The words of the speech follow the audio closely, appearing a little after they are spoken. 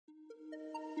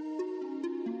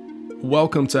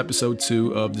Welcome to episode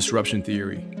 2 of Disruption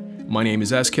Theory. My name is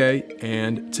SK,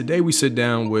 and today we sit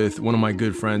down with one of my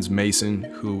good friends, Mason,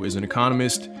 who is an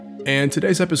economist. And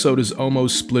today's episode is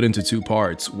almost split into 2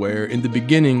 parts, where in the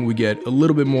beginning we get a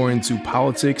little bit more into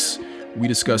politics. We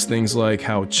discuss things like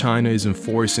how China is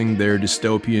enforcing their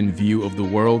dystopian view of the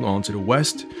world onto the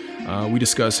West. We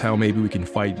discuss how maybe we can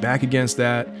fight back against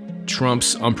that,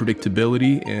 Trump's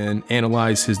unpredictability, and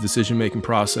analyze his decision-making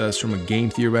process from a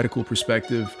game theoretical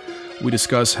perspective. We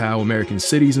discuss how American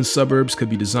cities and suburbs could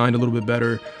be designed a little bit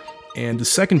better. And the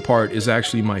second part is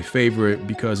actually my favorite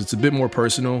because it's a bit more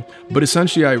personal, but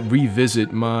essentially I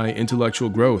revisit my intellectual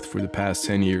growth for the past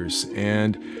 10 years.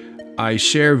 And I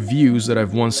share views that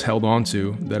I've once held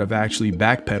onto that I've actually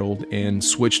backpedaled and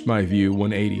switched my view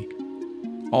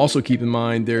 180. Also keep in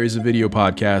mind, there is a video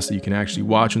podcast that you can actually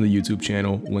watch on the YouTube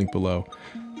channel, link below.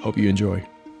 Hope you enjoy.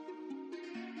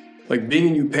 Like being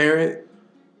a new parent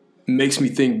makes me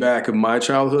think back of my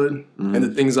childhood and the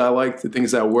things I liked, the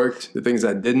things that worked, the things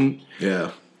that didn't.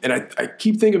 Yeah. And I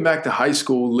keep thinking back to high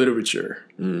school literature.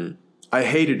 I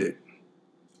hated it.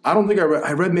 I don't think I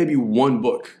read maybe one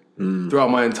book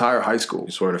throughout my entire high school.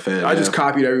 You weren't a fan. I just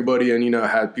copied everybody and,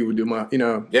 had people do my,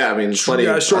 Yeah, I mean, I saw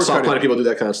plenty of people do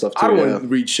that kind of stuff too. I don't want to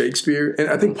read Shakespeare. And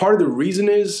I think part of the reason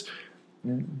is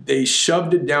they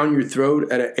shoved it down your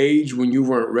throat at an age when you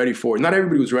weren't ready for it. Not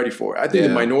everybody was ready for it. I think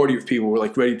the minority of people were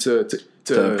like ready to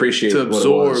appreciate, to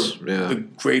absorb Yeah. the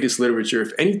greatest literature.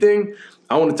 If anything,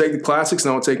 I want to take the classics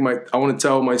and I want to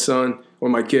tell my son or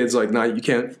my kids like, nah,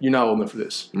 you're not old enough for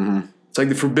this. It's like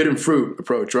the forbidden fruit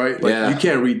approach, right? Like you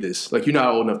can't read this. Like you're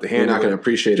not old enough to handle it. You're not going to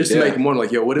appreciate just it. Just to make them wonder,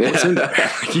 like, yo, what's in there?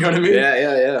 You know what I mean?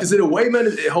 Yeah. Because in a way, man,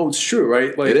 it holds true,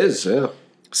 right? Like it is, yeah.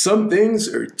 Some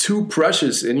things are too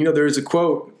precious. And, there is a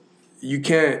quote, you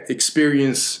can't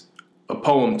experience a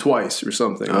poem twice or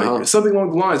something. Like something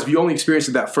along the lines, if you only experienced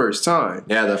it that first time.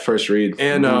 Yeah, that first read.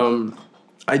 And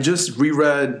I just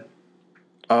reread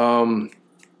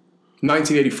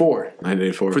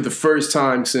 1984 for the first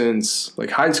time since like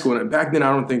high school. And back then,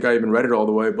 I don't think I even read it all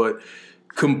the way, but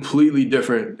completely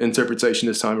different interpretation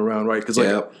this time around, right? Because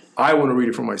I want to read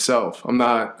it for myself. I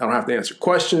don't have to answer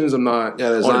questions. I'm not. Yeah,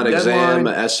 there's not an exam,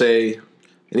 an essay.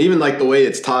 And even like the way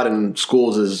it's taught in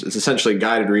schools is it's essentially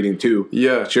guided reading too.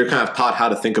 Yeah. So you're kind of taught how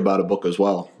to think about a book as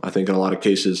well. I think in a lot of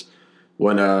cases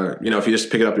when, if you just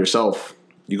pick it up yourself,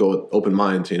 you go with open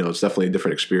mind, it's definitely a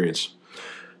different experience.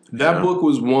 That book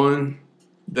was one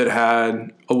that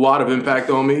had a lot of impact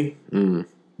on me,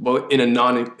 but in a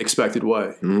non-expected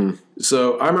way.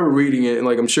 So I remember reading it, and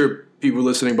like I'm sure people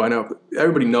listening by now,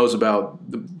 everybody knows about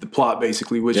the plot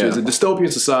basically, which is a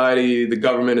dystopian society. The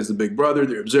government is the big brother.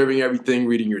 They're observing everything,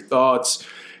 reading your thoughts.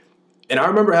 And I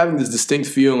remember having this distinct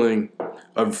feeling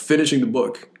of finishing the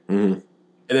book and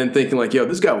then thinking like, yo,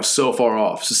 this guy was so far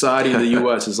off. Society in the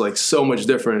U.S. is like so much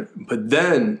different. But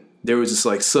then there was this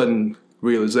like sudden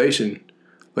realization,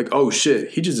 like, oh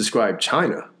shit, he just described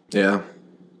China. Yeah.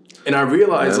 And I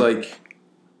realized like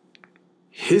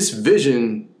his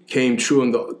vision came true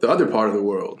in the other part of the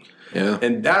world. Yeah.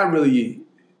 And that really,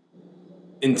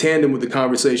 in tandem with the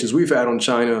conversations we've had on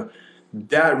China,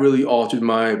 that really altered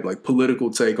my like political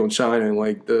take on China and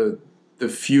like the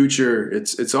future.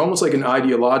 It's almost like an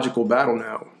ideological battle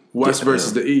now, West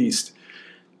versus the East.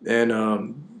 And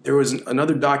there was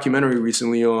another documentary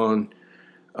recently on,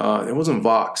 it wasn't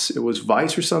Vox, it was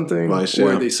Vice or something,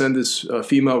 where they send this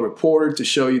female reporter to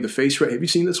show you the face rate. Have you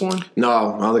seen this one?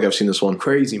 No, I don't think I've seen this one.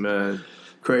 Crazy, man.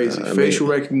 Crazy. Facial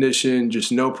recognition,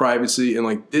 just no privacy. And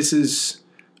like, this is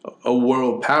a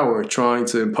world power trying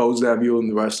to impose that view on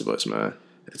the rest of us, man.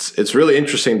 It's really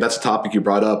interesting. That's a topic you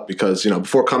brought up because,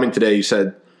 before coming today, you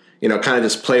said, kind of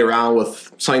just play around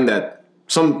with something that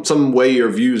some way your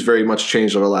views very much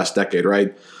changed over the last decade,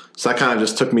 right? So that kind of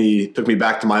just took me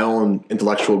back to my own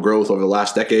intellectual growth over the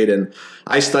last decade. And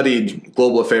I studied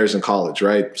global affairs in college,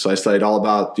 right? So I studied all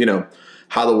about,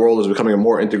 how the world is becoming a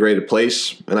more integrated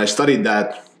place. And I studied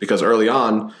that because early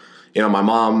on, my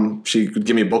mom, she could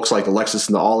give me books like The Lexus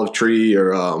and the Olive Tree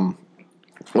or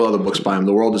what other books by him?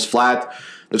 The World is Flat.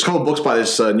 There's a couple books by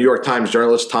this New York Times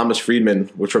journalist, Thomas Friedman,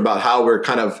 which were about how we're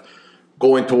kind of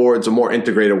going towards a more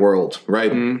integrated world,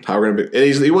 right? How we're going to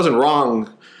be. He wasn't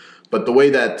wrong, but the way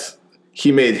that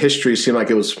he made history seem like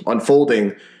it was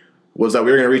unfolding was that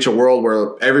we were going to reach a world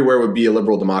where everywhere would be a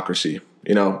liberal democracy.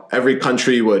 Every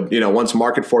country would, once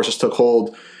market forces took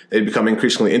hold, they'd become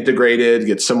increasingly integrated,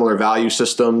 get similar value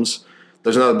systems.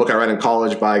 There's another book I read in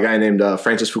college by a guy named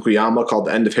Francis Fukuyama called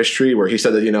The End of History, where he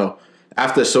said that,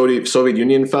 after the Soviet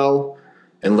Union fell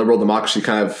and liberal democracy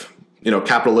kind of,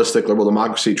 capitalistic liberal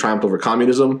democracy triumphed over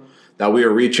communism, that we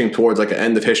are reaching towards like an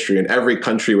end of history, and every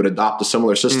country would adopt a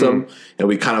similar system, and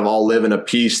we kind of all live in a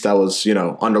peace that was,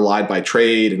 underlined by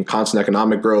trade and constant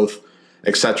economic growth,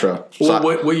 etc. Well,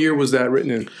 what year was that written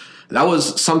in? That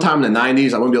was sometime in the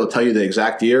 90s. I wouldn't be able to tell you the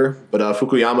exact year, but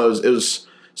Fukuyama, it was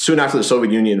soon after the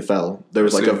Soviet Union fell. There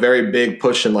was like a very big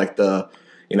push in like the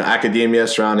academia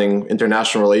surrounding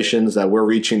international relations that we're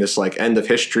reaching this like end of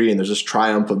history, and there's this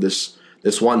triumph of this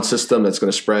one system that's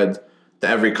going to spread to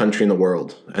every country in the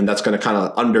world, and that's going to kind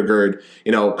of undergird,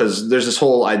 because there's this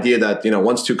whole idea that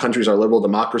once two countries are liberal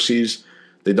democracies,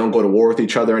 they don't go to war with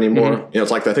each other anymore.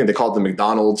 It's like I think they call it the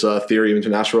McDonald's theory of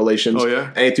international relations. Oh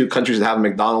yeah, any two countries that have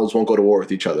McDonald's won't go to war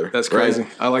with each other. That's crazy.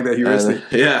 Right? I like that heuristic.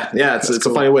 It's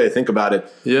cool. A funny way to think about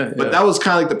it. But that was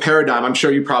kind of like the paradigm. I'm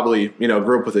sure you probably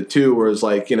grew up with it too, where it's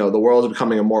like the world is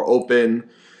becoming a more open,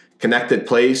 connected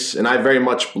place, and I very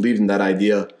much believed in that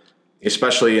idea.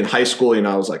 Especially in high school,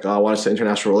 I was like, I want to study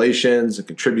international relations and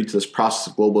contribute to this process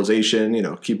of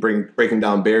globalization. Keep breaking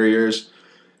down barriers.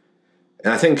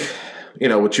 And I think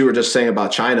what you were just saying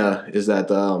about China is that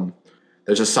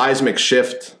there's a seismic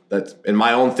shift that, in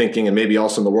my own thinking, and maybe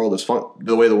also in the world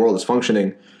the way the world is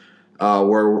functioning,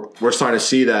 where we're starting to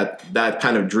see that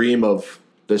kind of dream of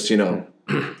this,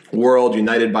 world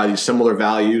united by these similar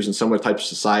values and similar types of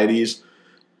societies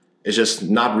is just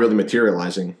not really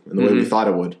materializing in the way we thought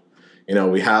it would.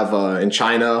 We have in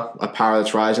China a power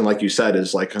that's rising, like you said,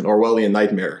 is like an Orwellian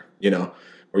nightmare.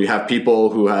 Where you have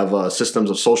people who have systems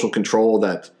of social control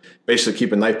that basically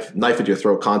keep a knife at your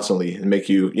throat constantly and make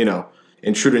you,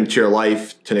 intrude into your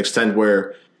life to an extent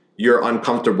where you're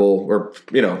uncomfortable or,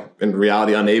 in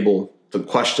reality unable to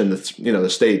question the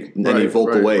state in any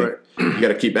vocal way. Right. You got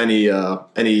to keep any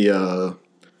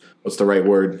what's the right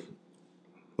word?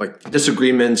 Like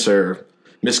disagreements or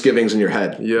misgivings in your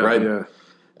head. Yeah. Right. Yeah.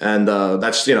 And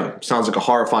that's, sounds like a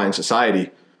horrifying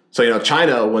society. So,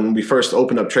 China, when we first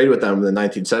opened up trade with them in the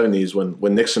 1970s,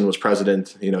 when Nixon was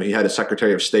president, he had a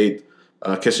Secretary of State,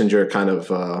 Kissinger, kind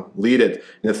of lead it.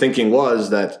 And the thinking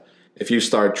was that if you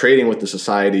start trading with the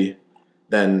society,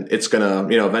 then it's going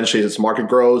to, eventually as its market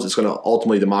grows, it's going to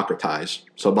ultimately democratize.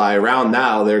 So by around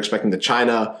now, they're expecting that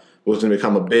China was going to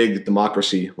become a big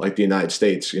democracy like the United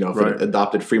States, if it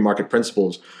adopted free market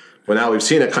principles. But now we've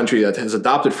seen a country that has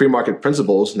adopted free market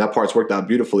principles, and that part's worked out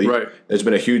beautifully. Right. There's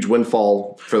been a huge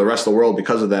windfall for the rest of the world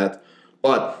because of that.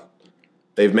 But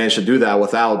they've managed to do that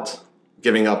without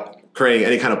creating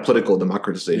any kind of political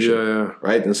democratization. Yeah.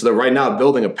 Right? And so they're right now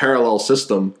building a parallel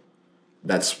system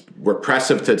that's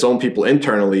repressive to its own people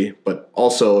internally, but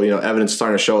also, evidence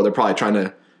starting to show they're probably trying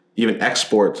to even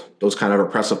export those kind of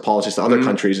repressive policies to other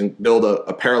countries and build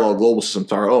a parallel global system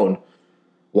to our own,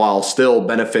 while still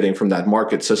benefiting from that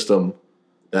market system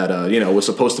that was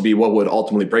supposed to be what would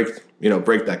ultimately break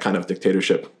that kind of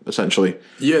dictatorship, essentially.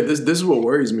 Yeah, this is what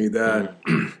worries me, that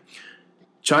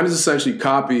China's essentially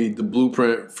copied the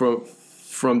blueprint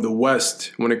from the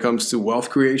West when it comes to wealth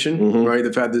creation, right?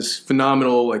 They've had this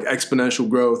phenomenal, like, exponential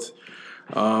growth,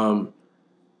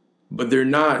 but they're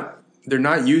not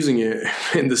using it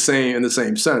in the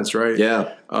same sense, right?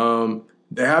 Yeah.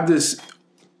 They have this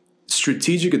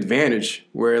strategic advantage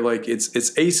where, like,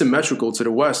 it's asymmetrical to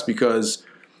the West because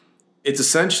it's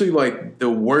essentially like the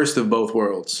worst of both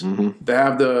worlds. They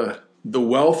have the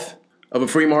wealth of a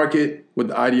free market with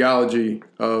the ideology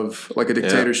of like a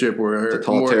dictatorship or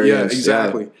totalitarian.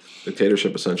 Exactly.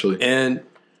 Dictatorship, essentially. And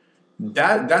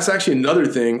that's actually another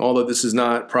thing, although this is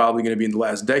not probably going to be in the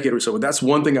last decade or so, but that's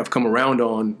one thing I've come around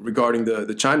on regarding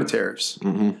the China tariffs.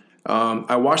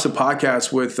 I watched a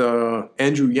podcast with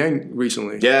Andrew Yang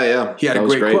recently. Yeah. He had a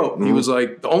great quote. He was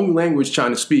like, the only language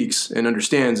China speaks and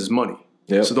understands is money.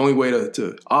 Yep. So the only way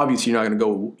to obviously you're not going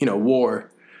to go,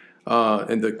 war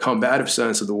in the combative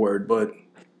sense of the word, but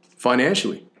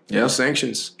financially,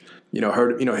 sanctions, hit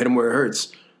them where it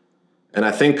hurts. And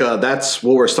I think that's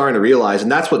what we're starting to realize. And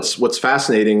that's what's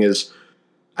fascinating is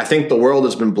I think the world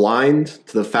has been blind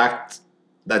to the fact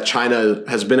that China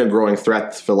has been a growing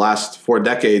threat for the last 4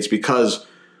 decades, because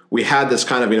we had this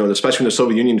kind of, especially when the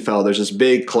Soviet Union fell, there's this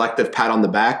big collective pat on the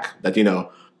back that,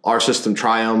 our system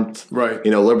triumphed, right?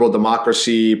 Liberal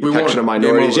democracy, protection of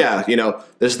minorities. Yeah,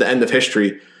 this is the end of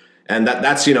history. And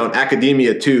that's, in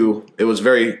academia too, it was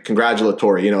very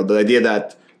congratulatory. The idea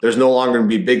that there's no longer going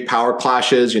to be big power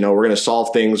clashes. We're going to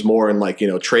solve things more in like,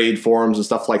 trade forums and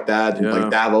stuff like that,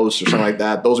 like Davos or something like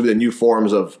that. Those will be the new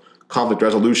forms of conflict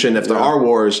resolution. If there are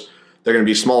wars, they're going to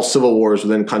be small civil wars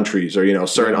within countries or,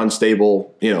 certain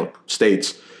unstable,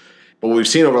 states. But what we've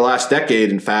seen over the last decade,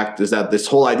 in fact, is that this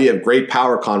whole idea of great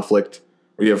power conflict,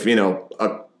 where you have,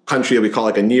 a country that we call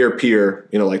like a near peer,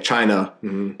 like China,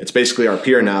 it's basically our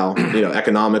peer now,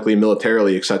 economically,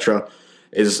 militarily, etc.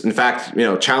 is in fact,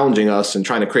 challenging us and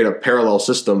trying to create a parallel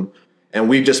system. And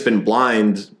we've just been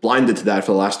blinded to that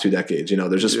for the last 2 decades.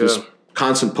 There's just this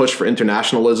constant push for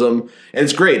internationalism, and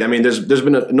it's great. I mean, there's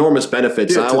been enormous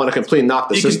benefits. And I don't want to completely knock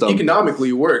the system. Economically,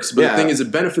 it works, but the thing is,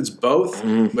 it benefits both,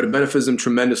 but it benefits them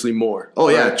tremendously more. Oh,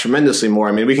 right? Yeah, tremendously more.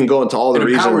 I mean, we can go into all the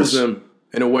reasons. It empowers them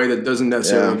in a way that doesn't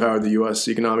necessarily empower the U.S.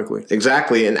 economically.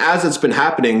 Exactly, and as it's been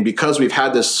happening, because we've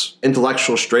had this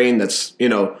intellectual strain that's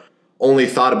only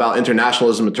thought about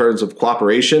internationalism in terms of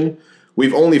cooperation.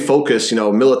 We've only focused,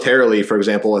 militarily, for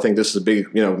example. I think this is a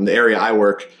big, in the area I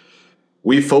work.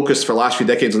 We've focused for the last few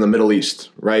decades on the Middle East,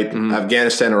 right?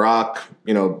 Afghanistan, Iraq,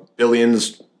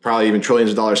 billions, probably even trillions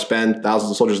of dollars spent,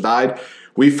 thousands of soldiers died.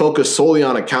 We focused solely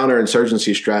on a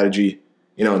counterinsurgency strategy,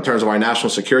 in terms of our national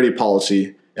security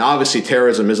policy. And obviously,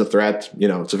 terrorism is a threat.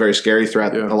 It's a very scary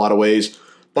threat in a lot of ways.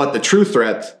 But the true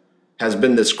threat has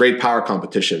been this great power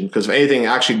competition, because if anything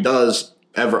actually does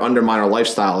ever undermine our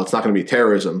lifestyle, it's not going to be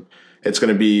terrorism. It's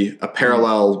going to be a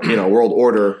parallel, world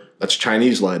order that's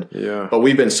Chinese-led. Yeah. But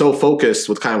we've been so focused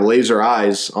with kind of laser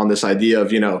eyes on this idea of,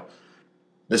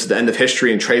 this is the end of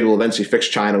history and trade will eventually fix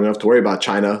China. We don't have to worry about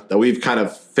China, that we've kind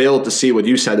of failed to see what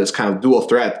you said, this kind of dual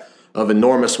threat of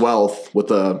enormous wealth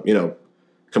with a,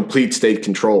 complete state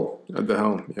control. At the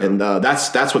helm. Yeah. And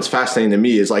that's what's fascinating to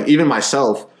me is like, even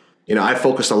myself, I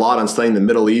focused a lot on studying the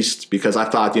Middle East because I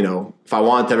thought, if I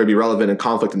wanted to ever be relevant in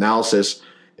conflict analysis,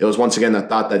 it was once again that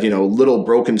thought that, little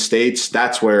broken states,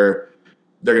 that's where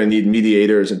they're going to need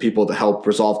mediators and people to help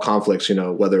resolve conflicts,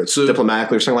 whether it's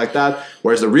diplomatically or something like that.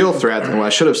 Whereas the real threat, and what I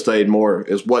should have studied more,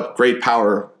 is what great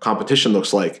power competition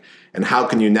looks like and how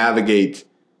can you navigate,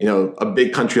 a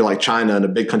big country like China and a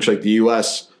big country like the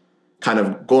U.S. kind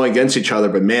of going against each other,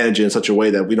 but manage it in such a way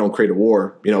that we don't create a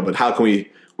war, but how can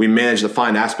we manage the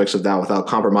fine aspects of that without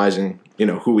compromising,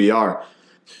 who we are.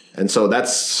 And so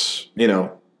that's,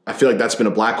 I feel like that's been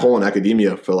a black hole in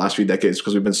academia for the last few decades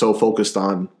because we've been so focused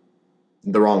on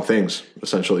the wrong things,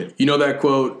 essentially. You know that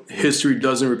quote, history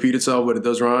doesn't repeat itself, but it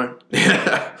does rhyme?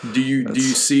 Yeah. Do you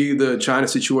see the China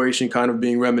situation kind of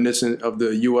being reminiscent of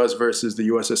the U.S. versus the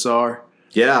USSR?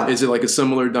 Yeah. Is it like a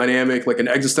similar dynamic, like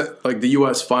the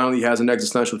U.S. finally has an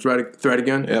existential threat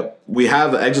again? Yep. We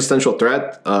have an existential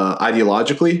threat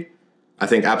ideologically. I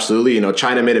think absolutely.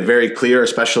 China made it very clear,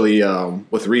 especially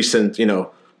with recent,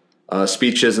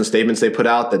 speeches and statements they put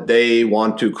out, that they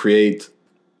want to create,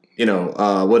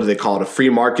 what do they call it, a free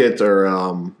market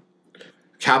or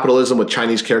capitalism with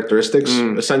Chinese characteristics,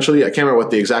 essentially. I can't remember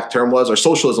what the exact term was, or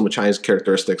socialism with Chinese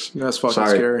characteristics. That's fucking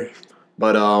scary.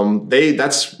 But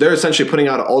they're essentially putting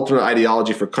out an alternate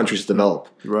ideology for countries to develop.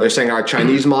 Right. They're saying our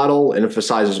Chinese model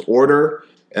emphasizes order,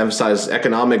 emphasizes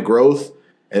economic growth,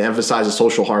 and emphasizes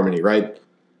social harmony, right?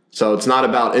 So it's not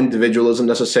about individualism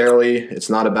necessarily. It's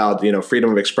not about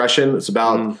freedom of expression. It's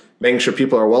about making sure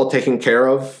people are well taken care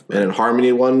of and in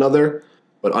harmony with one another,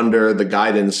 but under the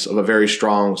guidance of a very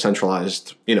strong,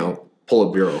 centralized,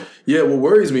 Politburo. Yeah, what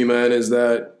worries me, man, is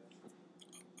that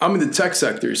I'm in the tech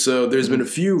sector, so there's been a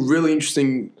few really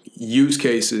interesting use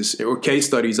cases, or case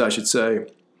studies, I should say,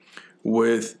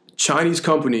 with Chinese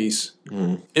companies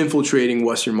infiltrating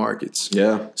Western markets.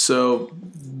 Yeah. So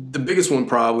the biggest one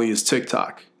probably is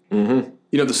TikTok. Mm-hmm.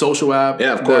 The social app.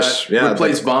 Yeah, of course. That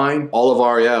replaced Vine.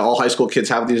 All high school kids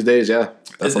have these days. Yeah.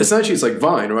 Essentially, it's like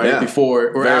Vine, right? Yeah. Before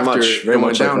or very after much, very it went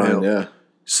much like downhill. Vine, yeah.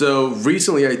 So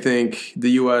recently, I think the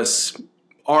U.S.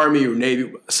 Army or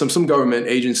Navy, some government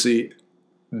agency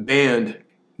banned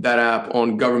that app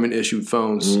on government-issued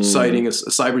phones, citing a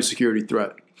cybersecurity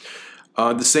threat.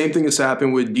 The same thing has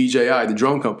happened with DJI, the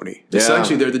drone company. Yeah.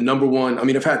 Essentially, they're the number one. I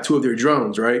mean, I've had 2 of their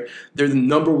drones, right? They're the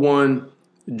number one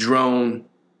drone.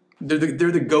 They're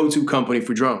the go-to company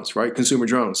for drones, right? Consumer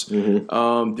drones.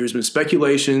 Mm-hmm. There's been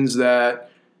speculations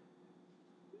that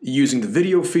using the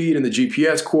video feed and the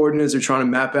GPS coordinates, they're trying to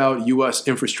map out U.S.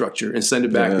 infrastructure and send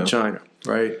it back to China,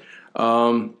 right?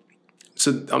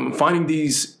 So I'm finding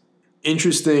these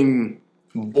interesting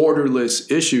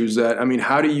borderless issues that, I mean,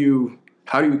 how do you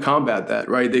combat that,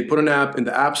 right? They put an app in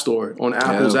the App Store, on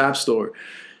Apple's App Store.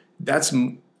 That's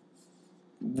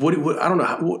what I don't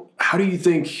know. How do you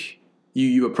think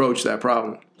you approach that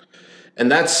problem?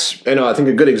 And that's, I think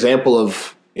a good example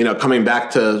of, coming back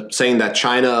to saying that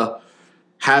China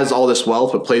has all this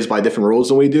wealth but plays by different rules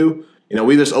than we do.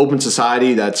 We this open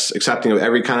society that's accepting of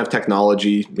every kind of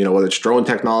technology, whether it's drone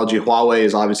technology. Huawei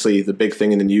is obviously the big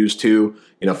thing in the news too.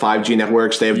 5G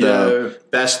networks, they have the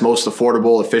best, most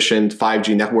affordable, efficient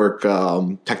 5G network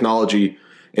technology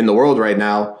in the world right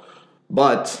now.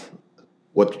 But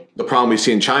what the problem we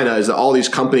see in China is that all these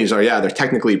companies are, they're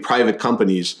technically private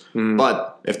companies,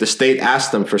 but if the state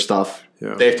asks them for stuff,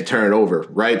 they have to turn it over,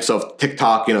 right? So if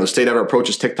TikTok, the state ever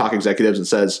approaches TikTok executives and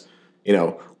says,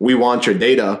 we want your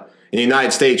data. In the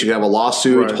United States, you can have a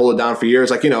lawsuit, hold it down for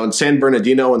years. Like, in San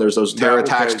Bernardino, when there's those terror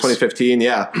attacks, 2015,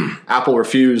 Apple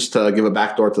refused to give a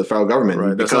backdoor to the federal government.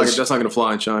 Right. That's not going to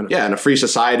fly in China. Yeah, in a free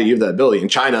society, you have that ability. In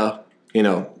China,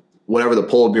 whatever the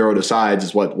Politburo decides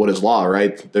is what is law,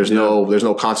 right? There's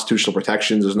no constitutional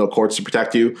protections. There's no courts to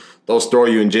protect you. They'll throw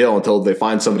you in jail until they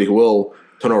find somebody who will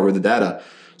turn over the data.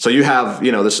 So you have,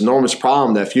 this enormous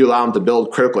problem that if you allow them to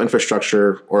build critical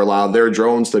infrastructure or allow their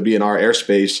drones to be in our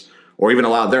airspace, or even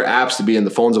allow their apps to be in the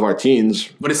phones of our teens.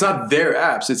 But it's not their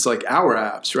apps. It's like our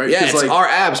apps, right? Yeah, it's like our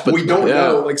apps. But we don't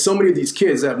know. Like so many of these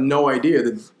kids have no idea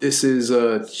that this is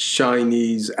a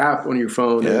Chinese app on your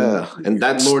phone. Yeah, and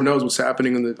that's Lord knows what's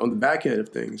happening on the back end of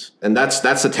things. And that's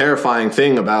the terrifying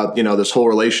thing about this whole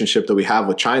relationship that we have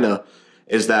with China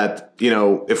is that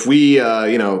if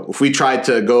we tried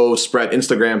to go spread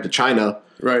Instagram to China,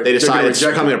 they decide it's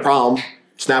becoming a problem.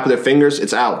 Snap of their fingers,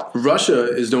 it's out. Russia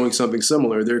is doing something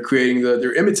similar. They're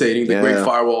imitating the Great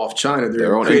Firewall of China. They're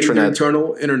their own creating their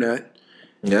internal internet.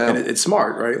 Yeah, and it's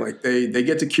smart, right? Like they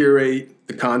get to curate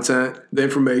the content, the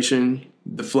information,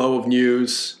 the flow of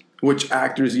news, which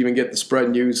actors even get to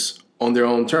spread news on their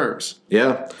own terms.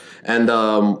 Yeah, and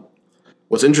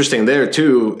what's interesting there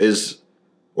too is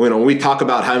when we talk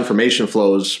about how information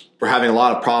flows, we're having a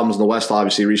lot of problems in the West,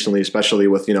 obviously, recently, especially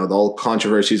with the whole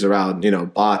controversies around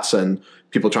bots and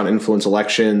people trying to influence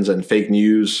elections and fake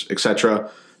news, etc.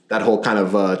 That whole kind of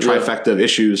trifecta of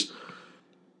issues.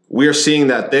 We're seeing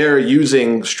that they're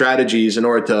using strategies in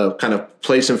order to kind of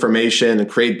place information and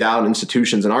create doubt in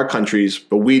institutions in our countries,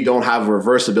 but we don't have a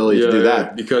reversibility to do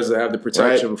that. Because they have the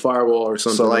protection of a firewall or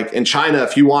something. So like in China,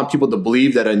 if you want people to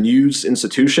believe that a news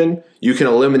institution, you can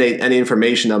eliminate any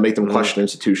information that'll make them question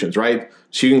institutions, right?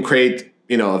 So you can create,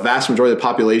 a vast majority of the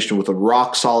population with a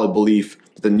rock solid belief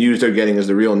that the news they're getting is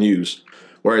the real news.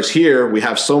 Whereas here, we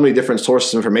have so many different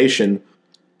sources of information,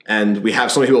 and we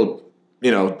have so many people,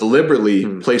 deliberately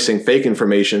placing fake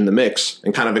information in the mix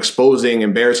and kind of exposing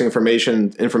embarrassing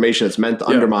information that's meant to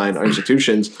undermine our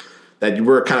institutions, that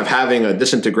we're kind of having a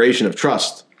disintegration of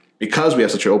trust because we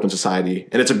have such an open society.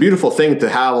 And it's a beautiful thing to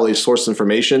have all these sources of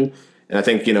information. And I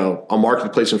think, a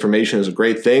marketplace information is a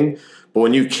great thing. But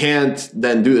when you can't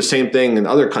then do the same thing in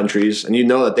other countries, and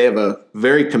that they have a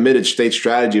very committed state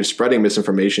strategy of spreading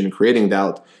misinformation and creating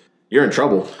doubt, you're in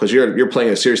trouble because you're playing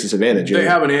a serious disadvantage. They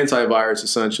have an antivirus,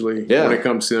 essentially, when it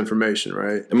comes to information,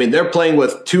 right? I mean, they're playing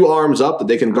with two arms up that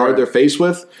they can guard their face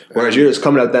with, whereas you're just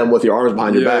coming at them with your arms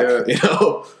behind your back,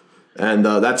 And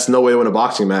that's no way to win a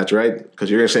boxing match, right? Because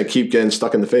you're going to keep getting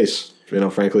stuck in the face,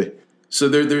 frankly. So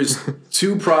there's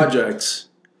two projects.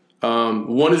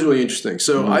 One is really interesting.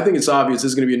 So I think it's obvious this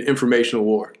is going to be an informational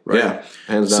war, right? Yeah,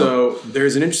 hands down. So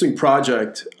there's an interesting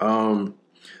project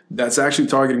that's actually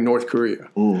targeting North Korea,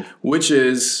 which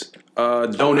is a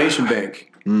donation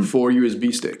bank for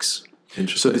USB sticks.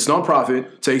 Interesting. So it's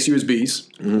nonprofit, takes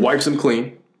USBs, wipes them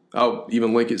clean. I'll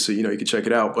even link it so you can check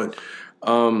it out. But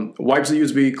wipes the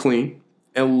USB clean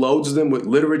and loads them with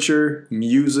literature,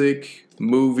 music,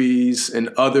 movies, and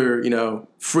other,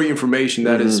 free information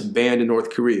that is banned in North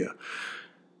Korea.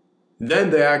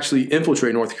 Then they actually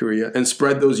infiltrate North Korea and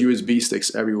spread those USB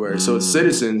sticks everywhere. So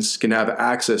citizens can have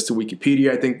access to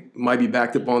Wikipedia, I think might be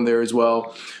backed up on there as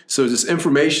well. So it's this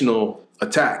informational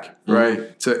attack,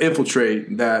 right, to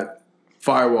infiltrate that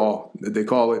firewall that they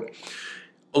call it.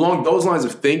 Along those lines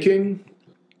of thinking,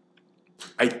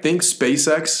 I think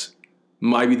SpaceX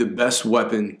might be the best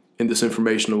weapon in this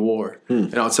informational war.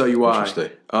 And I'll tell you why.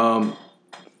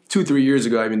 2-3 years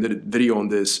ago, I even did a video on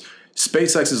this.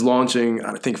 SpaceX is launching,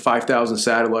 I think, 5,000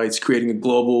 satellites, creating a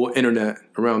global internet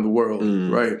around the world,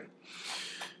 right?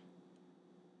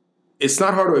 It's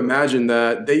not hard to imagine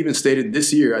that they even stated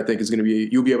this year, I think, is going to be,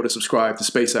 you'll be able to subscribe to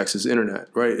SpaceX's internet,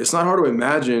 right? It's not hard to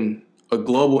imagine a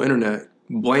global internet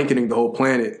blanketing the whole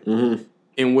planet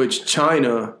in which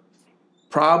China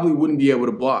probably wouldn't be able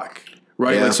to block.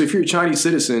 Right? Yeah. Like, so if you're a Chinese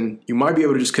citizen, you might be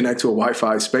able to just connect to a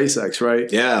Wi-Fi SpaceX,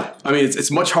 right? Yeah. I mean,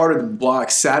 it's much harder to block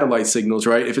satellite signals,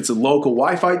 right? If it's a local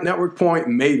Wi-Fi network point,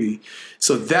 maybe.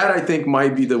 So that, I think,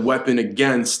 might be the weapon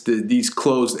against these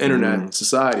closed internet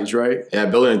societies, right? Yeah,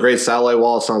 building a great satellite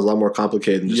wall sounds a lot more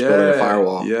complicated than just building a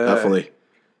firewall. Yeah. Definitely.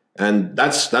 And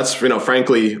that's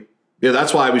frankly,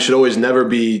 that's why we should always never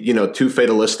be, too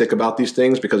fatalistic about these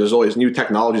things, because there's always new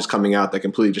technologies coming out that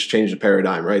completely just change the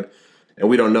paradigm, right? And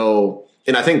we don't know.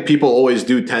 And I think people always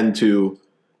do tend to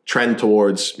trend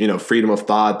towards, freedom of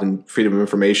thought and freedom of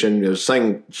information. There's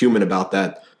something human about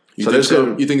that.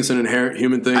 You think it's an inherent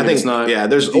human thing? I think it's not. Yeah,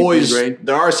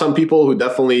 there are some people who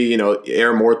definitely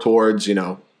err more towards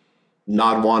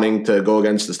not wanting to go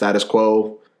against the status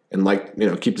quo and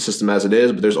keep the system as it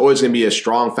is. But there's always going to be a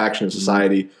strong faction in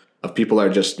society of people that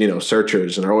are just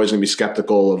searchers and are always going to be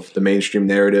skeptical of the mainstream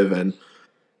narrative, and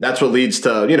that's what leads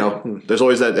to there's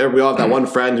always we all have that one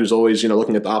friend who's always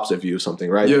looking at the opposite view of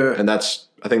something, right? Yeah, and I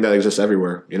think that exists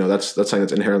everywhere. That's something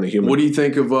that's inherently human. What do you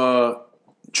think of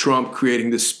Trump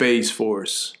creating the Space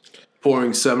Force,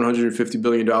 pouring $750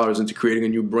 billion into creating a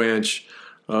new branch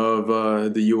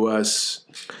of the U.S.?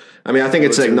 I mean, I think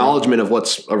it's an acknowledgement of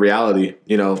what's a reality.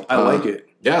 I like it.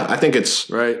 Yeah, I think it's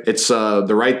right. It's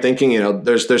the right thinking.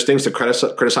 There's things to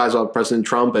criticize about President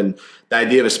Trump and the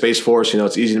idea of a space force.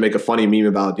 It's easy to make a funny meme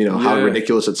about how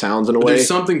ridiculous it sounds in a way. There's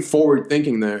something forward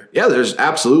thinking there. Yeah, there's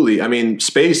absolutely. I mean,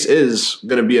 space is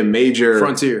going to be a major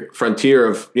frontier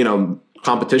of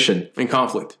competition and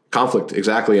conflict. Conflict,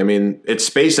 exactly. I mean,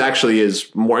 space actually is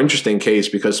a more interesting case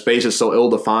because space is so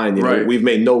ill-defined. Right. We've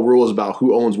made no rules about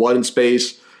who owns what in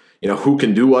space. Who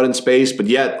can do what in space, but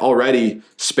yet already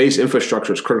space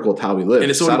infrastructure is critical to how we live. And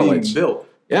it's already being built.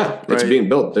 Yeah, it's being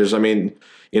built. There's, in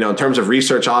terms of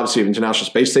research, obviously, of International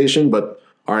Space Station, but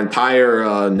our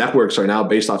entire networks are now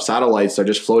based off satellites that are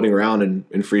just floating around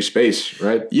in free space,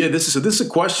 right? Yeah, this is a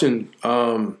question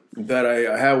that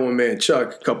I had one man,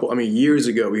 Chuck, years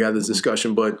ago. We had this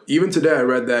discussion, but even today I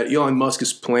read that Elon Musk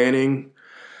is planning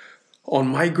on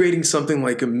migrating something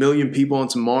like 1 million people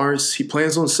onto Mars. He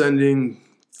plans on sending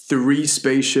 3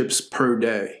 spaceships per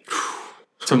day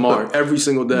to Mars every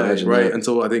single day, Imagine right? that.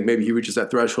 Until I think maybe he reaches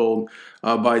that threshold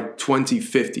by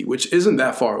 2050, which isn't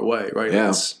that far away, right? Yeah,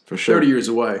 it's for sure. 30 years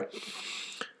away.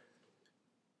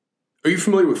 Are you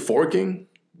familiar with forking?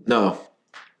 No.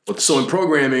 So in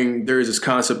programming, there is this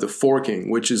concept of forking,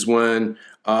 which is when,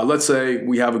 let's say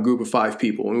we have a group of 5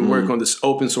 people and we work on this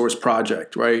open source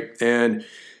project, right? And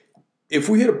if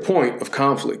we hit a point of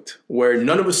conflict where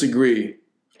none of us agree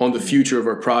on the future of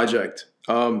our project,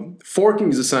 forking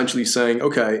is essentially saying,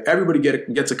 okay, everybody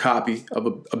gets a copy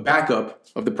of a backup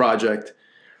of the project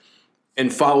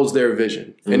and follows their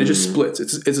vision. And it just splits.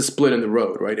 It's a split in the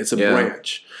road, right? It's a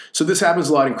branch. So this happens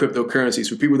a lot in cryptocurrencies.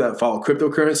 For people that follow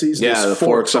cryptocurrencies, the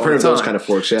forks. I've heard of those kind of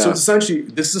forks, yeah. So it's essentially,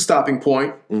 this is a stopping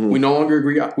point. We no longer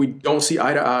agree. We don't see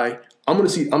eye to eye. I'm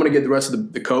gonna get the rest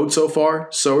of the code so far.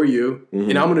 So are you.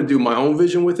 And I'm gonna do my own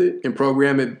vision with it and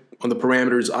program it on the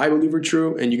parameters I believe are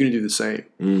true, and you're going to do the same.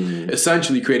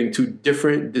 Essentially creating 2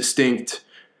 different, distinct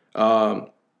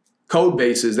code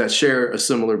bases that share a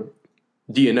similar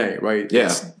DNA, right?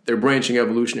 Yeah. They're branching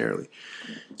evolutionarily.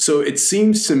 So it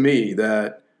seems to me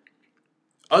that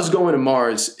us going to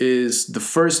Mars is the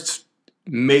first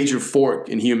major fork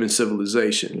in human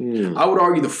civilization. I would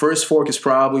argue the first fork is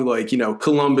probably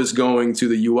Columbus going to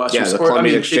the U.S. Yeah, the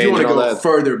Columbia Exchange. If you want to go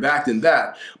further back than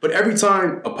that. But every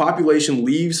time a population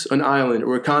leaves an island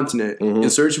or a continent in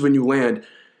search of a new land,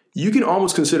 you can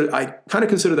almost consider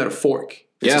that a fork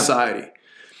in society.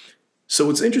 So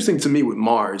what's interesting to me with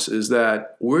Mars is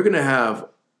that we're going to have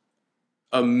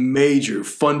a major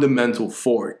fundamental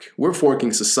fork. We're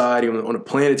forking society on a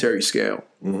planetary scale.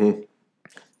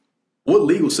 What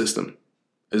legal system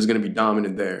is going to be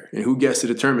dominant there, and who gets to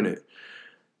determine it?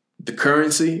 The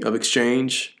currency of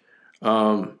exchange.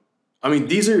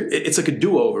 It's like a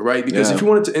do-over, right? Because if you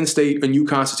wanted to instate a new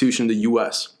constitution in the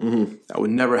U.S., that would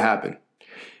never happen.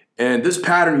 And this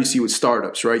pattern you see with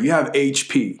startups, right? You have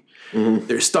HP.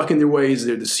 They're stuck in their ways.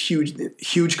 They're this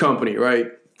huge company, right?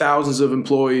 Thousands of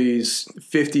employees,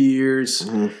 50 years.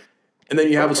 And then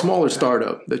you have a smaller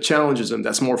startup that challenges them,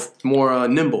 that's more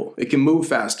nimble. It can move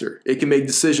faster. It can make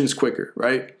decisions quicker,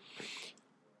 right?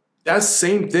 That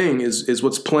same thing is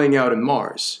what's playing out in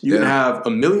Mars. You can have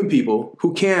 1 million people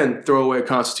who can throw away a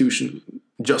constitution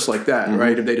just like that,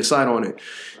 right, if they decide on it.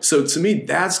 So to me,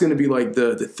 that's going to be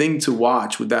the thing to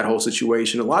watch with that whole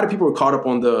situation. A lot of people are caught up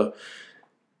on the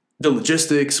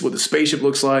logistics, what the spaceship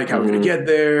looks like, how we're going to get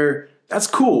there. That's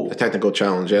cool. A technical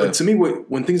challenge, yeah. But to me,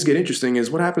 when things get interesting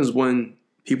is what happens when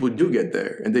people do get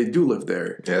there and they do live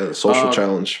there. Yeah, the social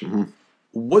challenge.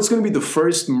 What's going to be the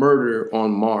first murder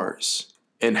on Mars?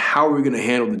 And how are we going to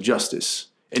handle the justice?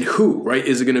 And who, right?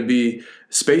 Is it going to be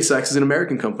SpaceX is an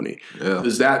American company? Yeah.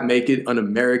 Does that make it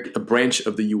a branch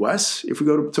of the U.S. if we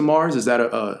go to Mars? Is that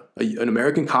an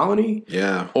American colony?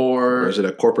 Yeah. Or is it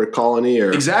a corporate colony?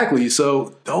 Or exactly.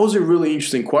 So those are really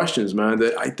interesting questions, man,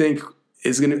 that I think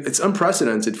it's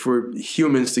unprecedented for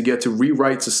humans to get to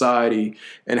rewrite society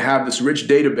and have this rich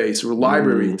database or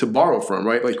library to borrow from,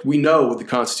 right? Like we know what the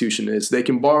Constitution is. They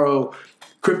can borrow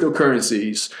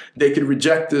cryptocurrencies. They could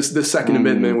reject the Second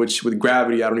Amendment, which with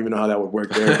gravity, I don't even know how that would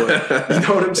work there. But you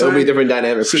know what I'm saying? It'll be a different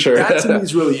dynamic for sure. That to me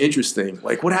is really interesting.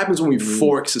 Like, what happens when we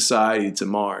fork society to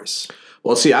Mars?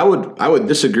 Well, see, I would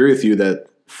disagree with you that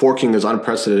forking is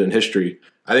unprecedented in history.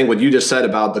 I think what you just said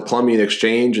about the Columbian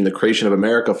Exchange and the creation of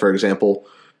America, for example,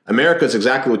 America is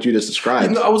exactly what you just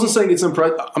described. No, I wasn't saying it's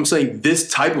I'm saying this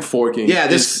type of forking. Yeah,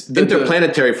 this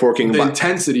interplanetary forking. The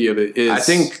intensity of it is. I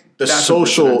think the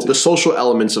social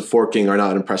elements of forking are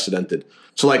not unprecedented.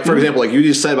 So, like, for example, like you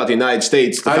just said about the United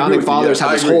States, the founding fathers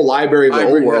had this whole library of the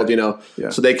old world, you know. Yeah.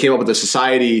 So they came up with a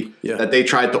society that they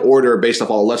tried to order based off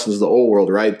all the lessons of the old world,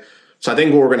 right? So I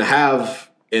think what we're going to have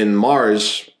in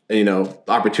Mars, you know,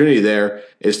 the opportunity there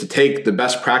is to take the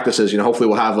best practices. You know, hopefully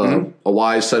we'll have a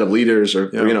wise set of leaders or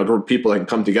you know, group of people that can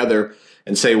come together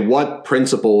and say what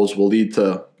principles will lead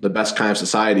to the best kind of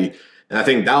society. And I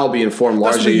think that'll be informed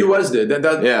largely. That's what the U.S.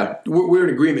 did. We're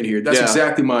in agreement here. That's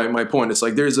exactly my point. It's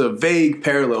like there's a vague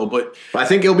parallel, but I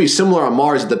think it'll be similar on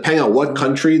Mars. Depending on what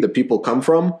country the people come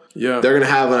from, they're going to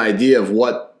have an idea of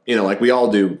what, you know, like we all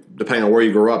do, depending on where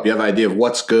you grew up. You have an idea of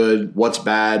what's good, what's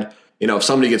bad. You know, if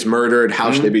somebody gets murdered,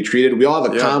 how should they be treated? We all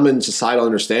have a common societal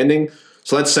understanding.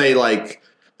 So let's say like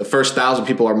the first 1,000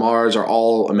 people on Mars are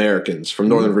all Americans from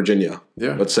Northern Virginia.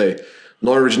 Yeah. Let's say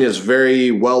Northern Virginia is a very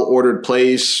well-ordered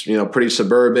place, you know, pretty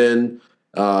suburban.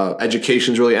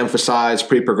 Education's really emphasized,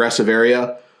 pretty progressive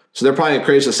area. So they're probably going to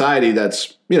create a society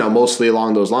that's, you know, mostly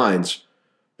along those lines.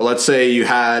 But let's say you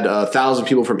had 1,000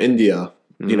 people from India,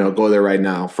 you know, go there right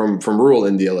now, from rural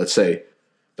India, let's say.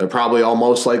 They're probably all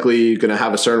most likely going to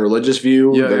have a certain religious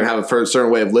view. They're going to have a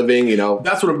certain way of living, you know.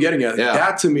 That's what I'm getting at. Yeah.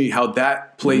 That, to me, how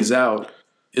that plays out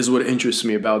is what interests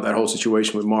me about that whole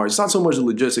situation with Mars. It's not so much the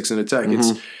logistics and the tech.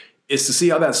 It's to see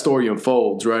how that story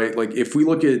unfolds, right? Like, if we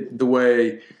look at the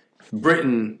way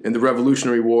Britain in the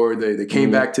Revolutionary War, they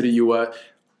came back to the U.S.,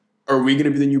 are we going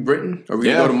to be the new Britain? Are we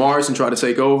going to go to Mars and try to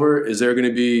take over? Is there going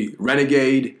to be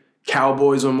renegade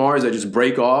cowboys on Mars that just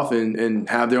break off and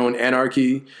have their own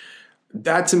anarchy?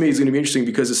 That to me is going to be interesting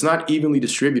because it's not evenly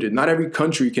distributed. Not every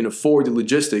country can afford the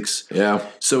logistics. Yeah.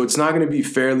 So it's not going to be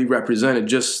fairly represented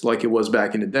just like it was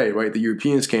back in the day, right? The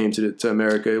Europeans came to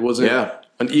America. It wasn't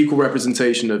an equal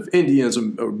representation of Indians or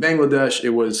Bangladesh.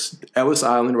 It was Ellis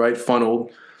Island, right? Funneled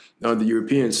the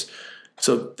Europeans.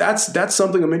 So that's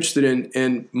something I'm interested in.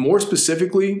 And more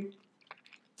specifically,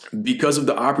 because of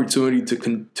the opportunity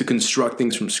to construct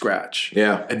things from scratch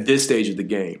at this stage of the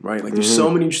game, right? Like there's so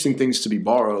many interesting things to be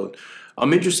borrowed.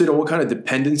 I'm interested in what kind of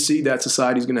dependency that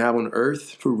society is going to have on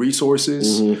Earth for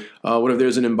resources. What if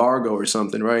there's an embargo or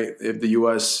something, right? If the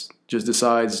U.S. just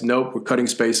decides, nope, we're cutting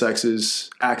SpaceX's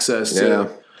access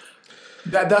to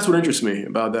that's what interests me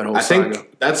about that whole saga. I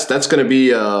think that's going to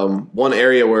be one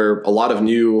area where a lot of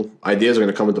new ideas are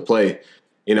going to come into play.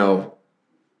 You know,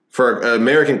 for an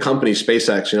American company,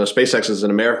 SpaceX, you know, SpaceX is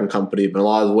an American company, but in a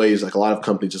lot of ways, like a lot of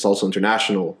companies, it's also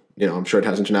international. You know, I'm sure it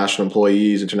has international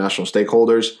employees, international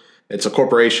stakeholders. It's a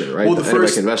corporation, right? Well, anybody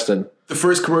can invest in. The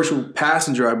first commercial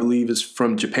passenger, I believe, is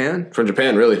from Japan. From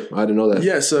Japan, really? I didn't know that.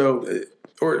 Yeah, so,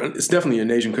 or it's definitely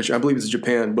an Asian country. I believe it's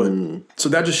Japan. But so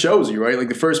that just shows you, right? Like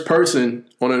the first person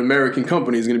on an American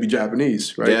company is going to be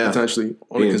Japanese, right? Yeah. Potentially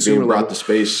on a consumer being brought to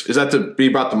space. Is that to be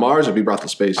brought to Mars or be brought to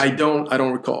space? I don't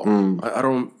recall. I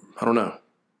don't know.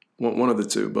 One of the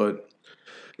two, but.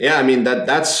 Yeah, I mean,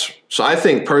 that's so I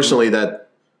think personally that,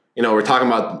 you know, we're talking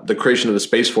about the creation of the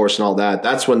Space Force and all that.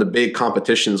 That's when the big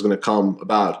competition is going to come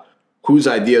about whose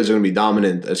ideas are going to be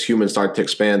dominant as humans start to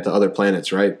expand to other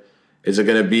planets, right? Is it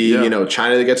going to be, you know,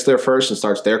 China that gets there first and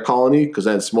starts their colony? Because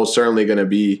that's most certainly going to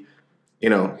be, you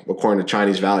know, according to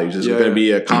Chinese values. Is it going to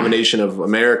be a combination of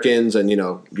Americans and, you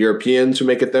know, Europeans who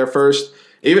make it there first?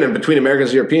 Even in between Americans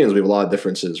and Europeans, we have a lot of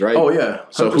differences, right? Oh, yeah.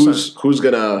 100%.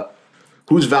 So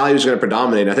whose values are going to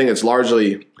predominate? I think it's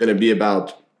largely going to be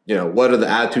about, you know, what are the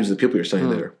attitudes of the people you're studying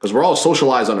there? Because we're all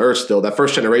socialized on Earth still. That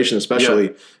first generation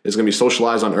especially is going to be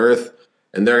socialized on Earth,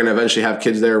 and they're going to eventually have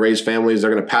kids there, raise families.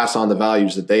 They're going to pass on the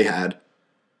values that they had.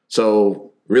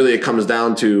 So really it comes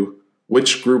down to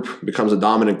which group becomes a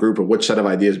dominant group or which set of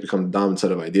ideas becomes a dominant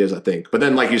set of ideas, I think. But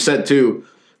then, like you said, too,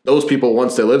 those people,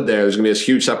 once they live there, there's going to be this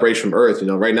huge separation from Earth. You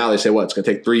know, right now they say, it's going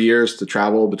to take 3 years to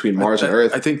travel between Mars and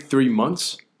Earth. I think 3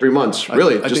 months. 3 months,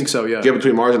 really? I think so, yeah. Get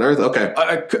between Mars and Earth? Okay.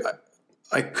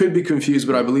 I could be confused,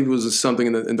 but I believe it was something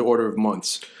in the order of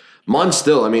months. Months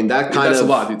still. I mean, that's a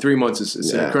lot. Dude. 3 months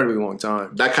is an incredibly long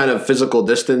time. That kind of physical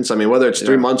distance, I mean, whether it's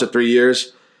 3 months or 3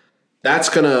 years, that's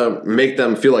going to make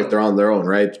them feel like they're on their own,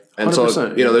 right? And so,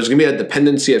 you know, there's going to be a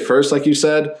dependency at first, like you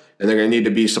said, and they're going to need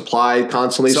to be supplied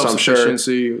constantly. So I'm sure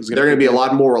they're going to be a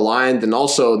lot more reliant, and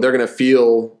also they're going to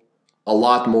feel a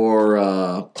lot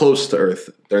more close to Earth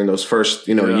during those first,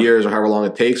 years or however long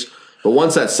it takes. But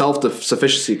once that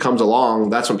self-sufficiency comes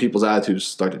along, that's when people's attitudes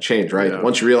start to change, right? Yeah.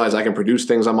 Once you realize I can produce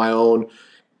things on my own,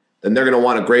 then they're going to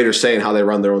want a greater say in how they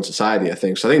run their own society, I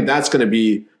think. So I think that's going to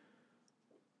be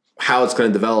how it's going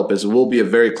to develop, is it will be a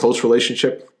very close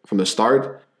relationship from the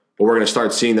start, but we're going to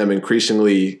start seeing them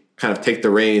increasingly kind of take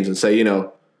the reins and say,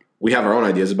 we have our own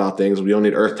ideas about things. We don't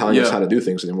need Earth telling us how to do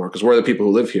things anymore, because we're the people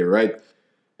who live here, right?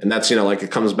 And that's, like,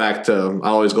 it comes back to, I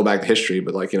always go back to history,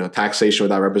 but like, taxation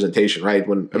without representation, right?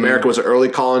 When America was an early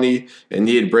colony and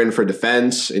needed Britain for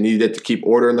defense and needed it to keep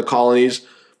order in the colonies,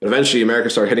 but eventually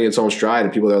America started hitting its own stride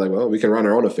and people are like, well, we can run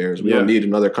our own affairs. We don't need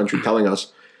another country telling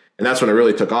us. And that's when it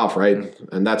really took off, right?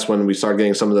 And that's when we started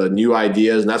getting some of the new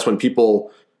ideas. And that's when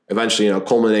people eventually,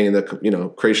 culminating in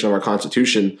the, creation of our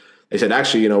Constitution, they said,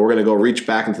 actually, we're going to go reach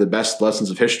back into the best lessons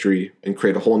of history and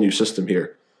create a whole new system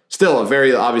here. Still a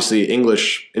very obviously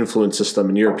English influence system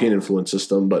and European influence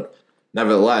system, but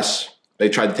nevertheless, they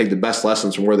tried to take the best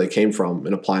lessons from where they came from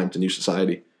and apply them to new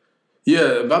society.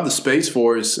 Yeah, about the Space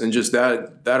Force and just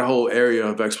that whole area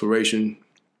of exploration,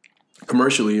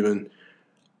 commercially even.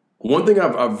 One thing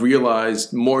I've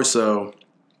realized more so,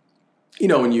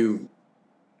 when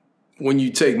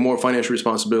you take more financial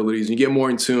responsibilities and you get more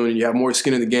in tune and you have more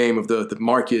skin in the game of the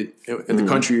market and the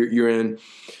country you're in,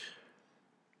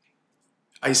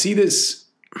 I see this.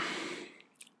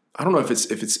 I don't know if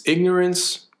it's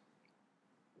ignorance,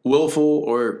 willful,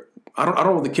 or I don't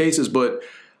know what the case is, but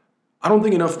I don't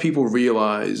think enough people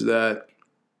realize that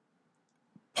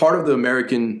part of the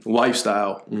American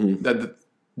lifestyle that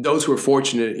those who are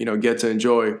fortunate, get to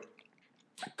enjoy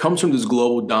comes from this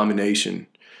global domination.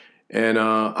 And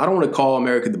I don't want to call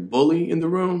America the bully in the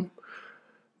room,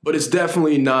 but it's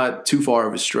definitely not too far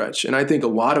of a stretch. And I think a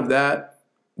lot of that,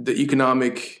 the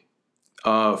economic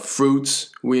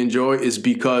fruits we enjoy, is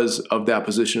because of that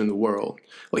position in the world.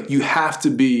 Like, you have to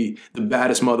be the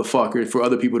baddest motherfucker for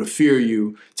other people to fear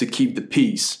you, to keep the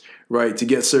peace, right? To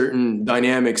get certain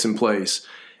dynamics in place.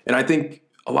 And I think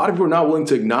a lot of people are not willing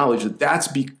to acknowledge that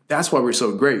that's why we're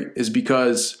so great, is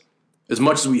because as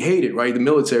much as we hate it, right? The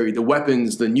military, the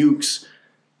weapons, the nukes,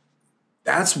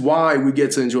 that's why we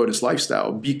get to enjoy this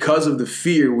lifestyle, because of the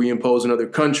fear we impose on other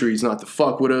countries not to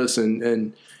fuck with us.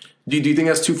 And do you think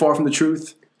that's too far from the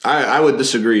truth? I would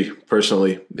disagree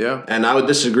personally. Yeah. And I would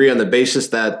disagree on the basis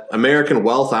that American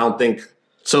wealth, I don't think.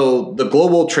 So the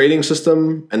global trading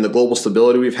system and the global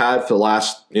stability we've had for the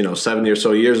last, 70 or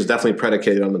so years is definitely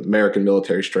predicated on American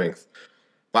military strength.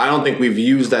 But I don't think we've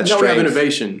used that strength. We have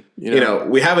innovation.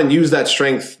 We haven't used that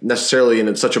strength necessarily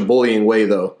in such a bullying way,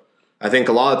 though. I think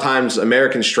a lot of times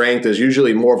American strength is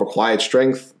usually more of a quiet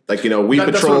strength. Like, we patrol.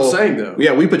 That's what I'm saying, though.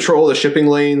 Yeah, we patrol the shipping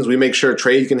lanes. We make sure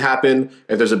trade can happen.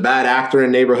 If there's a bad actor in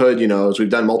a neighborhood, as we've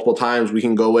done multiple times, we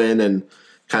can go in and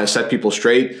kind of set people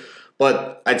straight.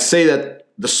 But I'd say that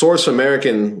the source of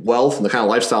American wealth and the kind of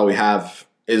lifestyle we have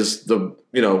is the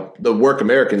work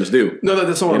Americans do. No,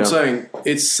 that's not what I'm saying.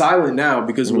 It's silent now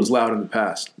because it was loud in the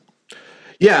past.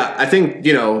 Yeah, I think,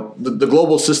 the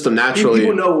global system naturally.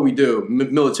 People know what we do,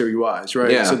 military-wise,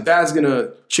 right? Yeah. So that's going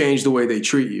to change the way they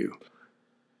treat you.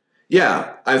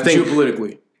 Yeah, I think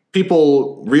geopolitically,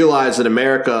 people realize that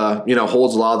America,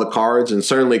 holds a lot of the cards, and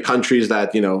certainly countries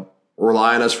that,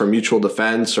 rely on us for mutual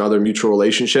defense or other mutual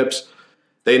relationships,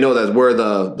 they know that we're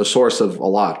the source of a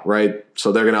lot, right?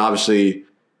 So they're going to obviously,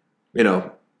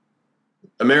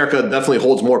 America definitely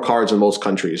holds more cards than most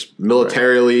countries.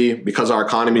 Militarily, because our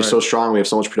economy is so strong, we have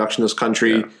so much production in this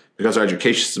country, because our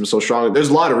education system is so strong. There's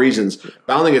a lot of reasons. But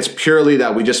I don't think it's purely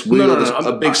that we just wield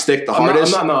a big stick the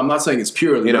hardest. I'm not saying it's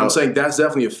purely. I'm saying that's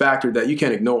definitely a factor that you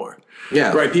can't ignore.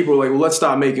 Yeah. Right? People are like, well, let's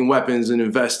stop making weapons and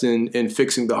invest in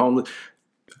fixing the homeless.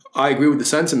 I agree with the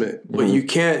sentiment, but you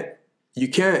can't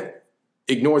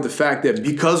ignore the fact that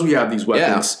because we have these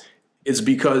weapons, it's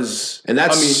because... And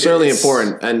that's certainly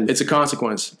important. And it's a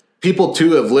consequence. People,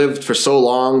 too, have lived for so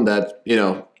long that,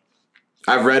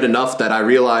 I've read enough that I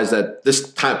realize that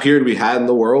this time period we had in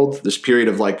the world, this period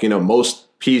of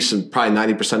most peace in probably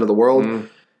 90% of the world,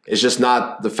 is just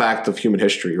not the fact of human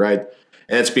history, right?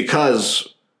 And it's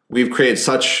because we've created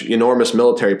such enormous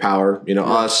military power,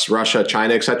 us, Russia,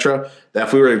 China, etc., that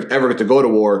if we were ever to go to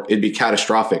war, it'd be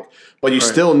catastrophic. But you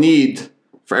still need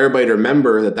for everybody to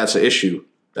remember that that's an issue,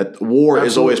 that war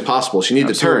is always possible. So you need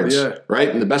deterrence, right?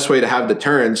 And the best way to have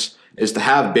deterrence is to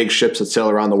have big ships that sail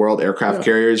around the world, aircraft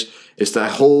carriers, is to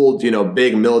hold,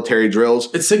 big military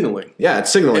drills. It's signaling. Yeah,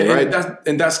 it's signaling, right?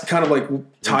 That's kind of like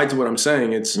tied to what I'm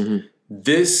saying. It's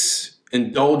this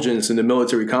indulgence in the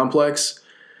military complex,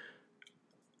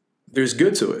 there's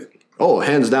good to it. Oh,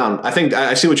 hands down. I think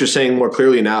I see what you're saying more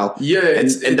clearly now. Yeah,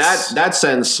 in that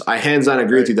sense, I hands down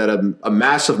agree with you that a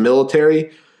massive military,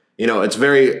 it's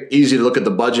very easy to look at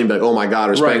the budget and be like, oh my God,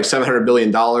 we're spending $700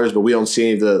 billion, but we don't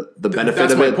see the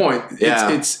benefit of it. That's my point.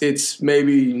 Yeah. It's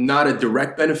maybe not a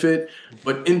direct benefit,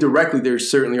 but indirectly there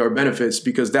certainly are benefits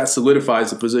because that solidifies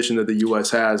the position that the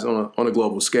U.S. has on a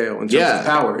global scale in terms of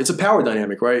power. It's a power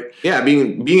dynamic, right? Yeah,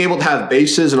 being able to have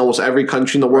bases in almost every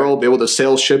country in the world, be able to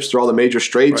sail ships through all the major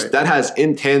straits, that has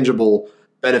intangible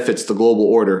benefits to global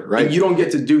order, right? And you don't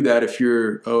get to do that if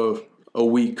you're a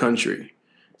weak country.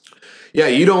 Yeah,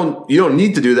 you don't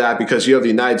need to do that because you have the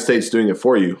United States doing it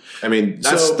for you. I mean,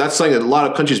 that's something that a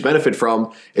lot of countries benefit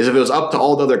from. Is if it was up to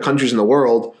all the other countries in the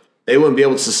world, they wouldn't be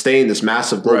able to sustain this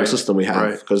massive global system we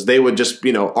have because they would just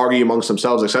argue amongst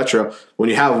themselves, etc. When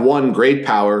you have one great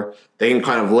power, they can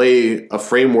kind of lay a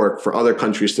framework for other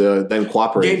countries to then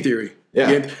cooperate. Game theory.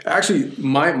 Yeah. Actually,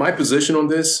 my position on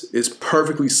this is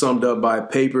perfectly summed up by a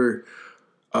paper.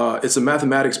 It's a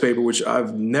mathematics paper which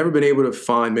I've never been able to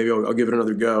find. Maybe I'll give it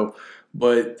another go.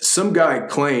 But some guy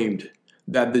claimed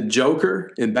that the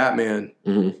Joker in Batman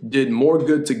did more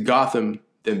good to Gotham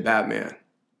than Batman.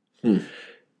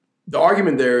 The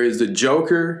argument there is the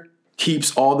Joker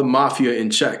keeps all the mafia in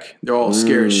check. They're all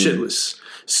scared shitless.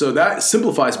 So that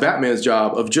simplifies Batman's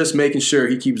job of just making sure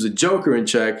he keeps the Joker in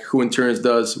check, who in turn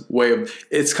does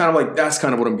it's kind of like, that's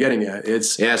kind of what I'm getting at.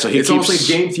 It's almost like a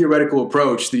game theoretical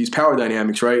approach to these power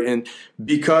dynamics, right? And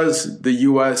because the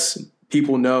U.S.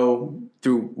 people know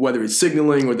through whether it's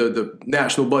signaling or the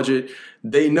national budget,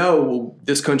 they know what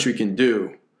this country can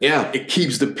do. Yeah. It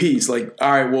keeps the peace. Like,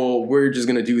 all right, well, we're just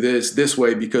going to do this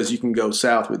way because you can go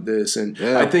south with this. And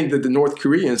I think that the North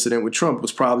Korea incident with Trump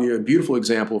was probably a beautiful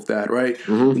example of that, right?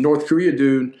 The North Korea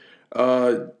dude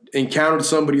encountered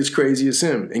somebody as crazy as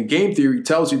him. And game theory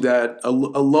tells you that a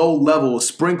low level, a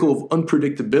sprinkle of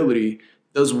unpredictability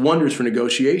does wonders for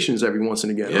negotiations every once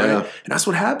and again, right? And that's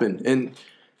what happened. And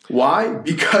why?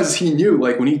 Because he knew,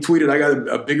 like when he tweeted, I got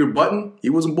a bigger button, he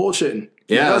wasn't bullshitting.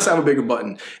 He does have a bigger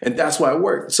button. And that's why it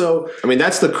worked. So, I mean,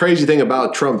 that's the crazy thing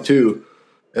about Trump too.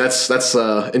 That's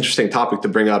an interesting topic to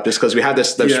bring up just because we had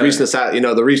this recent,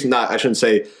 we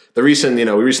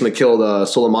recently killed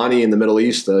Soleimani in the Middle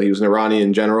East. He was an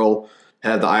Iranian general,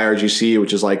 had the IRGC,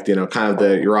 which is like, kind of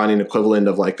the Iranian equivalent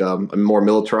of like a more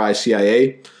militarized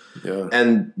CIA. Yeah.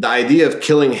 And the idea of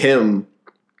killing him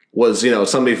was,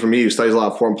 somebody from me who studies a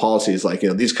lot of foreign policy is like,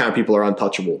 these kind of people are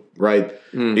untouchable, right?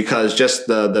 Because just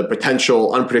the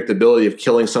potential unpredictability of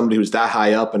killing somebody who's that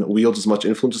high up and wields as much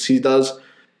influence as he does,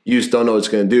 you just don't know what it's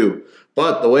going to do.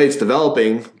 But the way it's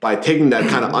developing, by taking that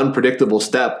kind of unpredictable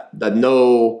step that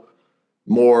no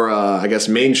more,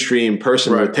 mainstream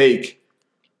person would take,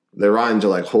 the Iranians are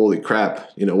like, holy crap,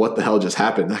 what the hell just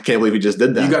happened? I can't believe he just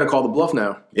did that. You got to call the bluff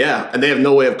now. Yeah, and they have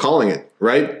no way of calling it,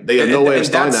 right? They have no way of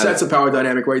stopping that. That sets a power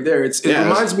dynamic right there. It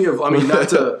reminds me of, not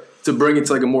to bring it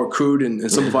to like a more crude and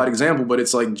simplified example, but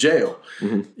it's like jail.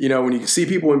 When you see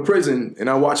people in prison, and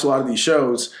I watch a lot of these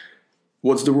shows,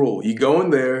 what's the rule? You go in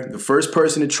there, the first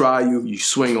person to try you, you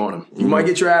swing on them. You might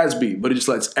get your ass beat, but it just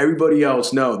lets everybody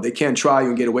else know they can't try you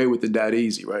and get away with it that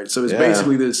easy, right? So it's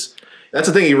basically this... That's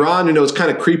the thing. Iran, is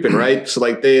kind of creeping, right? So,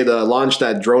 like, they had launched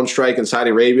that drone strike in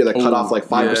Saudi Arabia that cut off, like,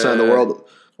 5% of the world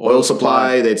oil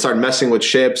supply. They'd started messing with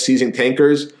ships, seizing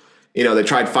tankers. They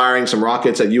tried firing some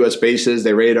rockets at U.S. bases.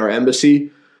 They raided our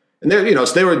embassy. And, so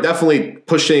they were definitely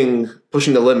pushing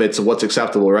the limits of what's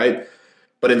acceptable, right?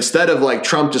 But instead of, like,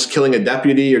 Trump just killing a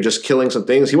deputy or just killing some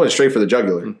things, he went straight for the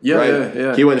jugular,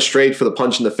 right? He went straight for the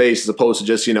punch in the face as opposed to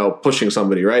just, pushing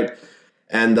somebody, right?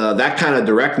 And that kind of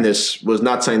directness was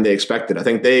not something they expected. I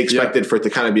think they expected for it to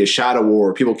kind of be a shadow war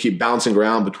where people keep bouncing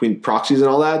around between proxies and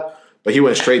all that. But he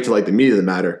went straight to like the meat of the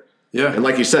matter. Yeah. And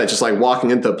like you said, it's just like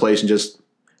walking into a place and just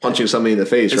punching somebody in the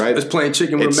face, right? It's playing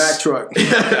chicken with a Mack truck.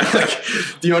 Like,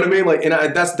 do you know what I mean? Like, and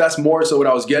that's more so what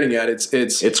I was getting at.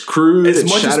 It's crude. As it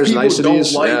much shatters as people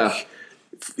niceties.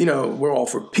 Don't like, we're all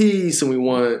for peace and we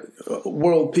want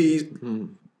world peace.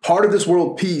 Part of this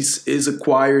world peace is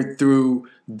acquired through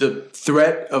the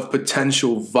threat of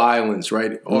potential violence,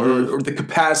 right? Or the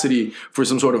capacity for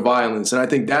some sort of violence. And I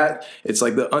think that it's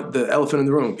like the elephant in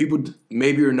the room. People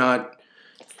maybe are not,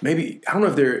 I don't know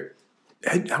if they're,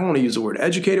 I don't want to use the word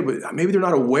educated, but maybe they're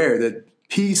not aware that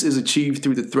peace is achieved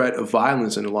through the threat of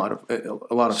violence in a lot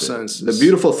of senses. The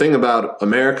beautiful thing about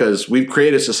America is we've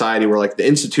created a society where like the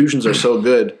institutions are so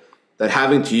good that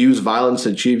having to use violence to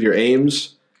achieve your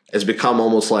aims has become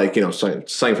almost like,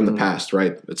 something from the past,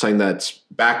 right? It's something that's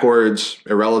backwards,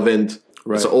 irrelevant.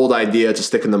 It's an old idea. It's a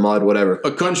stick in the mud, whatever.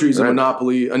 A country is a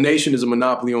monopoly. A nation is a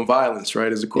monopoly on violence,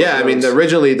 right? As a yeah, I mean,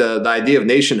 originally the idea of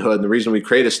nationhood, and the reason we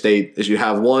create a state is you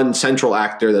have one central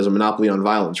actor that's a monopoly on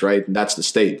violence, right? And that's the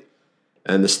state.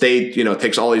 And the state,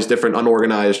 takes all these different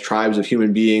unorganized tribes of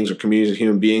human beings or communities of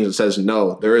human beings and says,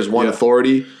 no, there is one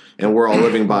authority, and we're all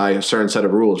living by a certain set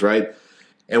of rules, right?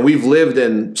 And we've lived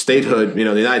in statehood, the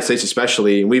United States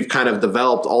especially, and we've kind of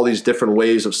developed all these different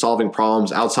ways of solving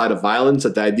problems outside of violence,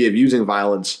 that the idea of using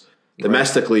violence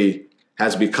domestically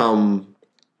has become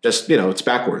just, it's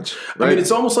backwards. Right? I mean,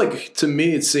 it's almost like, to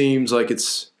me, it seems like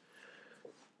it's,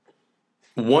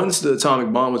 once the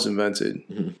atomic bomb was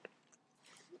invented,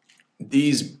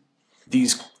 these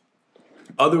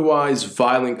otherwise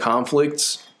violent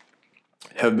conflicts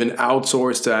have been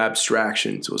outsourced to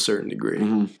abstraction to a certain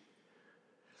degree.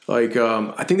 Like,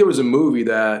 I think there was a movie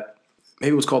that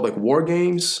maybe it was called like War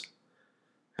Games.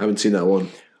 I haven't seen that one.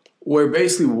 Where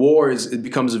basically it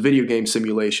becomes a video game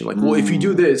simulation. Like, well, if you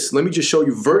do this, let me just show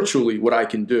you virtually what I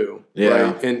can do. Yeah.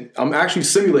 Right? And I'm actually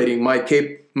simulating my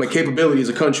capability as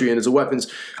a country and as a weapons.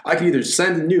 I can either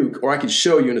send a nuke or I can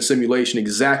show you in a simulation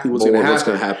exactly what's going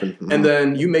to happen. And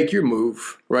then you make your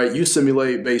move, right? You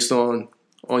simulate based on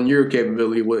your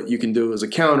capability, what you can do as a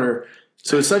counter.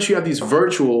 So essentially you have these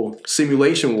virtual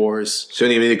simulation wars. So you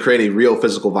don't even need to create any real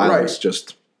physical violence,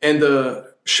 just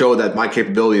show that my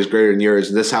capability is greater than yours,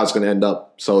 and this is how it's going to end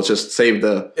up. So let's just save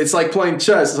the... It's like playing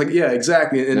chess. It's like, yeah,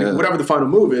 exactly. And whatever the final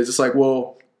move is, it's like,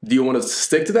 well, do you want to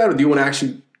stick to that, or do you want to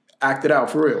actually act it out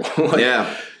for real?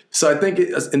 So I think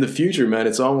in the future, man,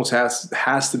 it's almost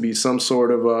has to be some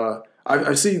sort of...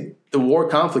 I see the war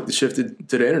conflict has shifted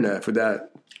to the internet for that.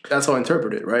 That's how I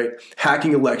interpret it, right?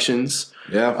 Hacking elections.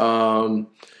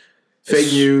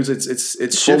 Fake news.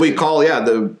 It's what we call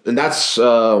and that's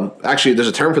actually there's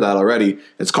a term for that already.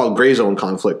 It's called gray zone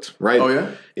conflict, right? Oh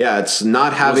yeah. Yeah, it's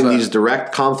not having these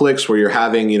direct conflicts where you're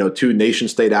having two nation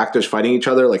state actors fighting each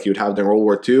other like you would have during World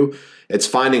War II. It's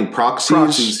finding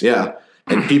proxies and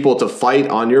people to fight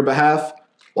on your behalf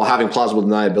while having plausible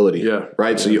deniability.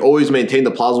 Right. So you always maintain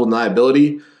the plausible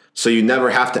deniability, so you never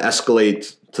have to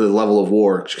escalate to the level of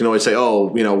war. You can always say,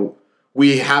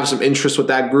 we have some interest with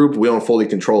that group. We don't fully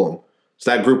control them.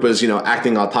 So that group is,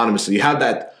 acting autonomously. You have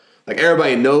that, like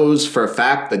everybody knows for a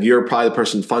fact that you're probably the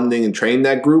person funding and training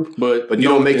that group, but you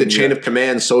don't make the chain of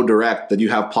command so direct that you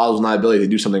have plausible deniability to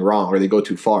do something wrong or they go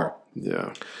too far.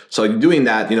 Yeah. So doing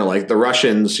that, like the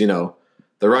Russians, the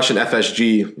Russian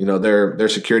FSG, their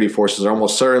security forces are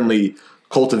almost certainly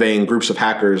cultivating groups of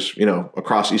hackers,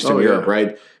 across Eastern Europe,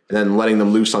 right? And then letting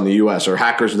them loose on the U.S. or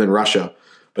hackers within Russia.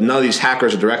 But none of these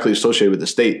hackers are directly associated with the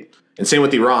state. And same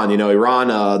with Iran. Iran,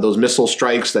 those missile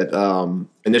strikes that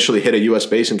initially hit a U.S.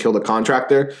 base and killed a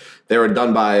contractor, they were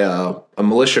done by a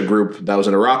militia group that was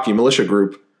an Iraqi militia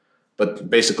group, but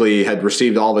basically had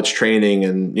received all of its training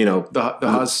and,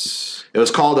 it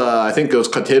was called, I think it was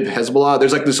Kataib Hezbollah.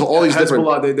 There's like all these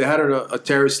Hezbollah, different... They had a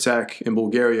terrorist attack in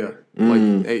Bulgaria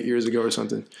like 8 years ago or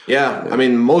something. Yeah. I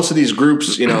mean, most of these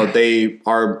groups, they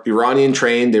are Iranian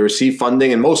trained, they receive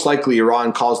funding, and most likely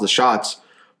Iran calls the shots.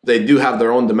 They do have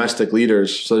their own domestic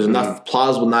leaders, so there's enough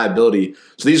plausible deniability.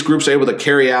 So these groups are able to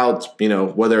carry out,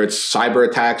 whether it's cyber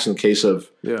attacks in case of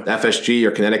the FSG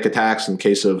or kinetic attacks in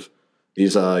case of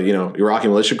these, Iraqi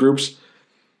militia groups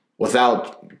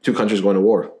without two countries going to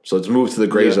war. So it's moved to the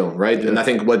gray zone, right? Yeah. And I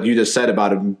think what you just said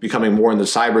about it becoming more in the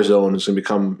cyber zone is going to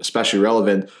become especially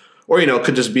relevant. Or, it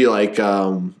could just be like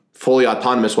fully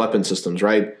autonomous weapon systems,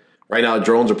 right? Right now,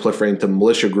 drones are proliferating to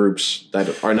militia groups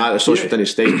that are not associated with any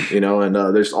state, and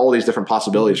there's all these different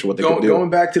possibilities for what they could do. Going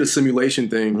back to the simulation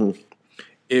thing,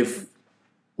 if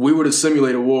we were to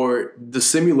simulate a war, the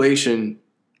simulation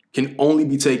can only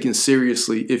be taken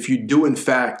seriously if you do, in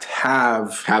fact,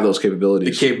 have those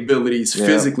capabilities. The capabilities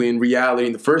physically in reality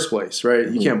in the first place, right?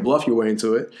 You can't bluff your way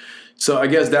into it. So I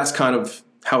guess that's kind of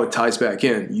how it ties back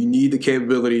in. You need the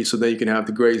capability so that you can have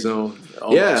the gray zone.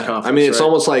 I mean, it's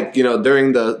almost like,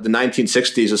 during the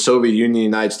 1960s, the Soviet Union and the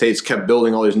United States kept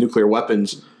building all these nuclear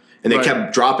weapons, and they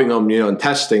kept dropping them, and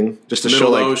testing just to show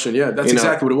like, ocean. Yeah, that's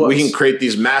exactly what it was. We can create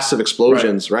these massive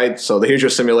explosions, right? So here's your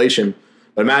simulation.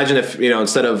 But imagine if,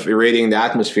 instead of irradiating the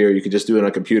atmosphere, you could just do it on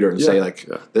a computer and say like,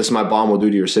 this is my bomb will do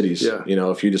to your cities. Yeah.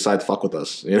 If you decide to fuck with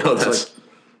us,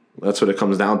 that's what it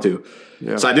comes down to.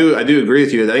 Yeah. So I do agree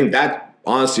with you. I think that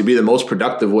honestly be the most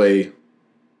productive way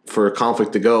for a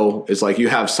conflict to go is like you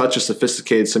have such a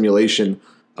sophisticated simulation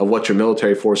of what your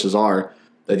military forces are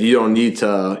that you don't need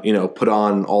to, put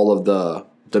on all of the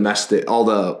all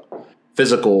the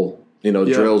physical,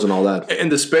 drills and all that. And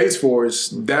the Space Force,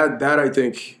 that I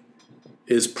think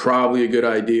is probably a good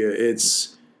idea.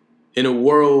 It's in a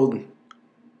world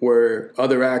where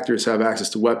other actors have access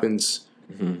to weapons,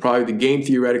 probably the game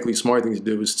theoretically smart thing to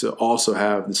do is to also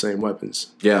have the same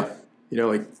weapons. Yeah. You know,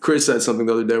 like Chris said something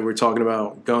the other day, we were talking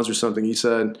about guns or something. He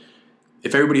said,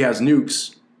 if everybody has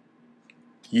nukes,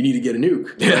 you need to get a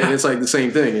nuke. Yeah. Right? And it's like the same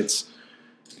thing.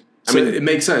 I mean, it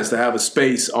makes sense to have a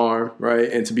space arm, right?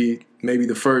 And to be maybe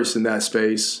the first in that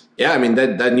space. Yeah, I mean,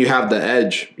 then you have the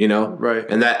edge, you know? Right.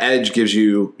 And that edge gives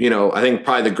you, you know, I think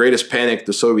probably the greatest panic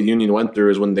the Soviet Union went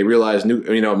through is when they realized,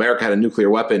 America had a nuclear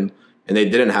weapon and they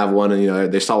didn't have one.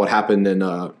 And, they saw what happened in,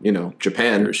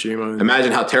 Japan. Hiroshima.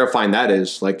 Imagine how terrifying that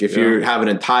is. Like, if you have an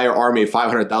entire army of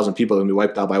 500,000 people that can be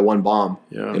wiped out by one bomb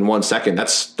in 1 second,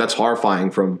 that's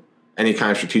horrifying from any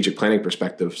kind of strategic planning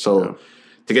perspective. So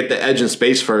to get the edge in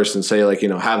space first and say, like,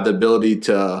 have the ability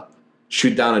to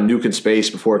shoot down a nuke in space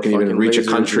before it can even reach a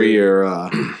country or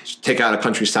take out a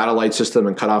country's satellite system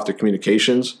and cut off their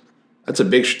communications, that's a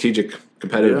big strategic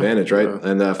competitive advantage, right? Yeah.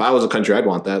 And if I was a country, I'd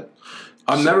want that.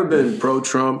 I've never been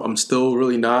pro-Trump. I'm still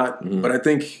really not. Mm-hmm. But I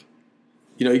think,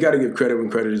 you got to give credit when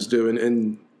credit is due.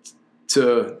 And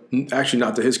to actually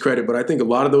not to his credit, but I think a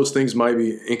lot of those things might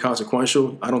be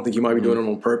inconsequential. I don't think he might be doing them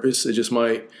on purpose. It just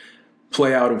might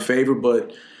play out in favor.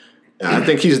 But I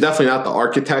think he's definitely not the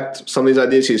architect. Some of these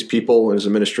ideas, he has people in his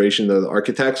administration that are the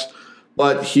architects.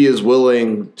 But he is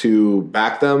willing to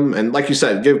back them. And like you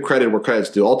said, give credit where credit's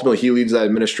due. Ultimately, he leads that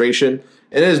administration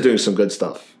and is doing some good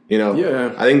stuff.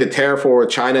 Yeah. I think the tariff war with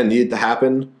China needed to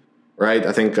happen, right?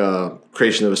 I think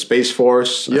creation of a space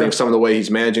force. I think some of the way he's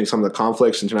managing some of the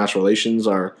conflicts, international relations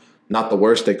are not the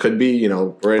worst they could be.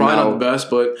 Probably not the best,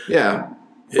 but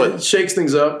but it shakes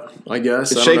things up, I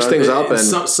guess. It shakes things up, and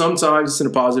sometimes it's in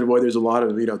a positive way. There's a lot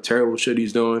of terrible shit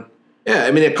he's doing. Yeah,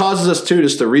 I mean, it causes us too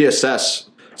just to reassess.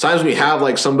 Sometimes when you have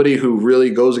like somebody who really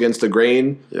goes against the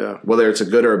grain, whether it's a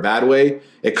good or a bad way,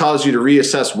 it causes you to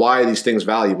reassess why are these things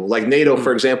valuable. Like NATO,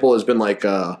 for example, has been like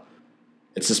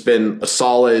it's just been a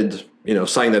solid,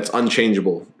 something that's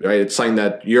unchangeable, right? It's something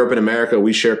that Europe and America,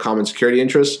 we share common security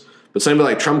interests. But somebody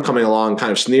like Trump coming along,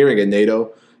 kind of sneering at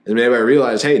NATO, and maybe I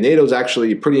realize, hey, NATO's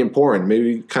actually pretty important.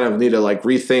 Maybe we kind of need to like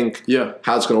rethink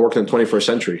how it's going to work in the 21st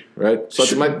century, right? So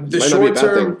it might not be a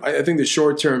bad thing. I think the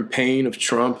short-term pain of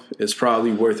Trump is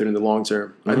probably worth it in the long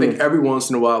term. I think every once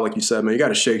in a while, like you said, man, you got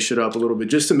to shake shit up a little bit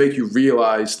just to make you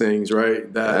realize things,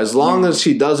 right? That as long as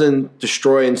he doesn't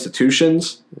destroy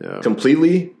institutions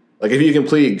completely, like if you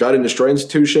completely gut and destroy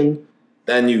institution,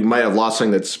 then you might have lost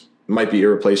something that's might be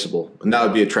irreplaceable, and that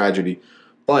would be a tragedy.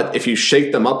 But if you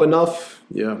shake them up enough,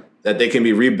 that they can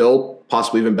be rebuilt,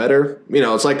 possibly even better.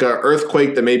 It's like an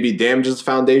earthquake that maybe damages the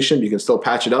foundation, but you can still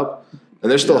patch it up, and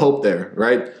there's still hope there,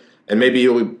 right? And maybe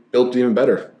it'll be built even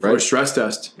better, right? Or a stress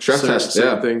test.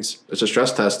 Things. It's a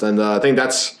stress test, and I think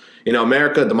that's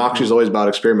America. Democracy is always about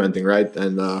experimenting, right?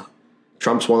 And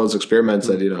Trump's one of those experiments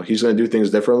that he's going to do things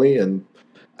differently, and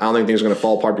I don't think things are going to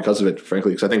fall apart because of it,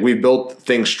 frankly, because I think we've built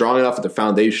things strong enough at the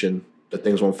foundation that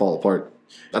things won't fall apart.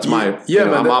 That's my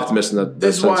man, I'm optimistic in that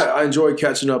This is sense. why I enjoy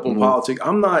catching up on politics.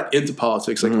 I'm not into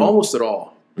politics, like almost at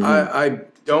all. I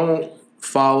don't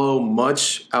follow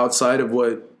much outside of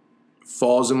what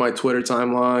falls in my Twitter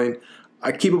timeline.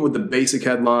 I keep up with the basic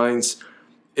headlines.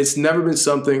 It's never been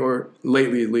something, or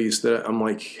lately at least, that I'm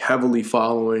like heavily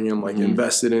following and like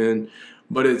invested in.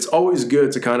 But it's always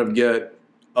good to kind of get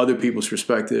other people's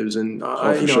perspectives, and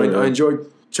I enjoy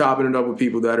chopping it up with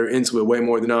people that are into it way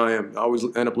more than I am. I always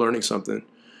end up learning something.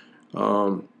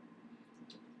 What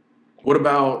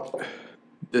about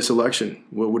this election?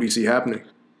 What do you see happening?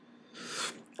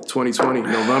 2020,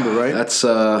 November, right? That's,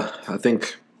 I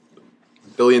think,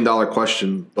 $1 billion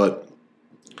question. But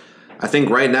I think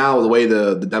right now, the way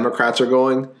the Democrats are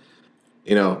going,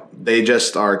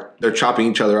 they're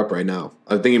chopping each other up right now.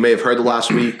 I think you may have heard the last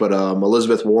week, but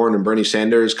Elizabeth Warren and Bernie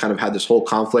Sanders kind of had this whole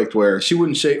conflict where he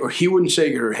wouldn't shake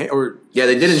her hand.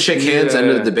 They didn't shake hands at the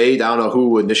end of the debate. I don't know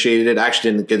who initiated it. I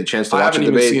actually didn't get a chance to watch the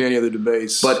debate. I haven't even seen any other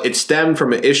debates. But it stemmed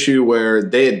from an issue where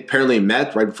they had apparently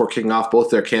met right before kicking off both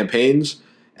their campaigns.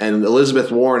 And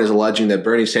Elizabeth Warren is alleging that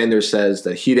Bernie Sanders says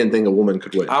that he didn't think a woman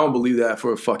could win. I don't believe that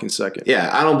for a fucking second. Yeah,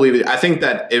 I don't believe it. I think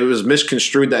that it was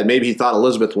misconstrued that maybe he thought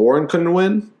Elizabeth Warren couldn't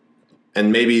win.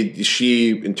 And maybe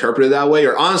she interpreted it that way.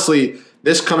 Or honestly,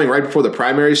 this coming right before the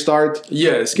primary start.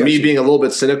 Yeah, it's me being a little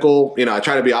bit cynical. I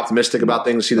try to be optimistic about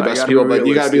things, see the best people, but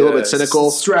you got to be a little bit cynical.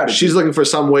 Strategy. She's looking for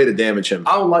some way to damage him.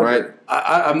 I don't like it.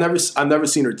 I've never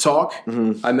seen her talk.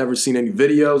 I've never seen any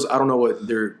videos. I don't know what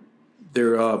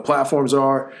their platforms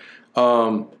are.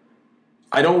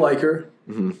 I don't like her,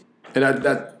 and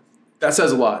that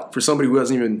says a lot for somebody who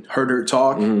hasn't even heard her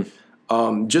talk.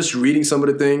 Just reading some of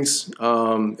the things,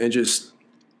 and I just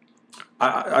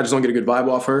don't get a good vibe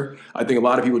off her. I think a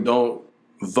lot of people don't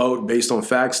vote based on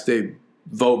facts. They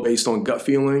vote based on gut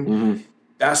feeling. Mm-hmm.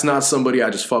 That's not somebody I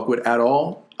just fuck with at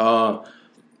all.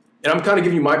 And I'm kind of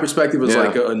giving you my perspective as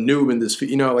like a noob in this.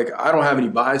 You know, like I don't have any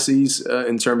biases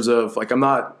in terms of like I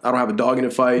don't have a dog in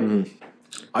the fight. Mm-hmm.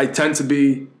 I tend to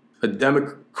be a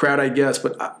Democrat, I guess,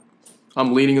 but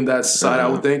I'm leaning on that side, I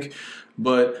would think.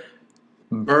 But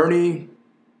Bernie,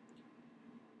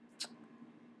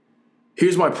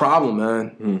 here's my problem,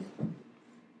 man.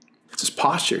 It's his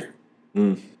posture.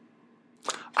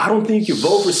 I don't think you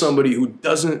vote for somebody who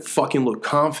doesn't fucking look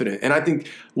confident. And I think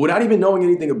without even knowing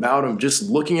anything about him, just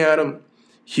looking at him,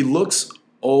 he looks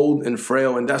old and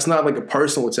frail. And that's not like a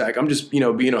personal attack. I'm just, being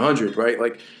 100, right?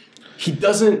 Like he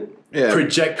doesn't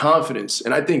project confidence.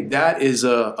 And I think that is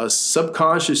a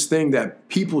subconscious thing that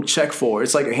people check for.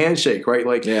 It's like a handshake, right?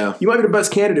 Like you might be the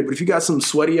best candidate, but if you got some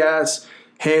sweaty ass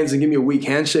hands and give me a weak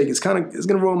handshake, it's going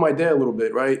to ruin my day a little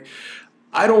bit, right?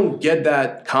 I don't get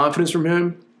that confidence from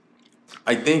him.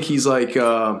 I think he's like,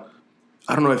 I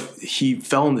don't know if he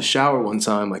fell in the shower one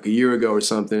time like a year ago or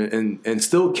something and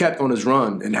still kept on his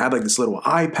run and had like this little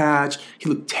eye patch. He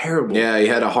looked terrible. Yeah, he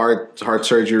had a heart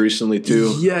surgery recently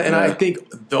too. Yeah, and I think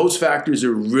those factors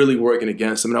are really working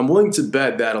against him. And I'm willing to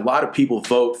bet that a lot of people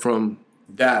vote from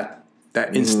that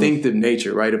instinctive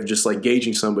nature, right, of just like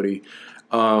gauging somebody.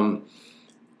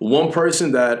 One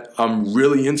person that I'm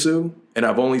really into, and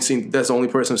that's the only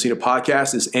person I've seen a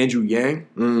podcast, is Andrew Yang.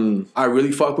 I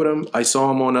really fuck with him. I saw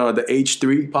him on the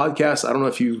H3 podcast. I don't know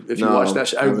if you watched that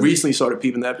shit. I recently started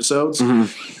peeping the episodes. I'm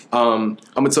going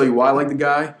to tell you why I like the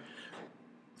guy.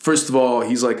 First of all,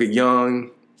 he's like a young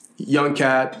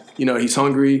cat. He's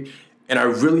hungry. And I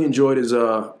really enjoyed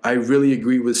I really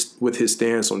agree with his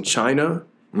stance on China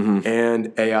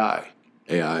and AI.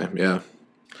 AI, yeah.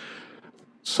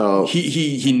 So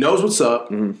he knows what's up.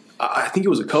 I think he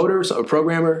was a coder, a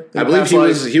programmer. I believe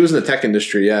he was in the tech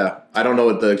industry. Yeah, I don't know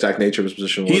what the exact nature of his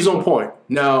position was. He's on point.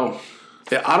 Now,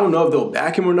 I don't know if they'll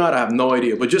back him or not. I have no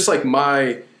idea. But just like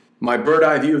my bird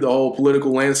eye view of the whole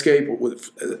political landscape,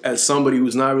 as somebody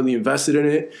who's not really invested in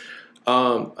it,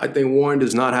 I think Warren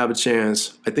does not have a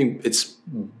chance. I think it's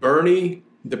Bernie.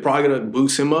 They're probably gonna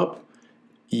boost him up.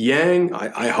 Yang,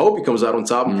 I hope he comes out on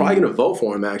top. I'm probably gonna vote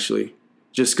for him actually.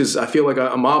 Just because I feel like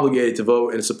I'm obligated to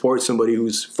vote and support somebody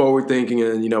who's forward-thinking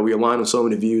and, we align on so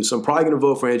many views. So I'm probably going to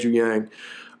vote for Andrew Yang.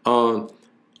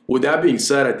 With that being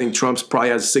said, I think Trump's probably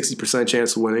has a 60%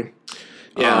 chance of winning.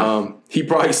 Yeah. He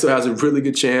probably still has a really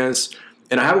good chance.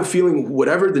 And I have a feeling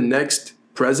whatever the next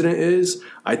president is,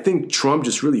 I think Trump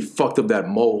just really fucked up that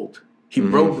mold. He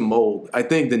broke the mold. I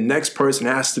think the next person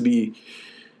has to be,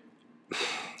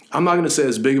 I'm not going to say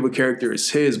as big of a character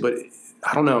as his, but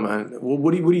I don't know, man.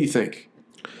 What do you think?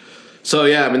 So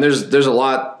yeah, I mean, there's a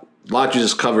lot you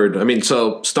just covered. I mean,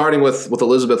 so starting with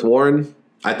Elizabeth Warren,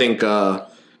 I think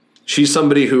she's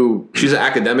somebody she's an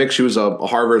academic. She was a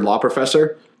Harvard law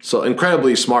professor, so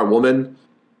incredibly smart woman.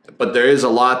 But there is a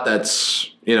lot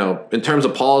that's in terms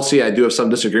of policy, I do have some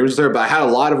disagreements with her. But I had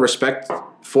a lot of respect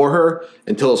for her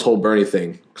until this whole Bernie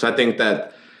thing, because I think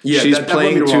that she's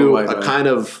playing to a kind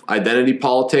of identity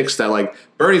politics that like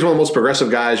Bernie's one of the most progressive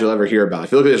guys you'll ever hear about.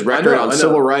 If you look at his record on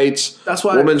civil rights, that's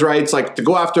why women's rights, like to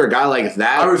go after a guy like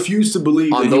that, I refuse to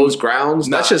believe on those grounds.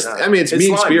 That's just, I mean, it's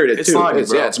mean spirited too.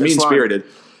 It's mean spirited,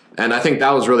 and I think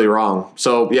that was really wrong.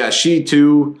 So yeah, she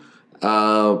too.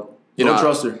 Don't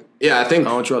trust her. Yeah, I think I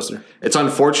don't trust her. It's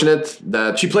unfortunate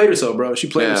that she played herself, bro. She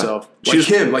played herself.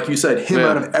 Like you said,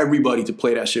 out of everybody to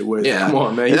play that shit with. Yeah. Come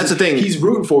on, man. And that's the thing. He's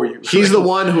rooting for you. He's the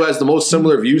one who has the most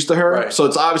similar views to her. Right. So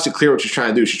it's obviously clear what she's trying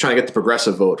to do. She's trying to get the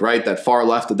progressive vote, right? That far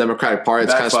left, the Democratic Party.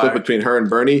 It's kind of split between her and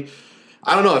Bernie.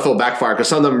 I don't know if it'll backfire because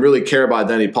some of them really care about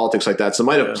identity politics like that. So it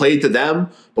might have played to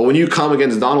them. But when you come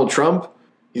against Donald Trump,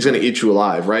 he's going to eat you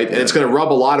alive, right? And it's going to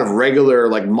rub a lot of regular,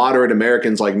 like moderate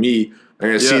Americans like me are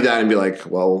going to see that and be like,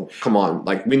 well, come on.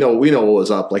 Like, we know what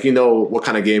was up. Like, what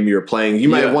kind of game you were playing. You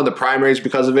might have won the primaries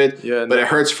because of it, but it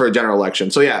hurts for a general election.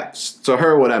 So, so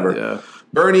her, whatever. Yeah.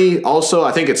 Bernie, also,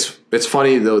 I think it's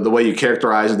funny the way you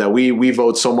characterize it, that we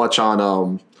vote so much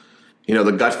on,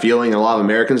 the gut feeling, and a lot of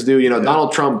Americans do.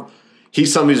 Donald Trump,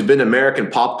 he's somebody who's been in American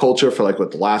pop culture for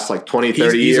the last 20,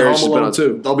 30 years. He's Home Alone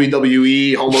 2.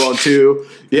 WWE, Home Alone 2.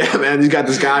 Yeah, man, he's got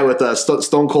this guy with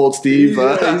Stone Cold Steve.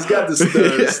 He's got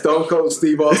this Stone Cold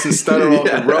Steve Austin stunner off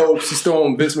the ropes. He's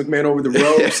throwing Vince McMahon over the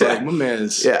ropes. Like, my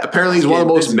man's... Yeah, apparently he's one of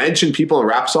the most mentioned people in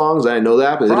rap songs. I didn't know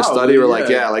that, but they did a study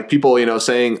where people,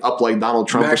 saying up like Donald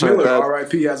Trump Mac or something Miller, like that.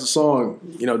 R.I.P. has a song,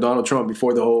 Donald Trump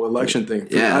before the whole election thing.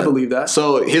 Yeah. I believe that.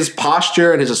 So his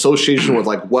posture and his association with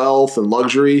wealth and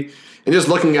luxury... And just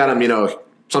looking at him,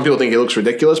 some people think he looks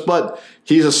ridiculous, but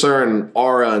he's a certain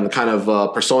aura and kind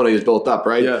of persona he's built up,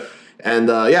 right? Yeah. And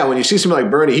yeah, when you see somebody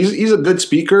like Bernie, he's a good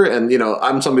speaker, and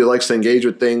I'm somebody who likes to engage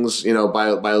with things,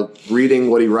 by reading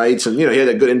what he writes, and he had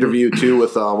a good interview too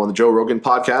with on the Joe Rogan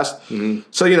podcast. Mm-hmm.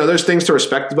 So there's things to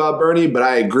respect about Bernie, but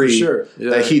I agree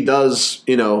that he does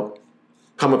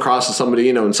come across as somebody,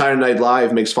 and Saturday Night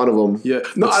Live makes fun of him. Yeah.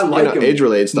 No, I like him.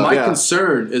 Age-related stuff. My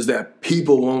concern is that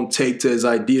people won't take to his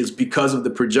ideas because of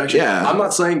the projection. Yeah. I'm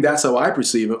not saying that's how I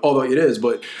perceive it, although it is,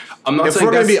 but I'm not saying if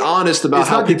we're going to be honest about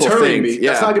how people think.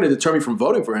 That's not going to deter me from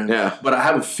voting for him. Yeah. But I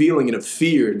have a feeling and a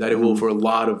fear that it will for a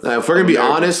lot of if we're going to be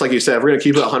honest, like you said, if we're going to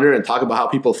keep it 100 and talk about how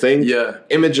people think,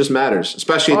 image just matters,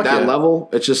 especially at that level.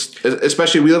 It's just,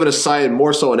 especially we live in a society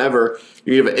more so than ever.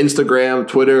 You have Instagram,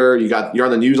 Twitter, you're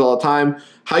on the news all the time.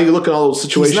 How you look at all those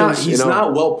situations? He's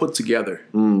not well put together.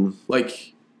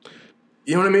 Like,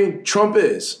 you know what I mean? Trump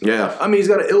is. Yeah. I mean, he's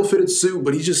got an ill-fitted suit,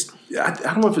 but he just, I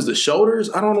don't know if it's the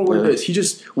shoulders. I don't know what it is. He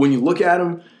just, when you look at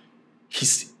him,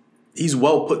 he's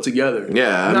well put together.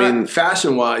 Yeah. Not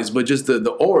fashion-wise, but just the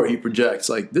aura he projects.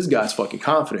 Like, this guy's fucking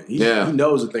confident. He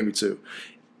knows a thing or two.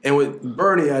 And with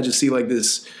Bernie, I just see like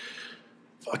this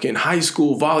fucking high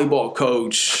school volleyball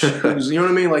coach. Who's, you know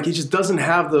what I mean? Like, he just doesn't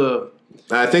have the...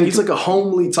 I think he's like a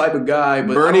homely type of guy.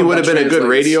 But Bernie would have been a good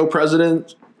radio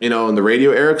president, in the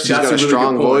radio era because he's got a really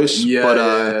strong voice.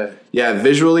 Yeah, but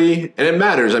visually, and it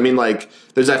matters. I mean, like,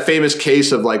 there's that famous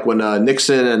case of like when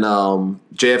Nixon and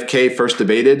JFK first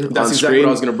debated on screen. That's exactly what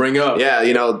I was going to bring up.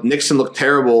 Yeah, Nixon looked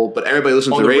terrible, but everybody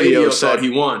listening to the radio said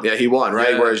he won. Yeah, he won,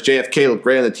 right? Yeah. Whereas JFK looked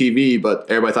great on the TV, but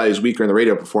everybody thought he was weaker in the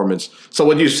radio performance. So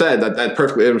what you said, that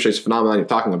perfectly illustrates the phenomenon you're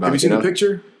talking about. Have you seen the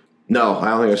picture? No, I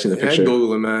don't think I've seen the picture.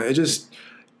 Google it, man. It just...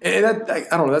 And that,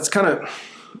 I don't know. That's kind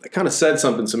of said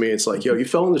something to me. It's like, yo, you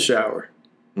fell in the shower.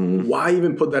 Mm-hmm. Why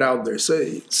even put that out there?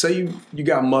 Say you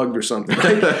got mugged or something.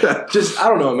 Just I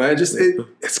don't know, man. Just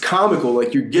it's comical.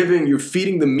 Like you're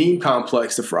feeding the meme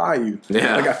complex to fry you.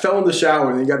 Yeah. Like I fell in the shower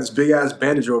and you got this big ass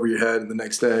bandage over your head, and the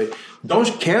next day, don't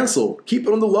cancel. Keep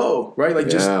it on the low, right? Like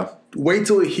just wait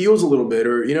till it heals a little bit,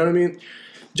 or you know what I mean.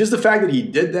 Just the fact that he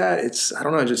did that, I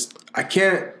don't know. I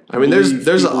can't. I mean,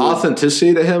 there's an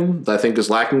authenticity to him that I think is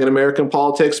lacking in American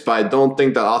politics, but I don't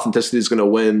think that authenticity is going to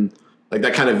win. Like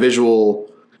that kind of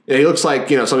visual. He looks like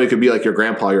somebody could be like your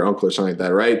grandpa, your uncle, or something like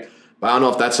that, right? But I don't know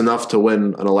if that's enough to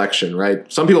win an election,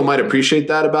 right? Some people might appreciate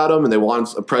that about him, and they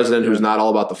want a president who's not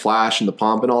all about the flash and the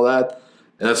pomp and all that.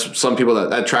 And that's some people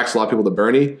that attracts a lot of people to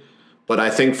Bernie. But I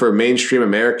think for mainstream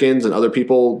Americans and other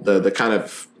people, the kind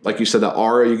of, like you said, the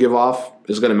aura you give off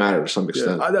is going to matter to some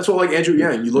extent. Yeah. That's what, like Andrew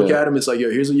Yang, you look at him, it's like, yo,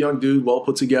 here's a young dude, well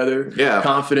put together,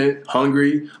 confident,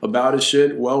 hungry, about his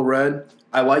shit, well read.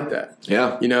 I like that.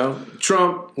 Yeah.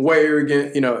 Trump, way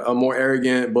arrogant, more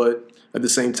arrogant, but at the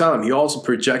same time, he also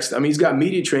projects. I mean, he's got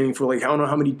media training for like I don't know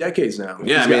how many decades now.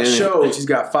 Yeah, he's got shows. He's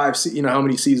got how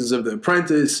many seasons of The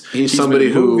Apprentice. He's somebody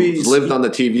who lived on the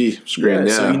TV screen.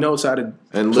 Yeah, so he knows how to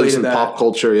and lives in pop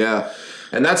culture. Yeah,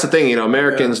 and that's the thing.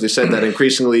 Americans. They said that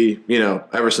increasingly,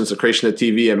 ever since the creation of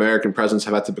TV, American presidents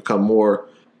have had to become more,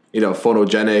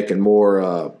 photogenic and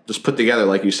more just put together,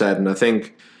 like you said. And I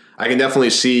think I can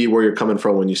definitely see where you're coming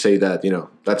from when you say that.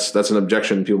 That's an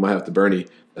objection people might have to Bernie.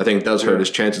 I think it does hurt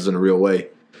his chances in a real way.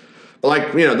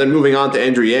 But then moving on to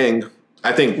Andrew Yang,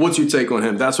 I think. What's your take on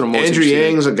him? That's what I'm most Andrew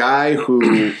Yang's a guy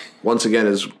who, once again,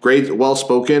 is great, well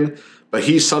spoken, but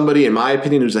he's somebody, in my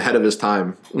opinion, who's ahead of his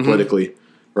time politically,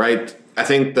 right? I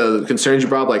think the concerns you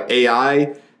brought up, like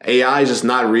AI is just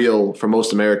not real for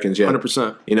most Americans yet.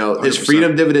 100%. His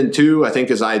freedom dividend too, I think,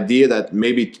 is an idea that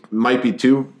might be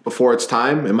too before its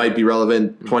time. It might be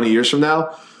relevant 20 years from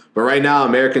now. But right now,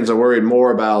 Americans are worried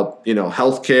more about,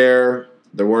 healthcare.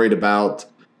 They're worried about,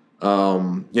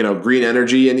 green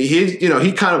energy. And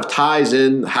he kind of ties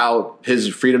in how his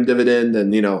freedom dividend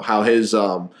and, how his,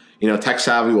 tech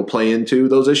savvy will play into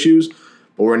those issues.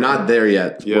 But we're not there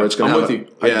yet. Yeah, where it's I'm with you.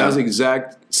 That's the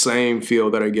exact same feel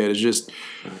that I get. It's just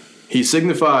he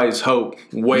signifies hope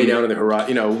way down in the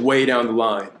horizon, way down the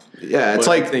line. Yeah, it's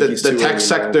like the tech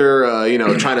sector,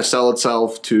 trying to sell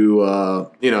itself to,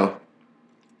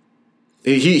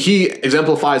 He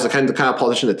exemplifies the kind of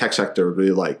politician the tech sector would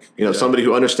really like. Somebody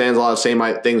who understands a lot of the same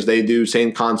things they do,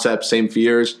 same concepts, same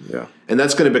fears. Yeah. And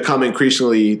that's going to become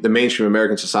increasingly the mainstream of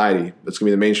American society. That's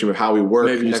going to be the mainstream of how we work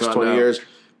in the next 20 years.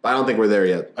 But I don't think we're there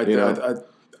yet.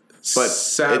 But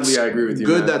sadly, I agree with you.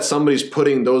 Good that somebody's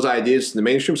putting those ideas in the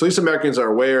mainstream. So at least Americans are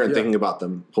aware and thinking about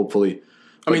them, hopefully.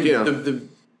 I mean, the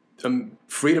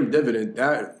freedom dividend,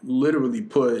 that literally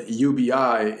put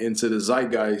UBI into the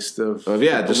zeitgeist of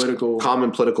political, just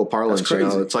common political parlance. That's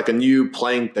crazy. It's like a new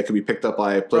plank that could be picked up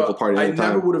by a political party at any time. I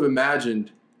never would have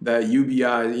imagined that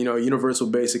UBI, universal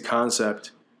basic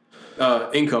concept,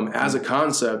 income as a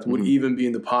concept would even be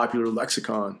in the popular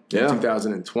lexicon in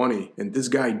 2020. And this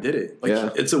guy did it.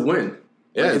 Like, it's a win.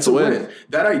 Yeah, like, it's a win.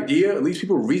 That idea, at least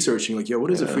people researching, like, yo,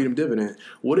 what is a freedom dividend?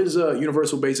 What is a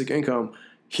universal basic income?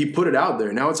 He put it out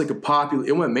there. Now it's like a popular,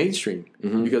 it went mainstream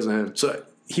because of him. So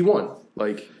he won.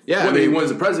 Like, whether he wins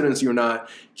the presidency or not,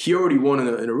 he already won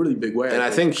in a really big way. And I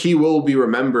think he will be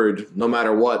remembered no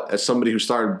matter what as somebody who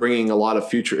started bringing a lot of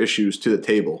future issues to the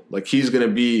table. Like, he's going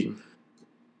to be,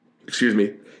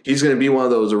 he's going to be one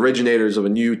of those originators of a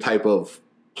new type of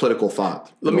political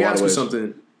thought. Let me ask you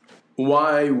something.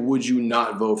 Why would you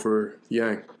not vote for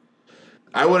Yang?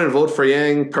 I wouldn't vote for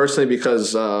Yang personally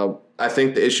because I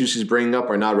think the issues he's bringing up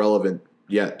are not relevant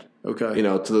yet. Okay. You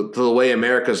know, to the way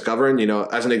America's governed. You know,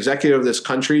 as an executive of this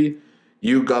country,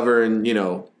 you govern, you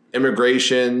know,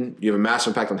 immigration. You have a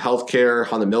massive impact on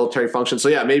healthcare, on the military function. So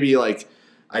yeah, maybe like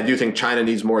I do think China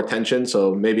needs more attention.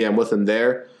 So maybe I'm with him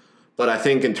there. But I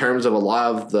think in terms of a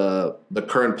lot of the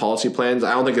current policy plans,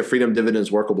 I don't think the freedom dividend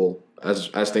is workable as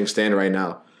things stand right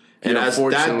now. And as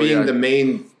that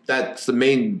being that's the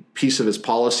main piece of his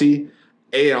policy.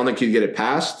 A, I don't think he'd get it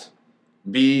passed.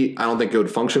 B, I don't think it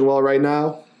would function well right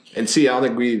now. And C, I don't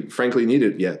think we frankly need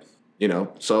it yet. You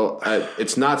know, so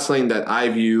it's not something that I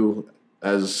view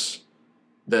as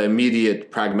the immediate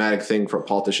pragmatic thing for a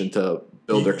politician to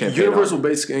build their campaign Universal on.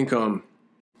 basic income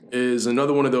is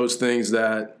another one of those things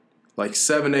that, like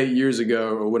 7-8 years ago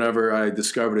or whenever I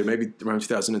discovered it, maybe around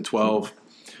 2012,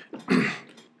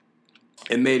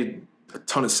 it made a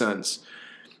ton of sense.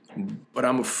 But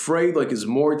I'm afraid, like, as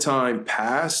more time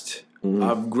passed,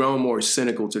 I've grown more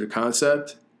cynical to the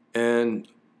concept. And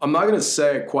I'm not going to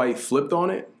say I quite flipped on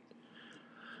it,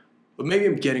 but maybe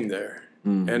I'm getting there.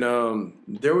 And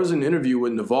there was an interview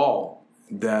with Naval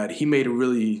that he made a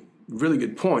really, really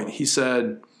good point. He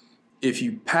said, if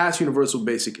you pass universal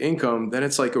basic income, then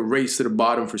it's like a race to the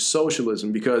bottom for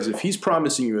socialism, because if he's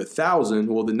promising you 1,000,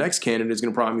 well, the next candidate is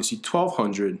going to promise you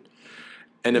 1,200.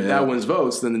 And if that wins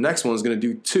votes, then the next one's going to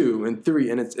do 2 and 3.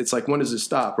 And it's like, when does it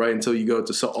stop, right? Until you go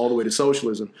to all the way to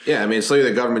socialism. Yeah, I mean, it's like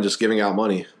the government just giving out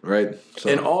money, right? So.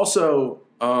 And also,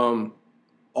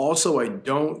 I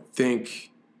don't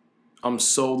think I'm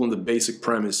sold on the basic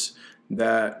premise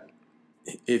that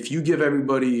if you give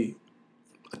everybody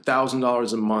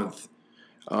 $1,000 a month,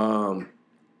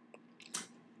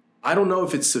 I don't know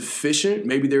if it's sufficient.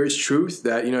 Maybe there is truth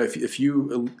that, you know, if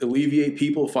you alleviate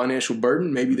people financial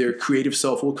burden, maybe their creative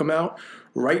self will come out.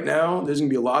 Right now, there's going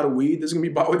to be a lot of weed that's going to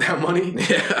be bought with that money.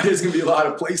 Yeah. There's going to be a lot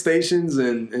of PlayStations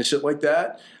and shit like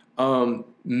that.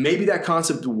 Maybe that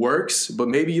concept works, but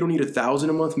maybe you don't need 1,000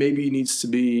 a month. Maybe it needs to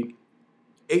be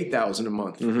 8,000 a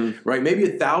month, right? Maybe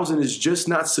 1,000 is just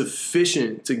not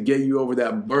sufficient to get you over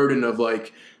that burden of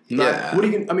like, what do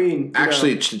you? I mean,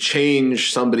 actually, to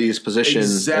change somebody's position in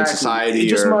society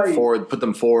or put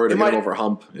them forward and get them over a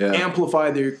hump. Yeah.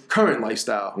 Amplify their current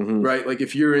lifestyle, right? Like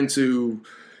if you're into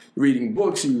reading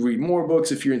books, you read more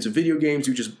books. If you're into video games,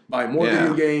 you just buy more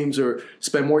video games or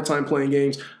spend more time playing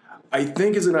games. I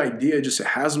think as an idea, just it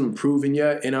hasn't been proven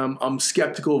yet, and I'm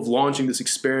skeptical of launching this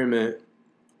experiment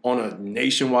on a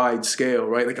nationwide scale,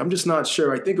 right? Like I'm just not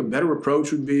sure. I think a better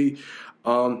approach would be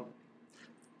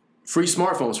free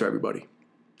smartphones for everybody.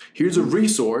 Here's a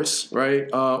resource, right?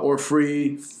 Or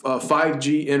free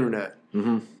 5G internet,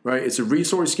 right? It's a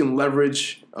resource you can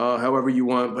leverage however you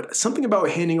want. But something about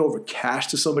handing over cash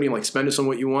to somebody and like spending on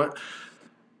what you want,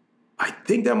 I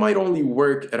think that might only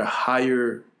work at a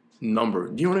higher number.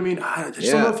 Do you know what I mean? I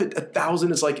just don't know if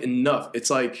 1,000 is like enough. It's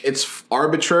like it's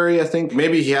arbitrary. I think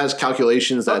maybe he has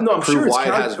calculations that prove why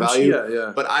it has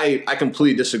value. But I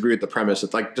completely disagree with the premise.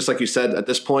 It's like just like you said at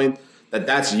this point.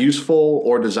 That's useful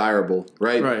or desirable,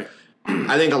 right? Right.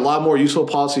 I think a lot more useful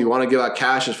policy you want to give out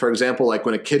cash is, for example, like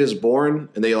when a kid is born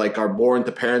and they like are born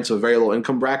to parents of a very low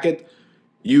income bracket,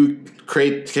 you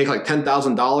take like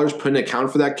 $10,000, put an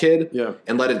account for that kid,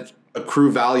 and let it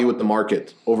accrue value with the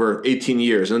market over 18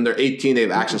 years. And then they're 18, they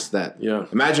have access to that. Yeah.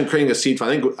 Imagine creating a seed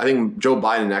fund. I think Joe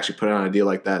Biden actually put out an idea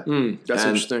like that. That's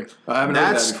interesting. I haven't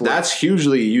heard that before. That's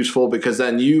hugely useful because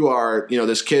then you are, you know,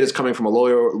 this kid is coming from a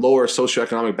lower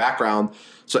socioeconomic background.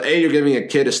 So you're giving a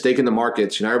kid a stake in the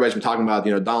markets. You know, everybody's been talking about,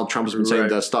 you know, Donald Trump has been saying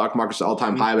the stock market's at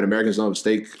all-time high, but Americans don't have a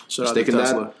stake in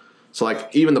that. So like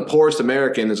even the poorest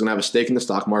American is going to have a stake in the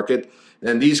stock market.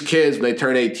 And these kids, when they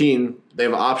turn 18, they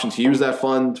have an option to use that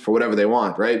fund for whatever they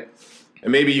want, right?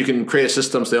 And maybe you can create a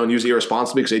system so they don't use it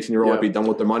irresponsibly because 18-year-old might be done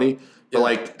with their money. But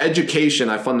like education,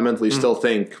 I fundamentally still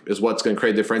think is what's going to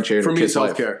create a differentiator for in me. It's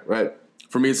healthcare, right?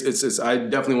 For me, it's I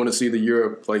definitely want to see the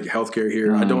Europe like healthcare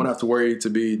here. I don't want to have to worry to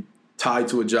be tied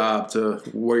to a job to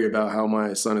worry about how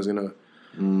my son is going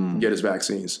to get his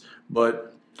vaccines.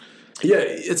 But Yeah,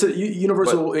 it's a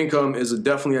universal income is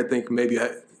definitely, I think, maybe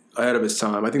ahead of its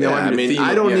time. I think that Yeah, might be the theme.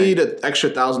 I don't need an extra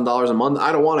 $1,000 a month.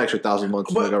 I don't want an extra $1,000 a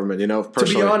month from the government. You know,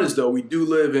 personally. To be honest, though, we do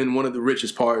live in one of the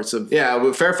richest parts of. Yeah,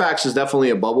 well, Fairfax is definitely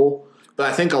a bubble, but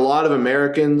I think a lot of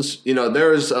Americans. You know,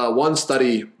 there's one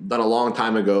study done a long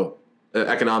time ago, an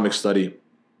economic study,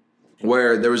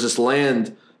 where there was this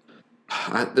land.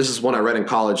 This is one I read in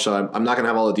college, so I'm not going to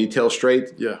have all the details straight.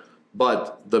 Yeah.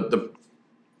 But the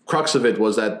crux of it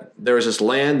was that there was this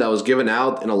land that was given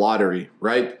out in a lottery,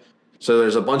 right? So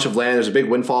there's a bunch of land. There's a big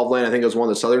windfall of land. I think it was one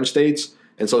of the southern states.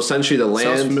 And so essentially the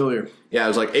land... Sounds familiar. Yeah, it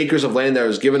was like acres of land that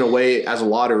was given away as a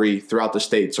lottery throughout the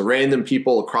state. So random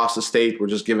people across the state were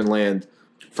just given land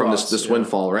from this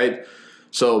windfall, right?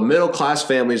 So middle-class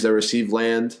families that received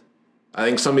land, I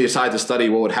think somebody decided to study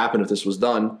what would happen if this was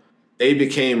done. They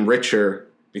became richer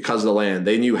because of the land.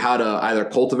 They knew how to either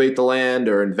cultivate the land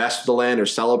or invest the land or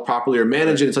sell it properly or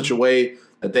manage it in such a way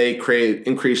that they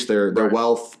increase their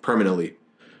wealth permanently,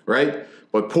 right?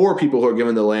 But poor people who are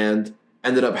given the land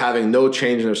ended up having no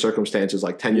change in their circumstances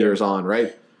like 10 years on,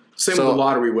 right? Same with the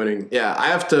lottery winning. Yeah, I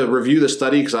have to review the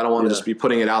study because I don't want to just be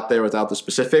putting it out there without the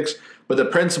specifics. But the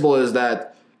principle is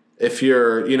that if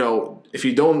you're, if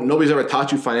you don't, nobody's ever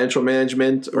taught you financial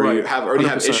management or you already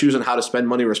have issues on how to spend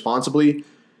money responsibly,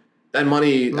 that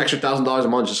money, extra $1,000 a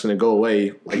month, is just going to go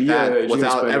away like that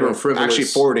without ever actually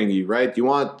forwarding you, right? You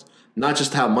want not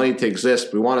just to have money to exist,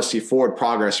 but we want to see forward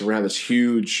progress, and we're going to have this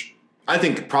huge. I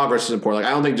think progress is important. Like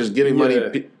I don't think just giving money to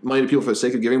people for the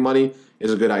sake of giving money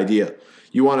is a good idea.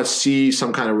 You want to see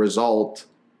some kind of result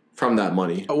from that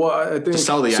money. Well, I think to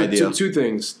sell the idea. Two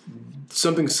things.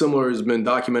 Something similar has been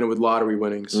documented with lottery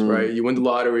winnings, right? You win the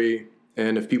lottery.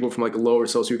 And if people from like a lower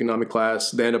socioeconomic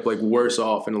class, they end up like worse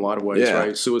off in a lot of ways,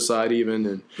 right? Suicide even,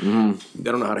 and they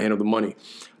don't know how to handle the money.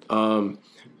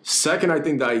 Second, I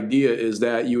think the idea is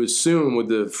that you assume with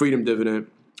the freedom dividend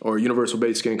or universal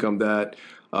basic income that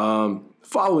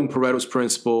following Pareto's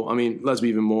principle, I mean, let's be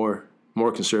even more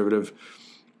conservative.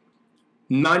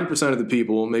 90% of the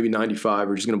people, maybe 95,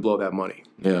 are just going to blow that money.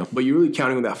 Yeah. But you're really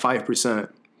counting on that 5%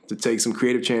 to take some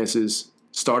creative chances,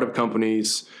 start up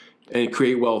companies, and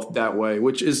create wealth that way,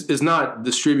 which is not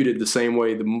distributed the same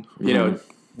way the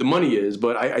money is.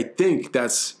 But I think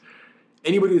that's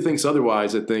anybody who thinks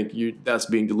otherwise. I think that's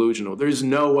being delusional. There's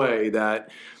no way that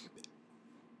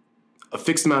a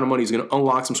fixed amount of money is going to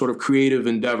unlock some sort of creative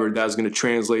endeavor that's going to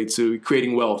translate to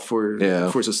creating wealth for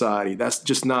society. That's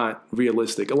just not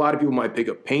realistic. A lot of people might pick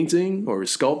up painting or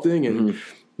sculpting and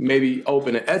maybe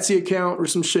open an Etsy account or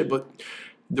some shit, but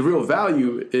the real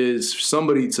value is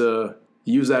somebody to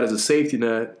use that as a safety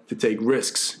net to take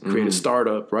risks, create a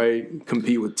startup, right?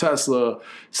 Compete with Tesla,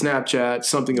 Snapchat,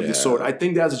 something of the sort. I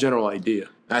think that's a general idea.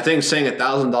 I think saying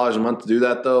 $1,000 a month to do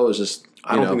that, though, is just,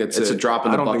 I don't think it's a drop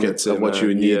in the bucket of what you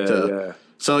would need to. Yeah.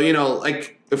 So,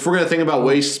 like if we're going to think about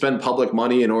ways to spend public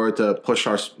money in order to push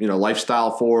our,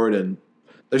 lifestyle forward, and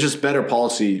there's just better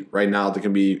policy right now that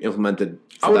can be implemented.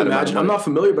 I would imagine. I'm not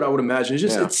familiar, but I would imagine. It's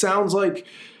just, it sounds like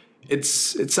it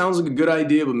sounds like a good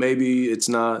idea, but maybe it's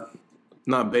not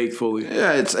baked fully.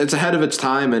 Yeah, it's ahead of its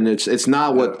time, and it's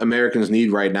not what Americans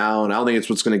need right now, and I don't think it's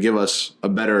what's going to give us a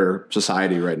better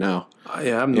society right now. I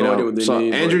have no idea what they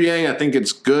need. Andrew Yang, I think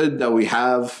it's good that we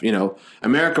have,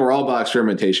 America, we're all about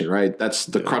experimentation, right? That's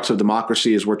the crux of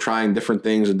democracy is we're trying different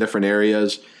things in different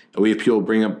areas, and we have people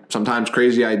bring up sometimes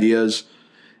crazy ideas,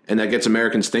 and that gets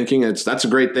Americans thinking. That's a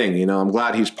great thing. I'm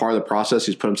glad he's part of the process.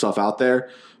 He's put himself out there,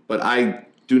 but I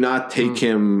do not take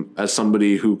him as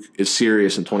somebody who is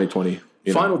serious in 2020.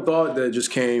 Final thought that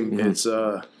just came, it's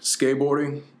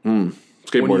skateboarding.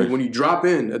 Skateboarding. When you drop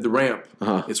in at the ramp,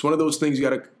 it's one of those things you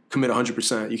got to commit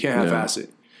 100%. You can't half-ass it.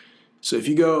 So if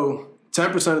you go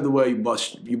 10% of the way,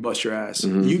 you bust your ass.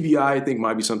 UBI, I think,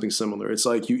 might be something similar. It's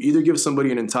like you either give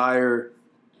somebody an entire,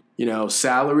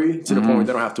 salary to the point where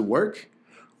they don't have to work,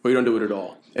 or you don't do it at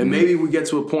all. And maybe we get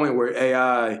to a point where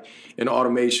AI and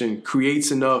automation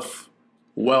creates enough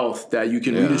wealth that you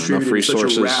can redistribute it in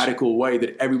such a radical way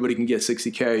that everybody can get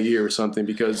 $60K a year or something,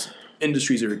 because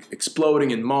industries are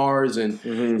exploding in Mars and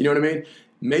you know what I mean?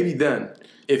 Maybe then,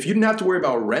 if you didn't have to worry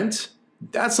about rent,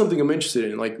 that's something I'm interested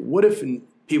in. Like, what if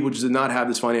people just did not have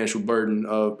this financial burden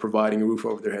of providing a roof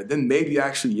over their head? Then maybe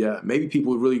maybe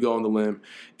people would really go on the limb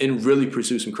and really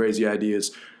pursue some crazy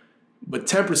ideas. But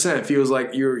 10% feels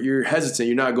like you're hesitant.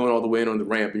 You're not going all the way in on the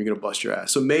ramp and you're going to bust your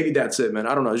ass. So maybe that's it, man.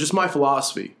 I don't know. It's just my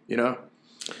philosophy,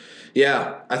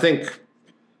 Yeah,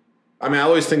 I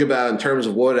always think about it in terms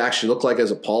of what it actually looked like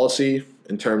as a policy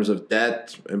in terms of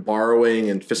debt and borrowing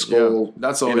and fiscal. Yeah,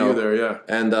 that's all you there, yeah.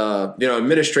 And,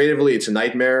 administratively, it's a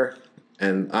nightmare.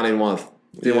 And I didn't want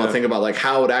to think about like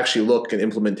how it would actually look in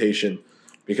implementation,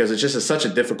 because it's just such a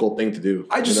difficult thing to do.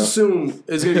 I just assume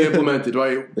it's going to be implemented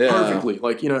right perfectly.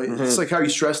 Like, Mm-hmm. It's like how you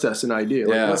stress test an idea.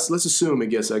 Like, let's assume it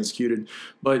gets executed,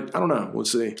 but I don't know. We'll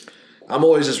see. I'm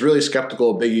always just really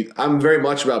skeptical of Biggie. I'm very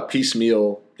much about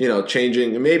piecemeal,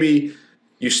 changing. And maybe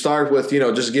you start with,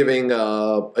 just giving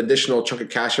additional chunk of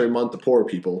cash every month to poorer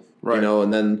people, right.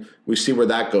 And then we see where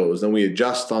that goes. Then we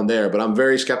adjust on there. But I'm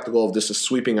very skeptical of just a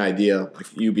sweeping idea like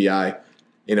UBI,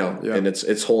 and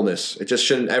its wholeness. It just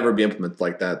shouldn't ever be implemented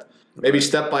like that. Maybe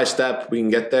step by step we can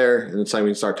get there, and it's something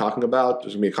we can start talking about.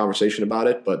 There's going to be a conversation about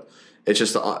it, but it's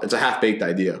just it's a half-baked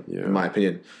idea, in my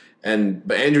opinion.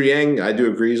 But Andrew Yang, I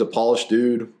do agree, he's a polished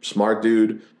dude, smart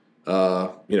dude,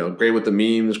 great with the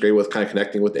memes, great with kind of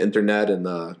connecting with the internet and,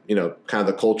 kind of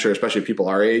the culture, especially people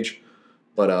our age.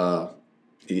 But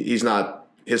he's not,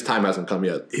 his time hasn't come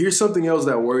yet. Here's something else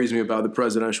that worries me about the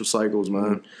presidential cycles, man.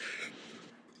 Mm-hmm.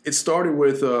 It started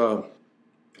with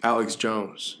Alex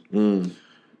Jones.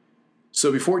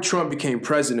 So before Trump became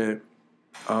president,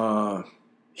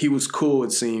 he was cool,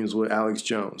 it seems, with Alex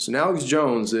Jones. And Alex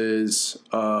Jones is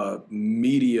a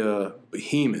media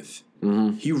behemoth.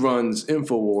 Mm-hmm. He runs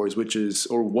InfoWars, which is,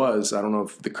 or was, I don't know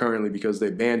if currently because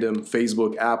they banned him,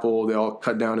 Facebook, Apple, they all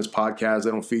cut down his podcast. They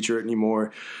don't feature it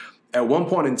anymore. At one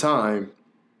point in time,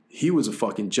 he was a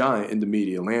fucking giant in the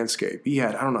media landscape. He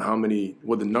had, I don't know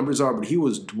what the numbers are, but he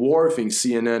was dwarfing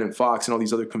CNN and Fox and all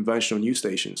these other conventional news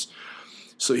stations.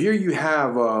 So here you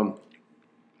have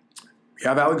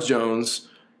Alex Jones,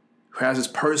 who has his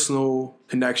personal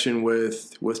connection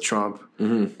with Trump.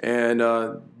 Mm-hmm.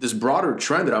 And this broader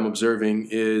trend that I'm observing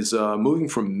is moving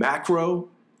from macro.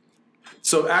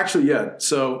 So actually,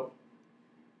 So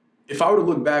if I were to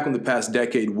look back on the past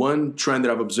decade, one trend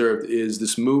that I've observed is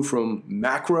this move from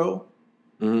macro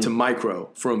to micro,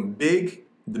 from the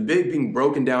big being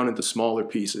broken down into smaller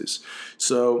pieces.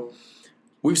 So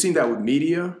we've seen that with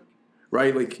media.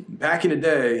 Right? Like back in the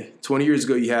day, 20 years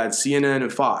ago, you had CNN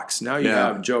and Fox. Now you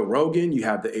have Joe Rogan, you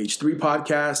have the H3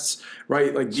 podcasts,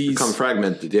 right? Like these become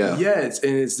fragmented, yeah. Yeah,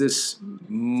 it's this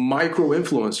micro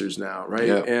influencers now, right?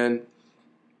 Yeah. And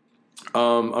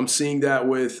I'm seeing that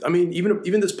with,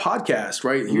 even this podcast,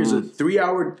 right? Here's a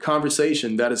 3-hour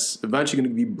conversation that is eventually going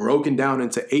to be broken down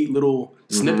into 8 little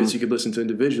snippets you could listen to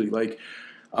individually. Like,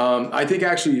 I think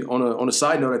actually on a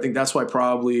side note, I think that's why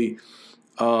probably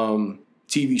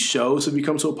TV shows have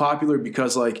become so popular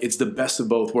because like it's the best of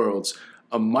both worlds.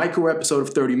 A micro episode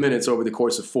of 30 minutes over the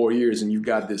course of 4 years, and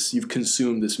you've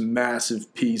consumed this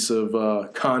massive piece of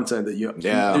content that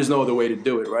there's no other way to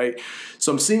do it, right?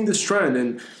 So I'm seeing this trend,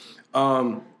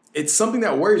 and it's something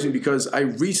that worries me because I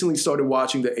recently started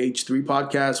watching the H3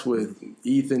 podcast with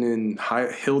Ethan and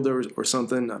Hilda or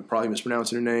something. I'm probably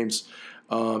mispronouncing their names.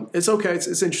 It's okay.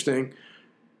 It's interesting.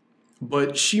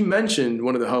 But she mentioned,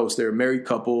 one of the hosts, they're a married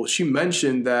couple, she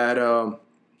mentioned that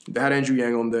they had Andrew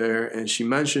Yang on there, and she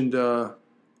mentioned AOC,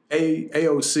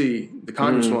 the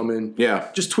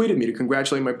congresswoman, just tweeted me to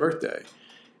congratulate my birthday.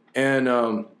 And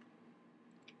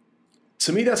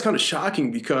to me, that's kind of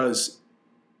shocking because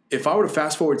if I were to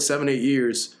fast forward 7-8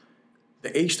 years,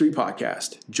 the H3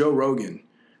 podcast, Joe Rogan,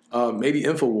 maybe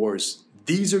InfoWars,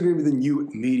 these are going to be the new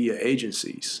media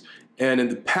agencies. And in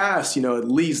the past, at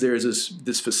least there's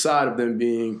this facade of them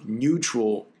being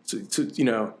neutral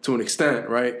to an extent,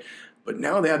 right? But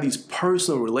now they have these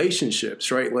personal relationships,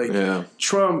 right? Like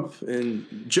Trump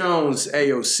and Jones,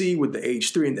 AOC with the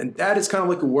H3, and that is kind of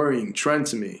like a worrying trend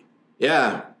to me.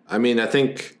 Yeah, I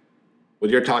think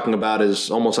what you're talking about is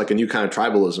almost like a new kind of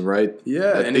tribalism, right?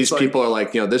 Yeah, and these people are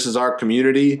like, this is our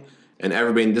community. And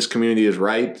everybody in this community is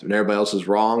right, and everybody else is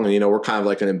wrong. And we're kind of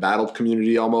like an embattled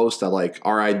community almost. That like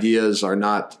our ideas are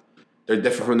they're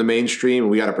different from the mainstream,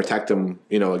 and we got to protect them,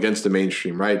 against the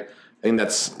mainstream, right? I think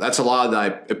that's a lot of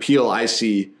the appeal I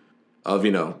see of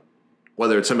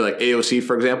whether it's somebody like AOC,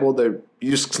 for example. You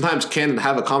just sometimes can't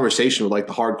have a conversation with like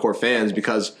the hardcore fans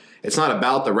because it's not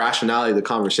about the rationality of the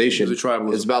conversation.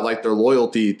 It's about like their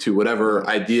loyalty to whatever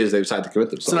ideas they decide to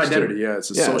commit themselves to. It's an identity, It's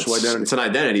a social identity. It's an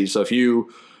identity. So if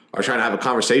you are trying to have a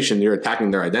conversation, you're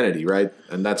attacking their identity, right?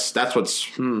 And that's what's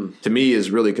to me is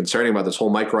really concerning about this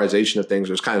whole microization of things.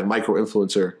 There's kind of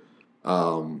micro-influencer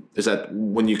is that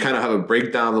when you kind of have a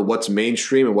breakdown of what's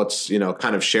mainstream and what's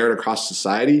kind of shared across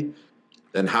society,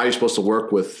 then how you're supposed to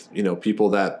work with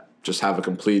people that just have a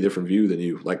completely different view than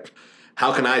you. Like,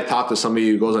 how can I talk to somebody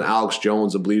who goes on Alex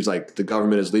Jones and believes like the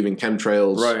government is leaving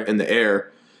chemtrails in the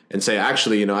air? And say,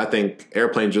 actually, I think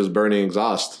airplanes just burning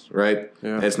exhaust, right?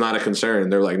 Yeah. It's not a concern.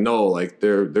 They're like, no, like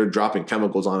they're dropping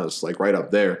chemicals on us, like right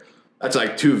up there. That's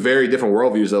like 2 very different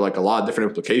worldviews that like a lot of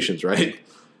different implications, right?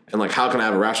 And like, how can I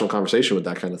have a rational conversation with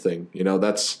that kind of thing? You know,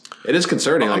 it is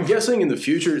concerning. I'm guessing in the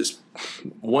future, just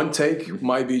one take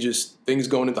might be just things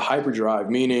going into hyperdrive,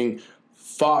 meaning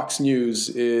Fox News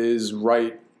is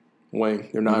right wing.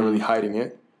 They're not really hiding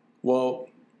it. Well,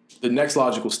 the next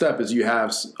logical step is you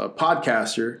have a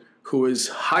podcaster who is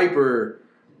hyper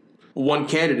one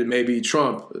candidate, maybe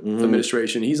Trump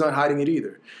administration. He's not hiding it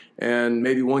either. And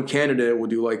maybe one candidate will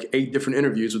do like 8 different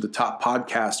interviews with the top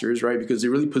podcasters, right? Because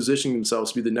they're really positioning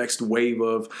themselves to be the next wave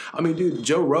of, I mean, dude,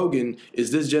 Joe Rogan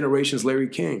is this generation's Larry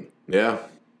King. Yeah.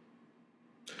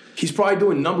 He's probably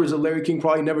doing numbers that Larry King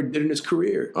probably never did in his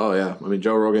career. Oh yeah, I mean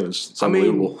Joe Rogan is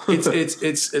unbelievable.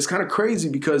 It's kind of crazy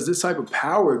because this type of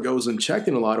power goes unchecked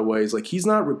in a lot of ways. Like he's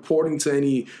not reporting to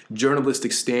any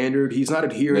journalistic standard. He's not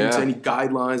adhering to any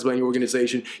guidelines by any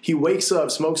organization. He wakes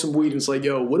up, smokes some weed, and it's like,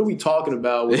 yo, what are we talking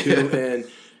about with him?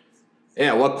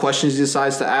 And what questions he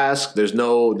decides to ask.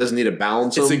 Doesn't need a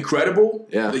balance. It's incredible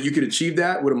that you could achieve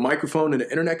that with a microphone and an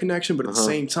internet connection. But at the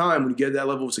same time, when you get that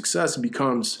level of success, it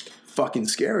becomes fucking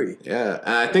scary. Yeah,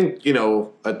 and I think, at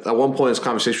one point in this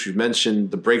conversation, you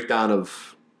mentioned the breakdown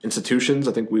of institutions.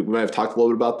 I think we might have talked a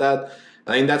little bit about that.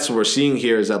 I think that's what we're seeing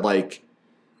here is that, like,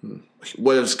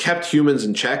 what has kept humans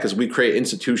in check is we create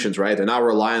institutions, right? They're not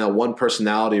relying on one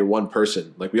personality or one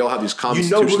person. Like, we all have these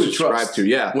constitutions to subscribe to.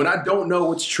 Yeah. When I don't know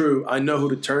what's true, I know who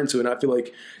to turn to. And I feel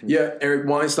like, Eric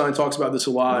Weinstein talks about this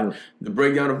a lot, the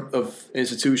breakdown of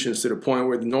institutions to the point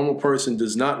where the normal person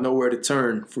does not know where to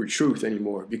turn for truth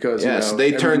anymore. Because, so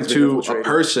they turn to a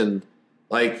person.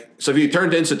 Like, so if you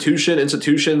turn to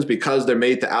institutions, because they're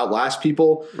made to outlast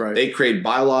people, they create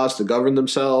bylaws to govern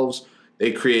themselves.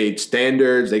 They create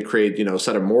standards. They create, a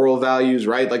set of moral values,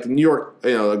 right? Like New York,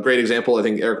 a great example I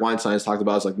think Eric Weinstein has talked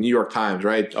about is like New York Times,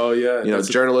 right? Oh, yeah.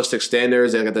 Journalistic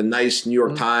standards. They got the nice New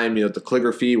York Times, the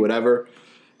calligraphy, whatever.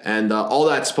 And all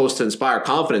that's supposed to inspire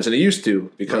confidence. And it used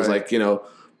to because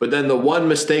but then the one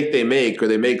mistake they make or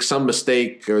they make some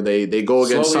mistake or they go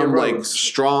against some like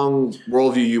strong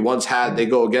worldview you once had, they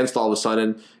go against all of a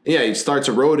sudden. It starts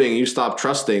eroding. You stop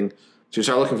trusting. So you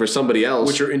start looking for somebody else.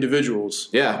 Which are individuals.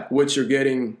 Yeah. Which are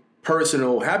getting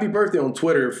personal happy birthday on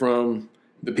Twitter from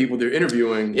the people they're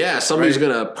interviewing. Yeah, somebody's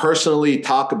going to personally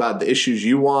talk about the issues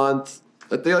you want.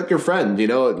 That they're like your friend,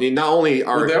 Not only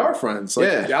are... Well, they are friends.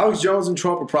 Like Alex Jones and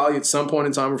Trump are probably at some point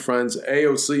in time friends.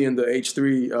 AOC and the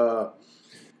H3,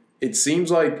 it seems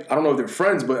like, I don't know if they're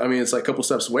friends, but I mean, it's like a couple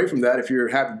steps away from that. If you're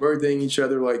happy birthdaying each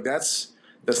other, like that's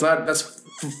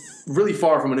really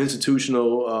far from an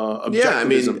institutional objectivism. Yeah, I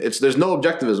mean, there's no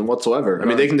objectivism whatsoever. Right. I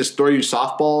mean, they can just throw you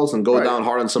softballs and go down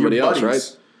hard on somebody else,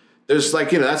 right? There's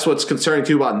that's what's concerning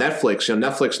too about Netflix.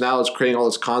 Netflix now is creating all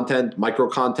this content, micro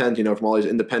content, from all these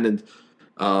independent,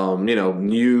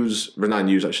 news, or not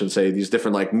news, I shouldn't say, these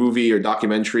different like movie or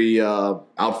documentary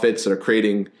outfits that are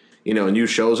creating, new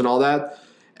shows and all that.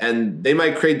 And they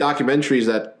might create documentaries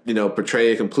that,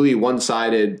 portray a completely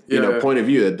one-sided, point of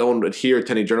view that don't adhere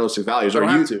to any journalistic values. Or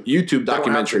YouTube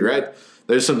documentary, right?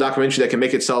 There's some documentary that can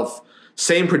make itself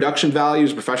same production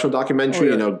values, professional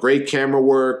documentary, great camera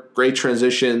work, great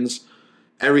transitions,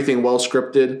 everything well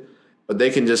scripted. But they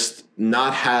can just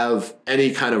not have any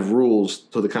kind of rules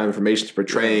to the kind of information it's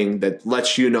portraying that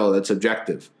lets you know that's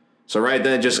objective. So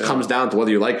then it just comes down to whether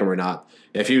you like them or not.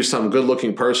 If you're some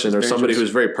good-looking person or somebody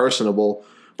who's very personable,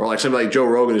 or like somebody like Joe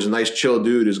Rogan, who's a nice, chill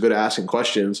dude who's good at asking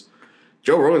questions.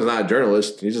 Joe Rogan's not a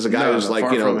journalist. He's just a guy who's like,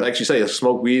 like you say,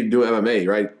 smoke weed, do MMA,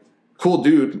 right? Cool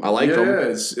dude. I like him.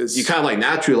 You kind of like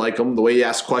naturally like him. The way he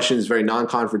asks questions is very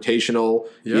non-confrontational.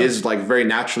 Yeah. He is like very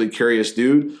naturally curious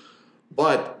dude.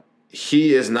 But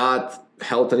he is not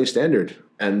held to any standard.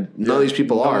 And none of these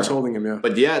people are. No one's holding him,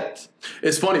 But yet.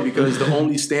 It's funny because the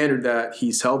only standard that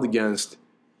he's held against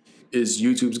is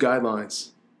YouTube's guidelines.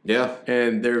 Yeah.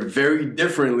 And they're very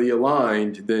differently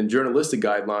aligned than journalistic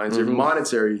guidelines. They're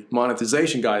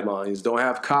monetization guidelines. Don't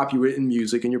have copywritten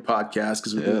music in your podcast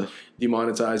because we can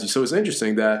demonetize you. So it's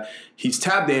interesting that he's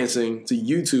tap dancing to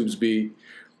YouTube's beat,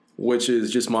 which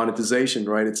is just monetization,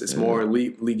 right? It's more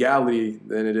legality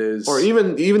than it is. Or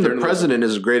even the president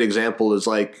is a great example. Is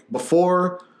like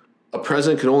before a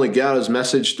president could only get out his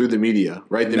message through the media,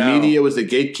 right? The media was the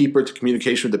gatekeeper to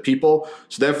communication with the people.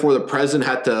 So therefore the president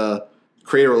had to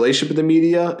create a relationship with the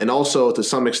media and also to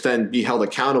some extent be held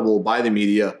accountable by the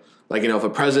media. Like, if a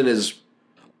president is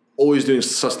always doing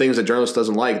such things that journalists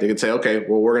doesn't like, they could say, okay,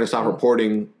 well, we're going to stop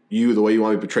reporting you the way you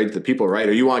want to be portrayed to the people, right?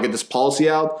 Or you want to get this policy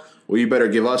out, well, you better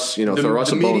give us, throw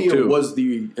us a bone too. The media was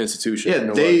the institution.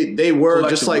 Yeah, they were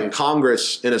just like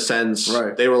Congress in a sense.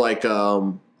 Right. They were like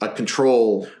a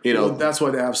control, Well, that's why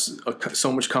they have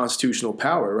so much constitutional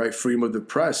power, right? Freedom of the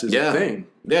press is a thing.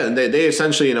 Yeah, and they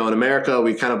essentially, in America,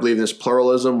 we kind of believe in this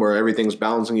pluralism where everything's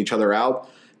balancing each other out.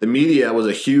 The media was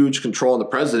a huge control on the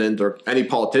president or any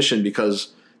politician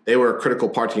because they were a critical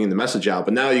part to getting the message out.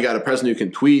 But now you got a president who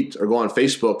can tweet or go on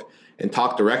Facebook and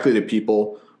talk directly to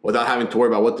people without having to worry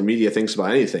about what the media thinks about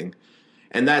anything.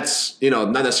 And that's,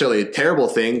 not necessarily a terrible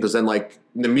thing because then, like,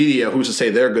 the media, who's to say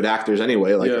they're good actors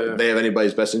anyway? Like, they have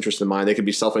anybody's best interest in mind. They could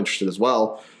be self-interested as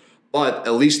well. But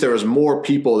at least there was more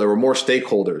people. There were more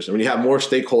stakeholders. And when you have more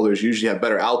stakeholders, you usually have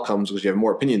better outcomes because you have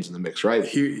more opinions in the mix, right?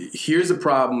 Here's a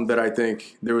problem that I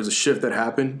think there was a shift that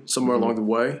happened somewhere along the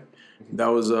way that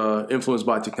was influenced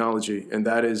by technology, and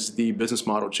that is the business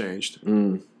model changed,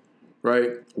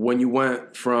 right? When you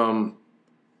went from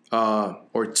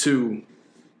or to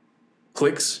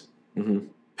clicks,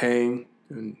 paying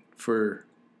for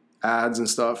ads and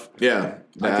stuff. Yeah,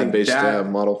 the ad-based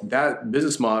model. That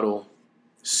business model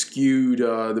skewed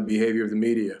the behavior of the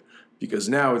media because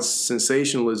now it's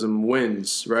sensationalism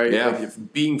wins, right? Yeah. Like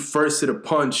if being first to the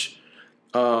punch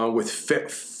with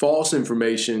false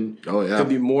information could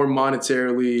be more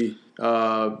monetarily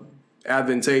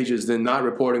advantageous than not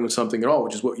reporting on something at all,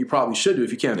 which is what you probably should do.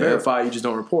 If you can't verify, you just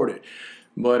don't report it.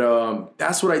 But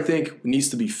that's what I think needs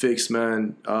to be fixed,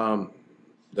 man.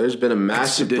 There's been a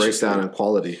massive breakdown in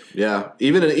quality. Yeah.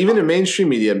 Even in mainstream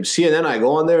media, CNN, I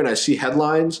go on there and I see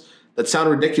headlines that sound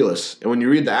ridiculous. And when you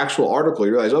read the actual article,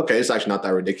 you realize, okay, it's actually not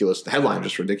that ridiculous. The headline is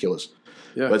just ridiculous.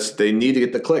 Yeah. But they need to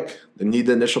get the click. They need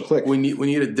the initial click. We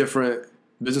need a different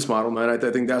business model, man. I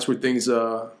think that's where things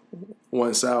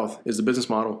went south, is the business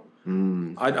model.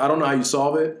 I don't know how you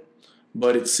solve it,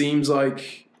 but it seems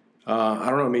like, I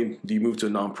don't know, I mean, do you move to a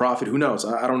nonprofit? Who knows?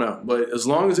 I don't know. But as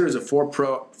long as there is a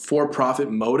for-profit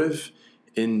motive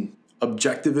in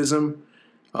objectivism,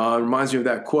 it reminds me of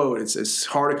that quote. It's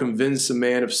hard to convince a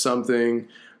man of something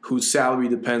whose salary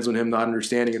depends on him not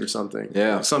understanding it or something.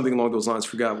 Yeah. Something along those lines.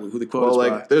 Forgot who the quote is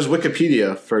by. There's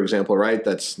Wikipedia, for example, right?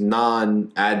 That's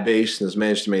non-ad based and has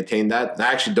managed to maintain that.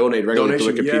 I actually donate regularly to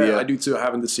Wikipedia. Yeah, I do too. I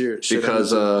haven't this year.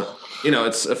 Because,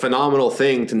 it's a phenomenal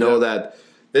thing to know that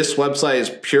this website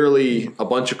is purely a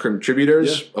bunch of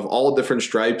contributors of all different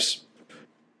stripes,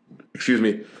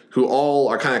 who all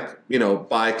are kind of,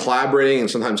 by collaborating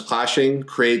and sometimes clashing,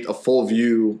 create a full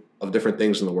view of different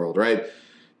things in the world, right?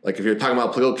 Like if you're talking about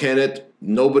a political candidate,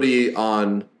 nobody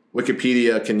on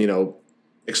Wikipedia can,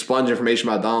 expunge information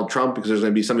about Donald Trump because there's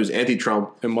going to be somebody who's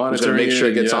anti-Trump and who's going to make sure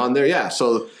it gets on there. Yeah,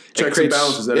 so checks and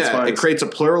balances at its finest. It creates a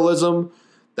pluralism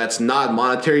that's not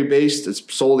monetary based. It's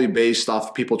solely based off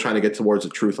of people trying to get towards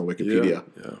the truth on Wikipedia.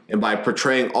 Yeah. And by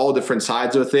portraying all different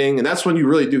sides of a thing, and that's when you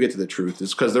really do get to the truth,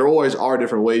 is because there always are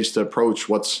different ways to approach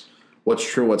what's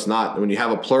true and what's not. And when you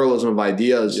have a pluralism of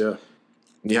ideas,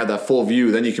 you have that full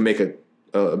view, then you can make a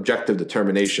objective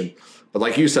determination. But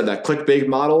like you said, that clickbait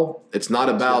model, it's not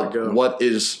about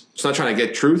it's not trying to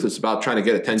get truth, it's about trying to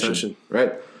get attention.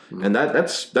 Right? Mm-hmm. And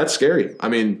that's scary. I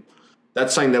mean,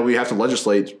 that's something that we have to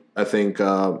legislate. I think,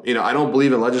 I don't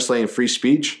believe in legislating free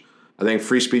speech. I think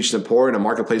free speech is important. A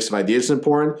marketplace of ideas is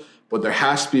important. But there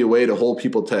has to be a way to hold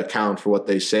people to account for what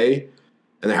they say.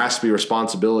 And there has to be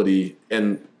responsibility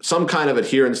and some kind of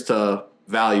adherence to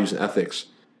values and ethics.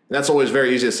 And that's always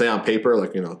very easy to say on paper.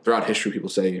 Like, throughout history, people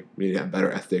say we need to have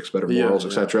better ethics, better morals,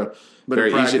 etc.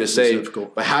 Very easy to say.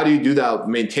 But how do you do that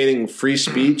maintaining free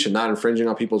speech and not infringing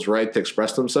on people's right to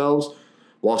express themselves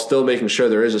while still making sure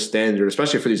there is a standard,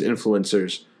 especially for these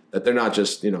influencers, that they're not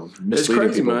just, misleading it's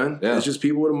crazy, people. Man. Yeah. It's just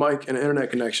people with a mic and an internet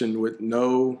connection with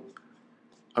they're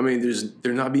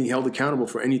not being held accountable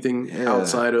for anything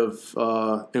outside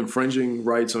of infringing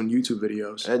rights on YouTube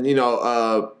videos. And,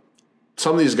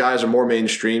 some of these guys are more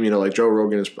mainstream, like Joe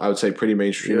Rogan is, I would say, pretty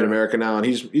mainstream in America now. And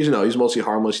he's mostly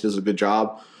harmless. He does a good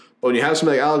job. But when you have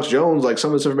somebody like Alex Jones, like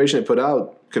some of this information they put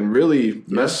out can really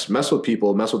mess with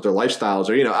people, mess with their lifestyles.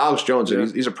 Or, Alex Jones,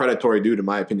 he's a predatory dude, in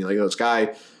my opinion. Like, this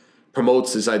guy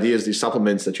promotes these ideas, these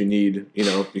supplements that you need,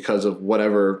 because of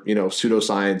whatever,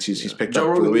 pseudoscience he's picked Joe up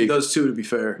Rogan for the week. does too, to be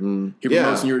fair. He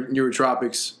promotes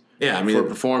neurotropics for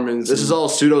performance. This is all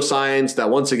pseudoscience that,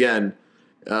 once again,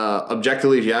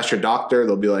 objectively, if you ask your doctor,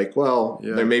 they'll be like, well,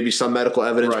 there may be some medical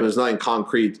evidence, but it's nothing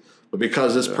concrete. But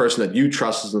because this person that you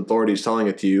trust as an authority is telling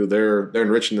it to you, they're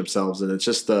enriching themselves. And it's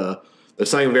just, there's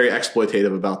something very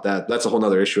exploitative about that. That's a whole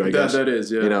other issue, I guess. That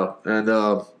is, yeah.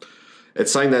 And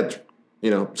it's something that,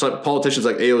 some politicians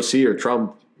like AOC or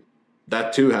Trump,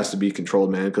 that too has to be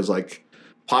controlled, man. Because, like,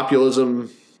 populism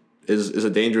is a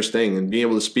dangerous thing. And being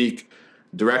able to speak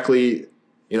directly,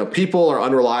 people are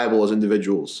unreliable as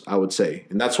individuals, I would say.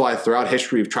 And that's why throughout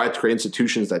history we've tried to create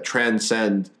institutions that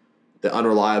transcend the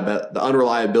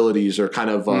unreliabilities or kind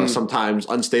of sometimes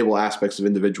unstable aspects of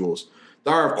individuals.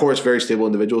 There are, of course, very stable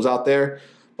individuals out there,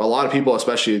 but a lot of people,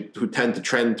 especially who tend to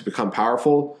trend to become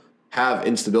powerful, have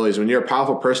instabilities. When you're a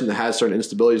powerful person that has certain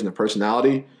instabilities in their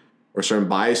personality or certain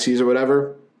biases or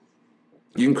whatever,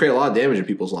 you can create a lot of damage in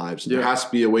people's lives. Yeah. There has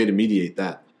to be a way to mediate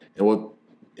that. And what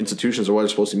institutions are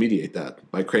supposed to mediate that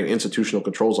by creating institutional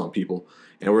controls on people.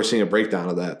 And we're seeing a breakdown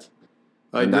of that.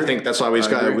 I think that's why we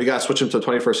got to switch into the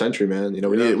 21st century, man. You know,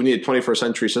 we need a 21st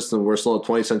century system. We're still a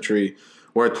 20th century.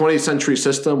 We're a 20th century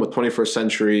system with 21st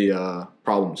century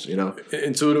problems. You know,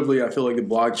 intuitively, I feel like the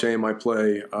blockchain might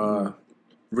play a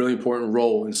really important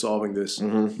role in solving this,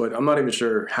 but I'm not even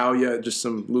sure how yet. Just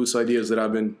some loose ideas that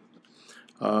I've been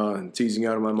teasing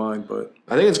out of my mind, but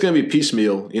I think it's going to be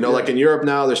piecemeal. You know, like in Europe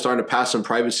now, they're starting to pass some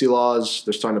privacy laws.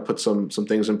 They're starting to put some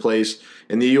things in place.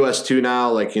 In the U.S. too now,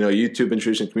 like, you know, YouTube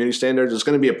introducing community standards. It's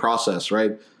going to be a process,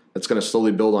 right? That's going to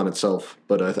slowly build on itself.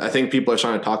 But I think people are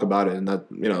starting to talk about it, and that,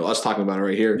 you know, us talking about it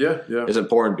right here is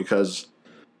important because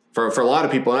for a lot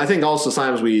of people, and I think also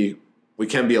sometimes we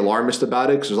can be alarmist about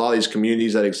it because there's a lot of these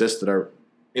communities that exist that are,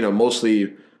 you know,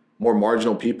 mostly more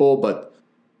marginal people, but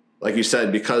like you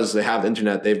said, because they have the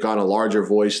internet, they've got a larger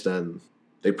voice than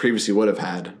they previously would have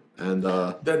had. And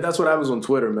that's what happens on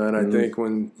Twitter, man. I think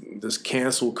when this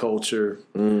cancel culture,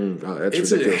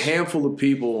 it's ridiculous. A handful of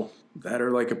people that are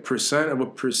like a percent of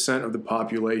the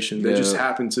population. They just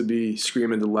happen to be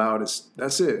screaming the loudest.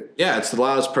 That's it. Yeah, it's the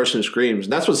loudest person who screams.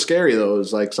 And that's what's scary, though,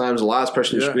 is like sometimes the loudest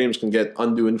person who screams can get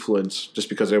undue influence just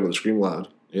because they're able to scream loud,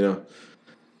 you know?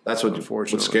 That's what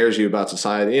scares you about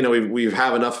society. You know, we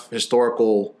have enough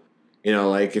historical... You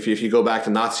know, like if you go back to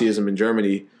Nazism in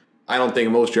Germany, I don't think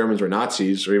most Germans were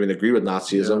Nazis or even agree with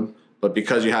Nazism. Yeah. But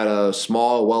because you had a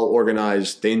small,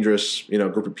 well-organized, dangerous, you know,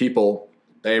 group of people,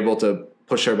 they're able to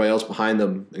push everybody else behind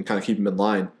them and kind of keep them in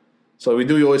line. So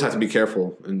we always have to be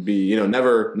careful and be, you know,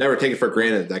 never take it for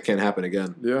granted that can't happen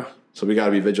again. Yeah. So we got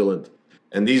to be vigilant.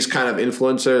 And these kind of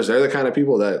influencers, they're the kind of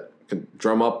people that can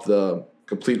drum up the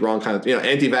complete wrong kind of, you know,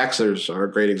 anti-vaxxers are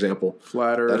a great example.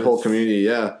 Flat Earth. That whole community,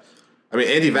 yeah. I mean,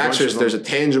 anti-vaxxers, there's a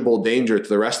tangible danger to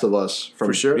the rest of us from,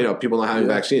 for sure. You know, people not having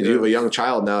vaccines. You have a young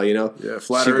child now, you know. Yeah,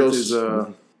 Flat Earth is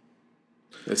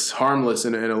it's harmless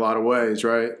in a lot of ways,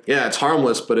 right? Yeah, it's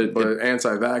harmless, but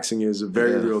anti-vaxxing is a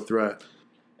very real threat.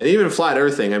 And even Flat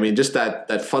Earthing, I mean, just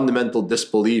that fundamental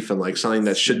disbelief and like something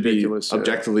that should be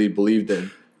objectively believed in.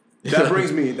 That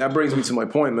brings me to my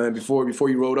point, man. Before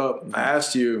you wrote up, I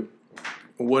asked you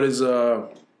what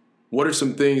are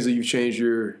some things that you've changed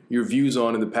your views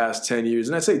on in the past 10 years?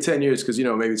 And I say 10 years because, you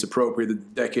know, maybe it's appropriate. The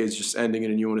decade's just ending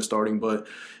and a new one is starting. But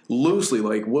loosely,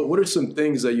 like, what are some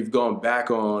things that you've gone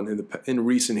back on in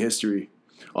recent history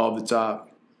off the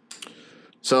top?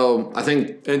 So I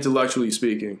think... Intellectually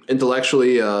speaking.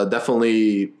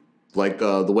 Definitely, like,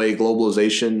 the way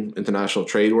globalization, international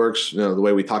trade works, you know, the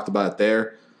way we talked about it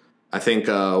there. I think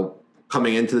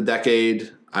coming into the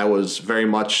decade, I was very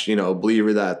much, you know, a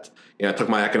believer that... You know, I took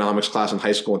my economics class in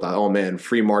high school and thought, oh man,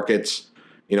 free markets,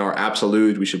 you know, are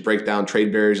absolute. We should break down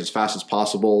trade barriers as fast as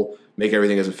possible, make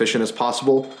everything as efficient as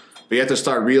possible. But you have to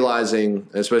start realizing,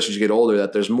 especially as you get older,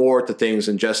 that there's more to things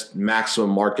than just maximum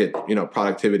market, you know,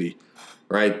 productivity,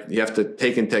 right? You have to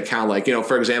take into account, like, you know,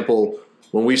 for example,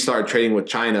 when we started trading with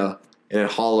China and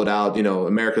it hollowed out, you know,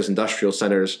 America's industrial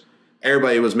centers,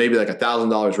 everybody was maybe like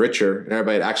 $1,000 richer and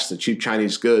everybody had access to cheap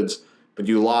Chinese goods. But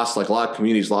you lost, like a lot of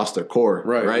communities lost their core.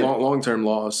 Right? Long-term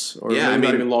loss. Or maybe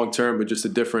not even long-term, but just a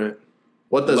different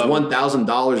What does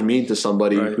 $1,000 mean to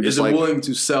somebody who is willing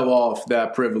to sell off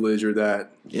that privilege or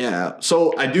that? Yeah.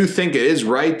 So I do think it is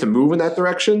right to move in that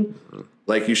direction.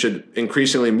 Like you should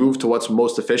increasingly move to what's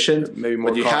most efficient. Maybe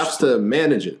more but you have to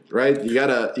manage it, right? You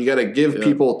gotta give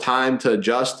people time to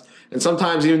adjust. And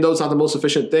sometimes, even though it's not the most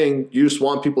efficient thing, you just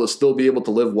want people to still be able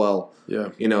to live well. Yeah.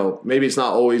 You know, maybe it's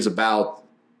not always about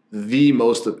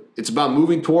it's about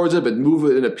moving towards it, but move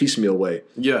it in a piecemeal way.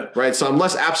 Yeah. Right. So I'm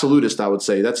less absolutist, I would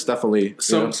say. That's definitely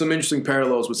some interesting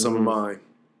parallels with some of mine.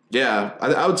 Yeah.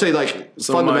 I would say, like,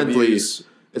 fundamentally,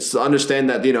 it's to understand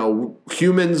that, you know,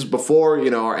 humans before, you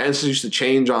know, our ancestors used to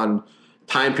change on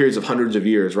time periods of hundreds of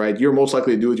years, right? You're most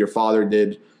likely to do what your father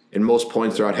did in most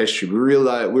points throughout history. We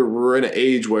realize we're in an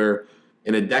age where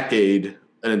in a decade,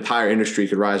 an entire industry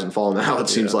could rise and fall now, it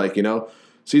seems like, you know.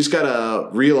 So you just got to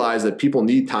realize that people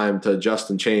need time to adjust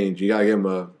and change. You got to give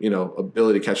them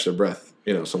ability to catch their breath,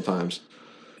 you know, sometimes.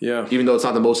 Yeah. Even though it's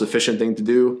not the most efficient thing to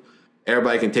do,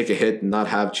 everybody can take a hit and not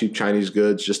have cheap Chinese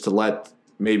goods just to let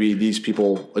maybe these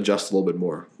people adjust a little bit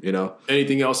more, you know.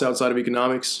 Anything else outside of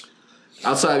economics?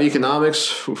 Outside of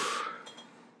economics,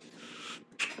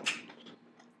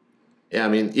 Yeah, I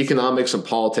mean, economics and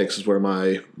politics is where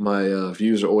my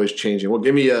views are always changing. Well,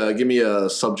 give me a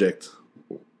subject.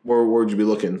 Where would you be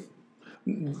looking?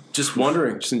 Just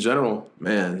wondering, just in general.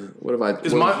 Man, what have I?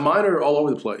 Because mine are all over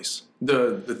the place.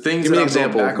 The things. Give me that an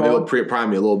example. Back Maybe on,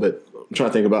 prime me a little bit. I'm trying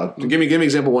to think about. Give me an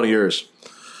example. Of one of yours.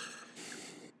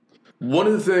 One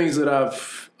of the things that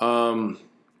I've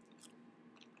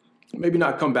maybe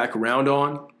not come back around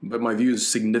on, but my views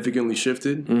significantly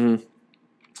shifted.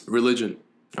 Mm-hmm. Religion.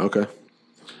 Okay.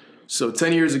 So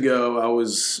 10 years ago, I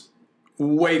was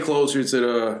way closer to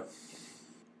the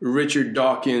Richard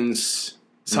Dawkins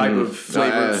type of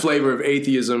flavor of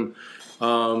atheism.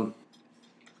 But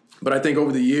I think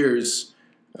over the years,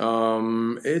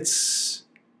 it's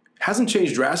hasn't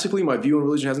changed drastically. My view on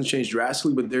religion hasn't changed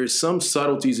drastically, but there's some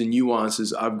subtleties and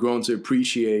nuances I've grown to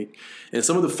appreciate, and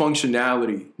some of the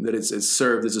functionality that it's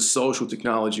served as a social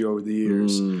technology over the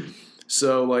years.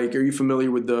 So, like, are you familiar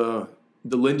with the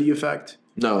Lindy effect?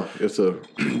 No, it's the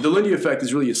Lindy effect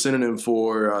is really a synonym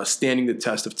for standing the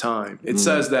test of time. It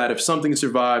says that if something has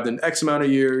survived an X amount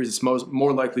of years, it's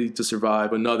more likely to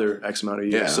survive another X amount of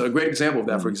years. Yeah. So a great example of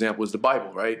that, for example, is the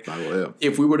Bible, right? Bible, yeah.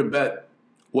 If we were to bet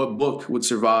what book would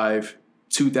survive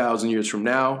 2,000 years from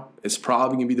now, it's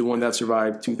probably going to be the one that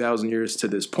survived 2,000 years to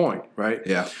this point, right?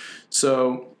 Yeah.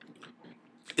 So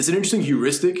it's an interesting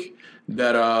heuristic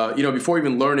that, before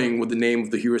even learning what the name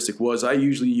of the heuristic was, I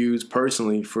usually use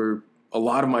personally for a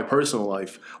lot of my personal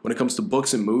life. When it comes to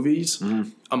books and movies,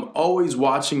 I'm always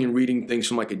watching and reading things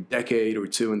from like a decade or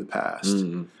two in the past.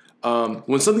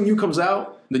 When something new comes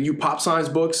out, the new pop science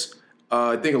books,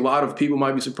 I think a lot of people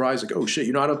might be surprised, like, oh shit,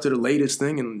 you're not up to the latest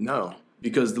thing? And no,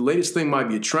 because the latest thing might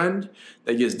be a trend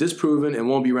that gets disproven and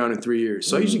won't be around in 3 years.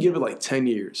 So I usually give it like 10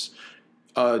 years.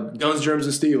 Guns, Germs,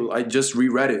 and Steel, I just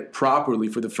reread it properly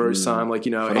for the first time, like,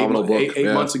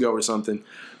 eight months ago or something.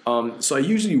 So I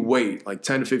usually wait like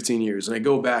 10 to 15 years, and I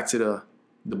go back to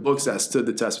the books that stood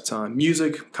the test of time.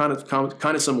 Music, kind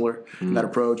of similar in that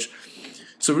approach.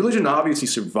 So religion obviously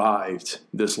survived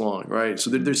this long, right? So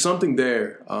there's something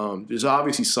there. There's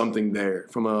obviously something there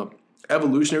from a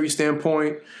evolutionary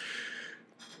standpoint.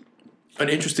 An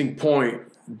interesting point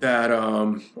that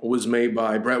was made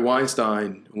by Brett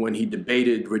Weinstein when he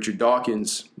debated Richard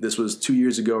Dawkins. This was 2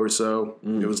 years ago or so.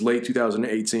 It was late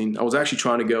 2018. I was actually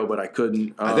trying to go, but I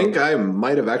couldn't. I think I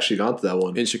might have actually gone to that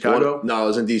one. In Chicago? No, it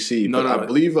was in D.C. No, I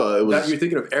believe it was... You're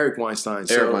thinking of Eric Weinstein.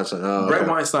 Eric Weinstein. Oh, okay. Brett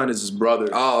Weinstein is his brother.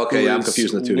 Oh, okay. Yeah, I'm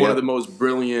confusing the two. One of the most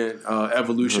brilliant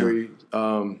evolutionary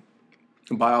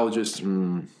biologists.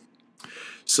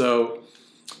 So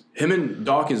him and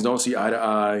Dawkins don't see eye to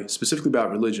eye, specifically about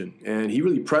religion. And he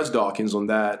really pressed Dawkins on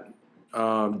that.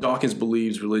 Dawkins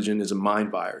believes religion is a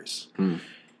mind virus.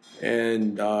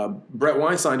 And Brett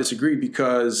Weinstein disagreed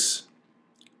because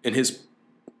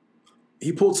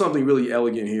he pulled something really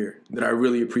elegant here that I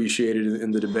really appreciated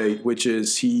in the debate, which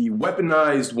is he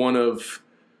weaponized one of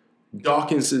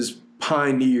Dawkins's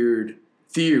pioneered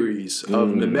theories of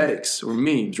memetics or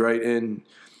memes, right? And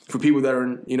for people that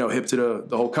are, hip to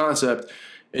the whole concept,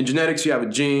 in genetics, you have a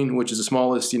gene, which is the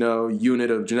smallest,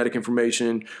 unit of genetic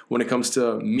information. When it comes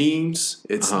to memes,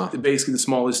 it's basically the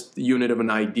smallest unit of an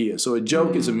idea. So a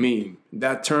joke is a meme.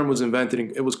 That term was invented,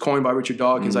 it was coined by Richard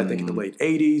Dawkins, I think, in the late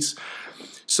 80s.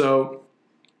 So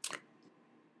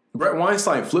Brett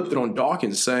Weinstein flipped it on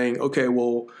Dawkins, saying, okay,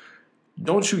 well,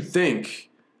 don't you think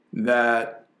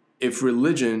that if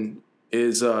religion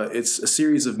is it's a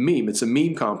series of it's a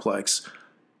meme complex,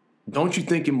 don't you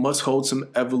think it must hold some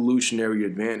evolutionary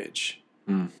advantage?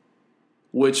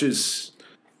 Which is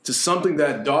to something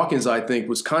that Dawkins, I think,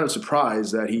 was kind of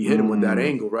surprised that he hit him with that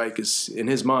angle, right? Because in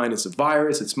his mind, it's a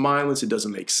virus, it's mindless, it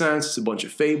doesn't make sense, it's a bunch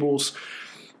of fables.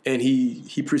 And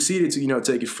he proceeded to,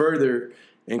 take it further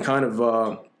and kind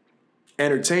of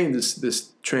entertain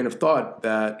this train of thought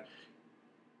that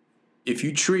if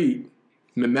you treat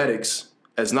memetics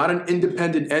as not an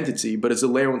independent entity, but as a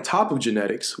layer on top of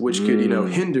genetics, which could,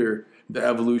 hinder the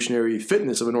evolutionary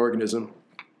fitness of an organism,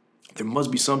 there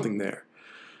must be something there.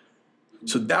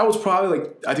 So that was probably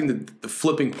I think the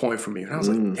flipping point for me. And I was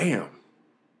like, damn.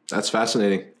 That's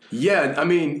fascinating. Yeah, I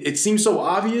mean, it seems so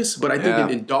obvious, but I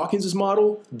think in Dawkins'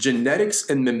 model, genetics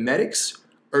and memetics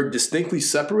are distinctly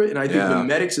separate. And I think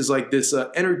memetics is like this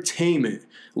entertainment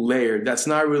layer that's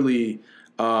not really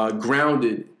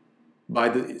grounded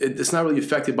it's not really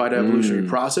affected by the evolutionary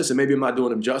process, and maybe I'm not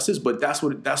doing him justice, but that's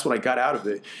what I got out of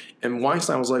it. And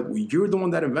Weinstein was like, well, you're the one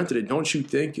that invented it. Don't you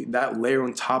think that layer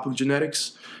on top of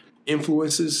genetics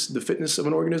influences the fitness of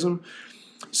an organism?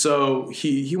 So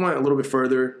he went a little bit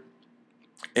further,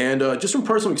 and just from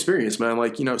personal experience, man,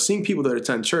 seeing people that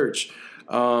attend church.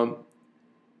 Now,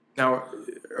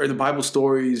 are the Bible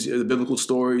stories, the biblical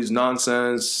stories,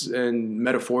 nonsense and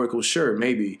metaphorical? Sure,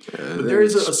 maybe. But there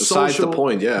is a besides social the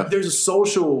point, yeah. There's a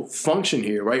social function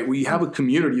here, right? We have a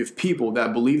community of people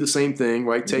that believe the same thing,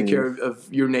 right? Take care of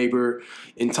your neighbor.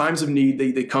 In times of need,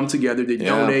 they come together, they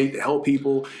donate, help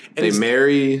people. And they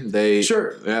marry,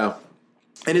 Sure. Yeah.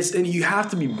 And you have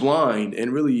to be blind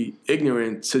and really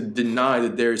ignorant to deny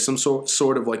that there's some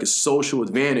sort of like a social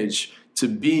advantage to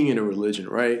being in a religion,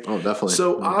 right? Oh, definitely.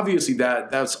 So obviously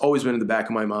that's always been in the back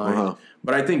of my mind.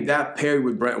 But I think that paired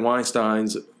with Brent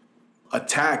Weinstein's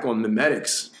attack on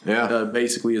mimetics,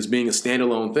 basically as being a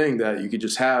standalone thing that you could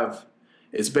just have.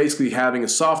 It's basically having a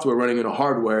software running in a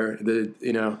hardware that,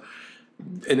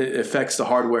 and it affects the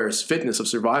hardware's fitness of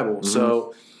survival.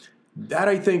 So that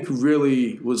I think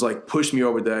really was like pushed me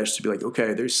over the edge to be like,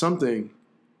 okay, there's something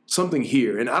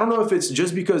here. And I don't know if it's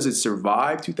just because it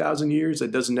survived 2,000 years,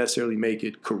 that doesn't necessarily make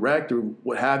it correct or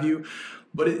what have you,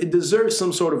 but it deserves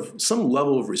some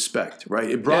level of respect, right?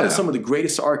 It brought us some of the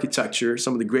greatest architecture,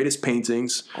 some of the greatest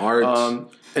paintings, art.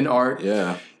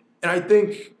 Yeah. And I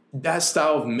think that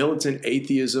style of militant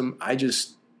atheism,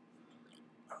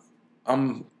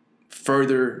 I'm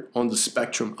further on the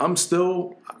spectrum.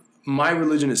 My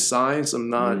religion is science.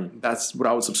 I'm not, that's what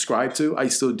I would subscribe to. I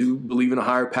still do believe in a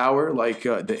higher power, like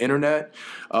the internet,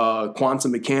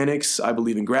 quantum mechanics. I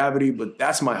believe in gravity, but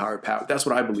that's my higher power. That's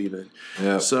what I believe in.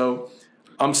 Yeah. So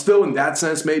I'm still in that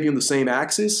sense, maybe on the same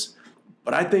axis,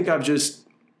 but I think I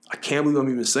can't believe I'm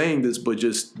even saying this, but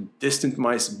just distanced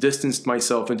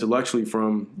myself intellectually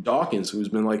from Dawkins, who's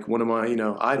been like one of my,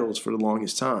 idols for the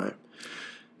longest time.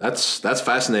 That's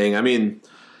fascinating. I mean,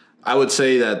 I would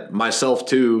say that myself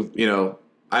too,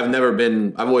 I've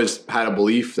always had a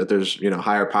belief that there's,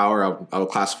 higher power. I would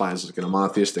classify as like a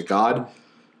monotheistic God.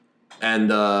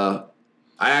 And I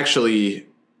actually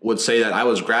would say that I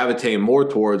was gravitating more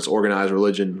towards organized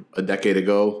religion a decade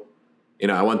ago.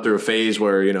 I went through a phase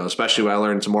where, especially when I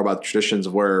learned some more about the traditions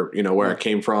of where I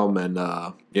came from and,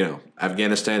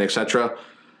 Afghanistan, etc.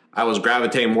 I was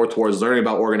gravitating more towards learning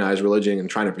about organized religion and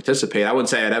trying to participate. I wouldn't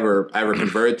say I'd ever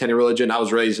converted to any religion. I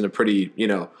was raised in a pretty,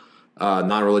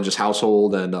 non-religious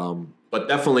household, and but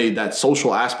definitely that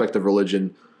social aspect of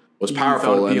religion was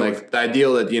powerful, and like the idea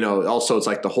that also it's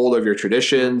like the whole of your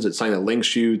traditions. It's something that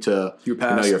links you to your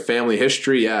past, your family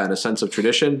history, and a sense of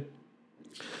tradition.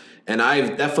 And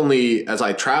I've definitely, as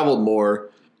I traveled more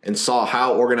and saw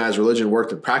how organized religion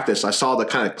worked in practice, I saw the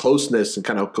kind of closeness and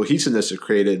kind of cohesiveness it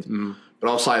created. But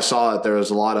also I saw that there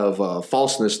was a lot of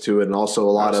falseness to it, and also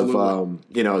a lot of,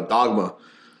 dogma.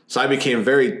 So I became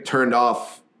very turned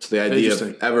off to the idea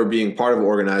of ever being part of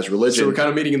organized religion. So we're kind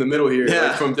of meeting in the middle here,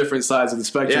 like from different sides of the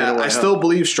spectrum. Yeah, I still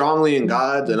believe strongly in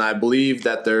God, and I believe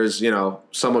that there's,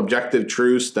 some objective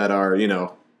truths that are,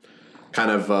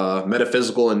 kind of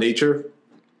metaphysical in nature.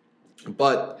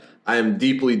 But I am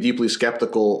deeply, deeply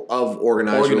skeptical of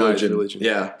organized religion.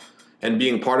 Yeah. And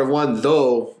being part of one,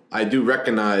 though I do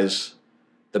recognize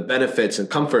the benefits and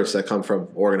comforts that come from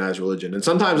organized religion. And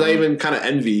sometimes I even kind of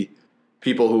envy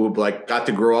people who like got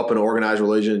to grow up in an organized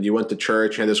religion. You went to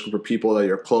church, you had this group of people that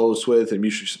you're close with and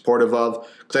mutually supportive of.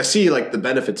 Because I see like the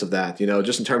benefits of that,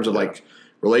 just in terms of like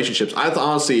relationships. I thought,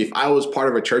 honestly, if I was part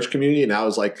of a church community and I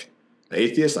was like an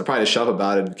atheist, I'd probably just shove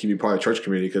about it and keep being part of the church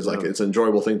community because like it's an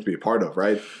enjoyable thing to be a part of,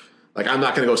 right? Like I'm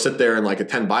not going to go sit there and like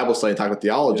attend Bible study and talk about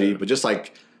theology, but just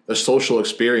like the social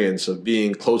experience of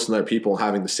being close to other people and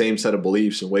having the same set of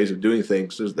beliefs and ways of doing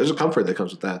things, there's a comfort that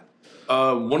comes with that.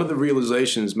 One of the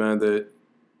realizations, man, that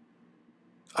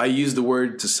I use the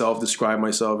word to self-describe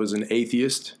myself as an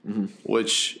atheist,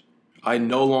 which I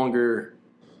no longer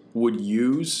would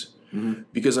use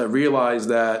because I realized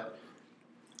that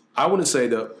I wouldn't say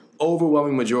the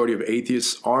overwhelming majority of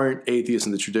atheists aren't atheists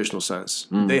in the traditional sense.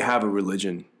 They have a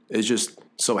religion. It just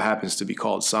so happens to be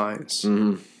called science.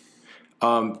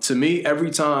 To me,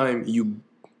 every time you,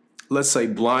 let's say,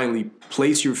 blindly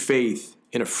place your faith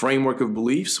in a framework of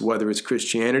beliefs, whether it's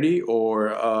Christianity or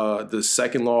the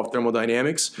second law of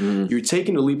thermodynamics, you're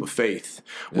taking a leap of faith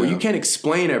where you can't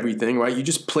explain everything, right? You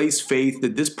just place faith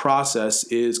that this process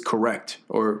is correct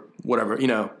or whatever,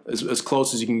 as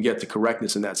close as you can get to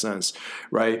correctness in that sense,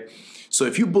 right? So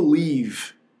if you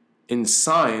believe in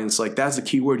science, like that's the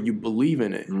key word, you believe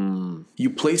in it. You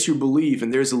place your belief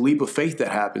and there's a leap of faith that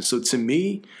happens. So to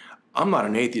me, I'm not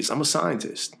an atheist. I'm a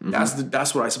scientist.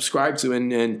 That's what I subscribe to.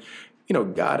 And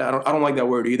God, I don't like that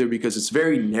word either because it's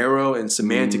very narrow and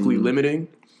semantically limiting.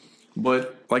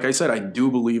 But like I said, I do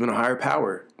believe in a higher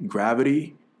power,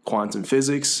 gravity, quantum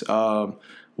physics,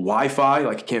 Wi-Fi.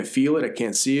 Like I can't feel it. I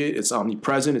can't see it. It's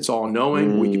omnipresent. It's all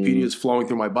knowing. Wikipedia is flowing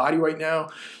through my body right now.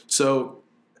 So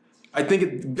I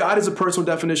think God is a personal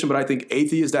definition, but I think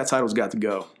atheist, that title's got to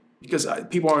go. Because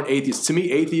people aren't atheists. To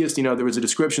me, atheist, there was a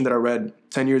description that I read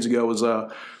 10 years ago was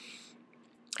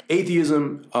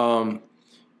atheism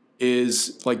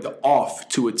is like the off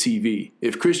to a TV.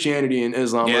 If Christianity and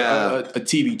Islam are a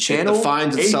TV channel, it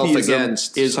defines itself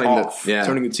against is off,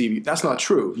 turning the TV. That's not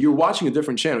true. You're watching a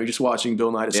different channel. You're just watching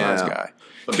Bill Nye the Science Guy.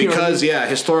 But because,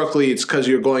 historically, it's because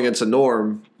you're going against a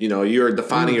norm. You're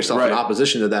defining yourself in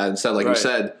opposition to that. Instead, like you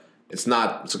said, it's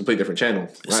a completely different channel.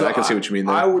 Right? So I can see what you mean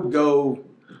there. I would go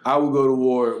to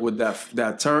war with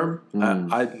that term.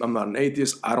 I'm not an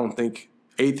atheist. I don't think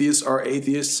atheists are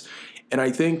atheists. And I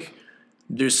think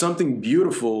there's something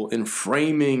beautiful in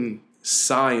framing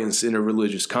science in a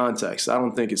religious context. I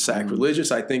don't think it's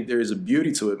sacrilegious. I think there is a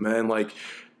beauty to it, man. Like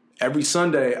every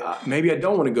Sunday, maybe I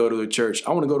don't want to go to the church.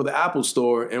 I want to go to the Apple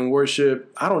store and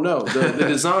worship, I don't know, the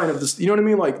design of this. You know what I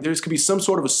mean? Like there could be some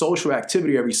sort of a social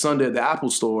activity every Sunday at the Apple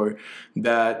store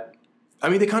that,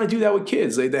 they kind of do that with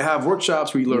kids. They have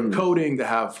workshops where you learn coding. They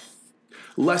have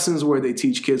lessons where they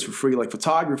teach kids for free, like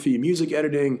photography, music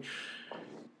editing.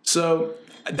 So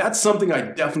that's something I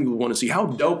definitely would want to see. How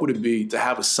dope would it be to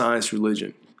have a science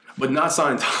religion, but not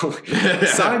Scientology?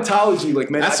 Scientology, like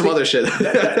man, that's some other shit.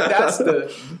 That's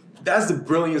the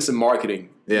brilliance in marketing.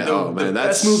 Yeah, the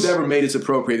best move ever made is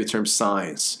appropriate the term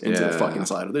science into the fucking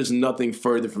title. There's nothing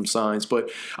further from science, but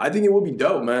I think it would be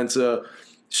dope, man, to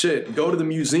go to the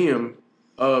museum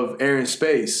of air and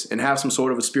space and have some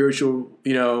sort of a spiritual,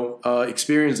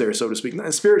 experience there, so to speak.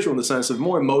 Not spiritual in the sense of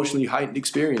more emotionally heightened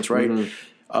experience, right?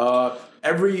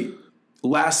 Every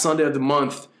last Sunday of the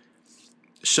month,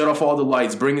 shut off all the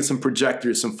lights, bring in some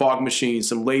projectors, some fog machines,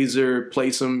 some laser,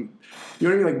 play some, you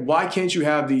know what I mean? Like, why can't you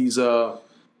have these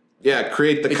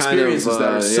create the experiences kind of,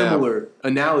 that are similar,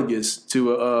 analogous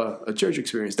to a church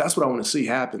experience? That's what I want to see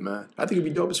happen, man. I think it'd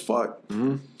be dope as fuck.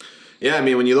 Mm-hmm. Yeah,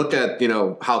 when you look at,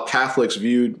 how Catholics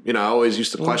viewed, I always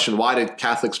used to question, why did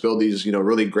Catholics build these,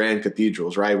 really grand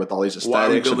cathedrals, right, with all these aesthetics why are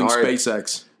we building and art?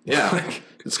 SpaceX? Yeah.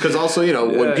 It's because also,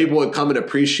 when people would come and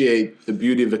appreciate the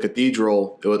beauty of a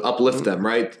cathedral, it would uplift them,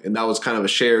 right? And that was kind of a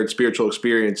shared spiritual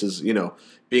experience as,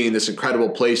 being in this incredible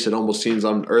place that almost seems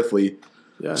unearthly.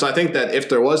 Yeah. So I think that if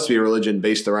there was to be a religion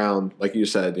based around, like you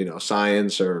said,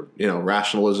 science or,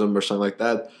 rationalism or something like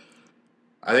that,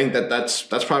 I think that's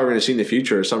probably what we're going to see in the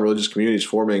future, some religious communities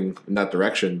forming in that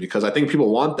direction, because I think people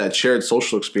want that shared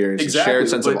social experience, shared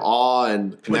sense of awe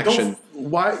and connection.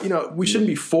 Why, we shouldn't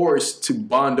be forced to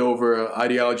bond over an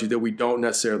ideology that we don't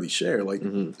necessarily share. Like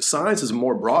science is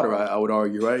more broader, I would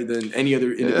argue, right, than any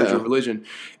other individual religion.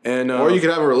 And or you could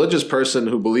have a religious person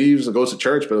who believes and goes to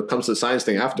church, but comes to the science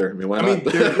thing after. Why not?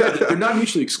 They're not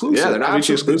mutually exclusive. Yeah, they're not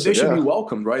mutually exclusive. They should be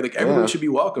welcomed, right? Like everyone should be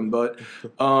welcomed, but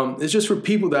it's just for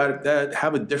people that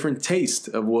have a different taste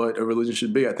of what a religion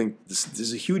should be. I think this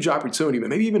is a huge opportunity,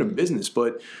 maybe even a business,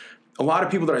 but a lot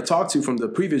of people that I talked to from the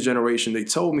previous generation, they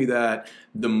told me that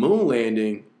the moon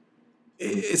landing,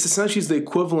 it's essentially the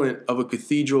equivalent of a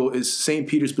cathedral is St.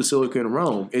 Peter's Basilica in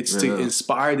Rome. It's to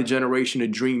inspire the generation to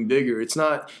dream bigger. It's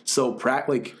not so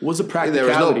what's the practicality? There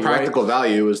was no practical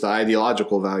value. It was the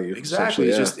ideological value. Exactly.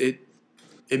 It's just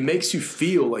it makes you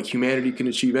feel like humanity can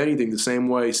achieve anything the same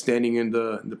way standing in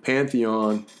the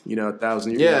Pantheon,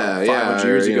 1,000 years ago, 500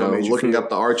 years ago. Looking up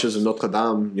the arches of Notre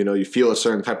Dame, you feel a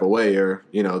certain type of way. Or,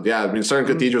 certain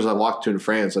cathedrals I've walked to in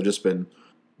France I've just been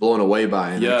blown away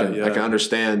by. And I can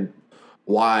understand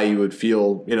why you would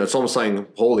feel, it's almost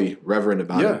like holy, reverent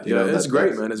about it. It's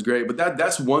great, man. It's great. But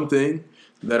that's one thing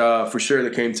that for sure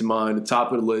that came to mind, the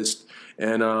top of the list.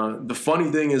 And the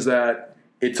funny thing is that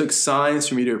it took science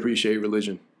for me to appreciate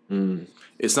religion.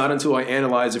 It's not until I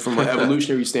analyze it from an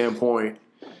evolutionary standpoint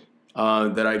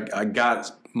that I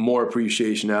got more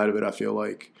appreciation out of it, I feel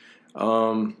like.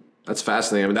 That's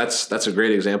fascinating. That's a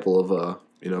great example of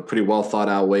a pretty well thought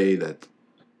out way that,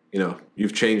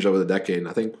 you've changed over the decade. And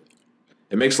I think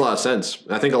it makes a lot of sense.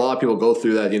 And I think a lot of people go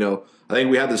through that, I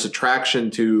think we have this attraction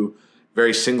to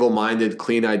very single-minded,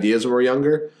 clean ideas when we're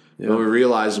younger. Yeah. When we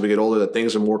realize as we get older that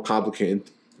things are more complicated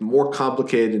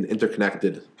and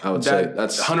interconnected, I would say.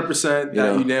 That's 100%.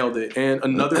 You nailed it. And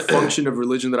another function of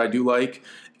religion that I do like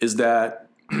is that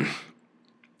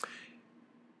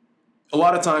a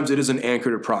lot of times it is an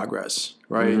anchor to progress,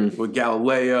 right? Mm-hmm. With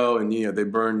Galileo and, they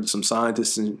burned some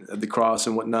scientists at the cross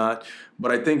and whatnot.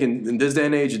 But I think in this day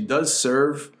and age, it does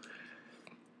serve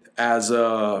as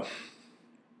a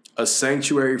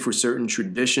sanctuary for certain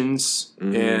traditions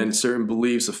and certain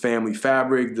beliefs of family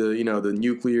fabric, the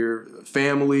nuclear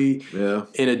family. Yeah.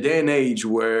 In a day and age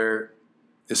where,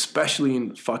 especially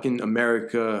in fucking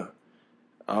America,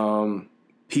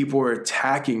 people are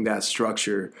attacking that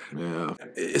structure. Yeah.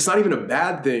 It's not even a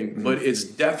bad thing, but it's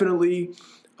definitely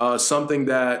something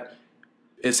that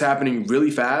is happening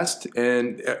really fast.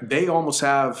 And they almost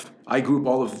have, I group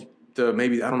all of the,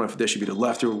 maybe, I don't know if they should be the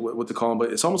left or what to call them,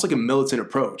 but it's almost like a militant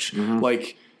approach.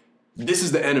 Like, this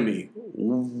is the enemy.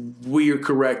 We are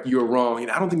correct. You're wrong.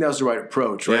 And I don't think that's the right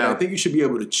approach, right? Yeah. I think you should be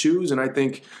able to choose. And I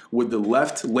think with the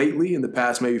left lately, in the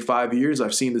past maybe 5 years,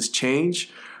 I've seen this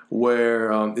change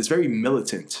where it's very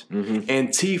militant.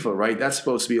 Antifa, right? That's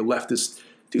supposed to be a leftist.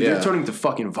 Dude, they're turning to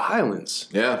fucking violence.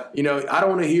 Yeah. You know, I don't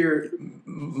want to hear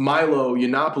Milo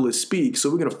Yiannopoulos speak, so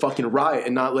we're going to fucking riot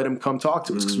and not let him come talk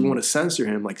to us because we want to censor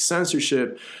him. Like,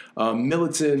 censorship,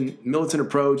 militant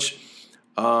approach,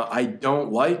 I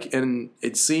don't like. And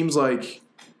it seems like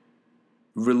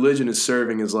religion is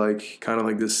serving as like kind of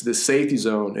like this safety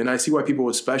zone. And I see why people,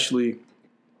 especially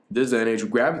this day and age,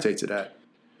 would gravitate to that.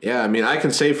 Yeah, I mean, I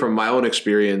can say from my own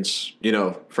experience, you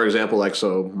know, for example, like,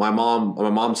 so my mom, on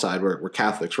my mom's side, we're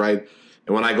Catholics, right?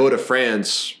 And when I go to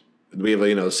France, we have,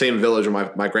 you know, the same village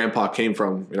where my grandpa came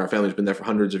from. You know, our family's been there for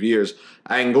hundreds of years.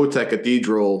 I can go to that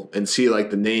cathedral and see,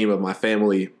 like, the name of my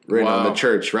family written on the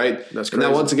church, right? That's crazy. And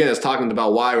that, once again, is talking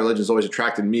about why religion's always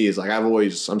attracted me. Is like,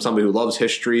 I'm somebody who loves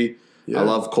history. Yeah. I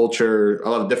love culture. I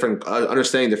love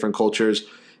understanding different cultures.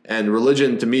 And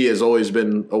religion, to me, has always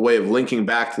been a way of linking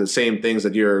back to the same things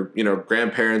that your, you know,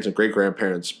 grandparents and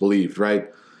great-grandparents believed,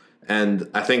 right? And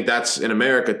I think that's in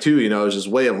America, too, you know, it's this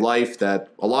way of life that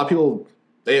a lot of people,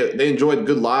 they enjoyed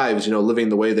good lives, you know, living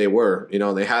the way they were. You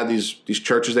know, they had these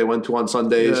churches they went to on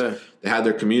Sundays. Yeah. They had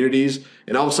their communities.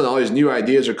 And all of a sudden, all these new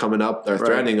ideas are coming up. They're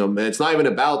threatening them. And it's not even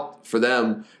about, for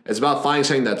them, it's about finding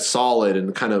something that's solid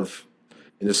and kind of,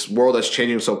 in this world that's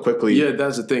changing so quickly. Yeah,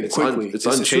 that's the thing. Quickly. It's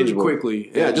unchangeable.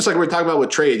 Quickly. Yeah, just like we're talking about with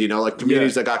trade, you know, like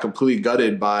communities that got completely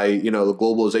gutted by, you know, the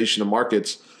globalization of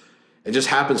markets. It just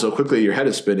happens so quickly, your head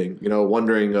is spinning, you know,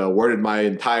 wondering where did my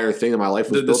entire thing in my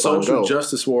life was built on go. The social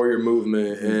justice warrior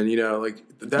movement and, you know, like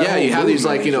that. Yeah, you have these,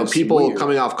 like, you know, people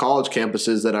coming off college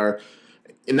campuses that are,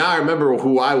 and now I remember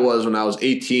who I was when I was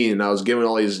 18 and I was given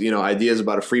all these, you know, ideas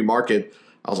about a free market.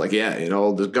 I was like, yeah, you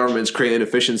know, the government's creating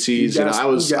inefficiencies. You know, I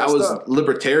was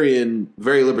libertarian,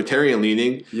 very libertarian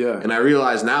leaning. Yeah. And I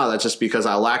realize now that's just because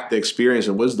I lacked the experience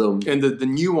and wisdom. And the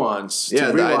nuance. Yeah,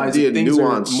 to realize the that things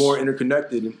nuance. are more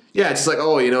interconnected. Yeah, it's just like,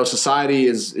 oh, you know, society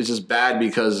is just bad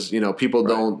because, you know, people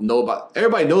don't know about,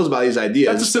 everybody knows about these ideas.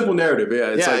 That's a simple narrative,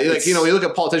 yeah. It's like, you know, you look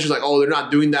at politicians like, oh, they're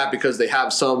not doing that because they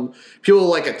have some, people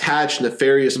like attach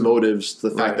nefarious motives to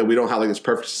the fact that we don't have like this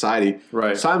perfect society.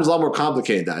 Right. Sometimes a lot more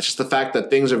complicated than that. It's just the fact that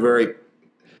things are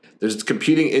there's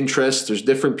competing interests, there's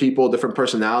different people, different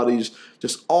personalities,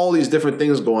 just all these different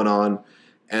things going on.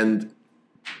 And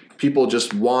people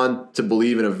just want to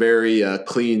believe in a very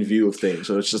clean view of things.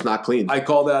 So it's just not clean. I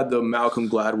call that the Malcolm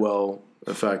Gladwell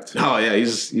effect. Oh, yeah.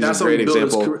 He's a great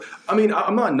example. I mean,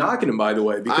 I'm not knocking him, by the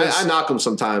way. Because I knock him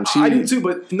sometimes. I do too,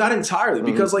 but not entirely.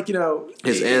 Because, like, you know,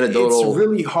 his anecdotal. It's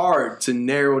really hard to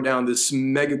narrow down this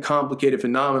mega complicated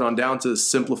phenomenon down to a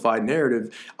simplified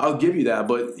narrative. I'll give you that,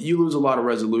 but you lose a lot of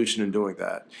resolution in doing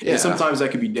that. Yeah. And sometimes that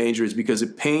can be dangerous because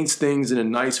it paints things in a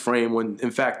nice frame when,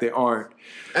 in fact, they aren't.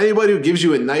 Anybody who gives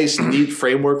you a nice, neat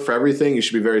framework for everything, you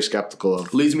should be very skeptical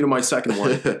of. Leads me to my second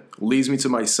one. Leads me to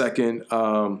my second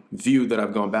view that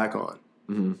I've gone back on.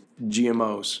 Mm-hmm.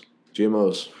 GMOs.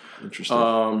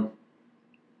 Interesting.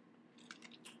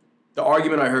 The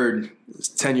argument I heard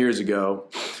 10 years ago,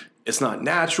 it's not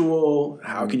natural.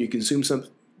 How can you consume something?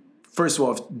 First of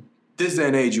all, if this day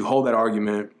and age you hold that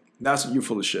argument, you're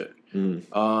full of shit.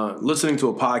 Listening to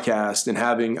a podcast and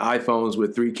having iPhones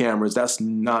with 3 cameras, that's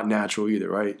not natural either,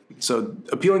 right? So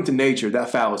appealing to nature, that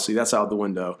fallacy, that's out the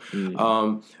window.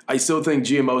 I still think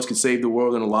GMOs can save the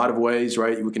world in a lot of ways,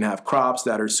 right? We can have crops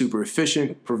that are super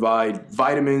efficient, provide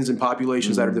vitamins in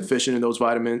populations that are deficient in those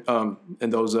vitamins.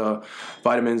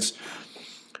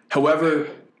 However,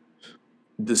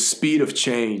 the speed of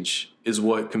change is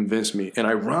what convinced me. And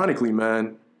ironically,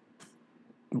 man,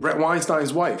 Brett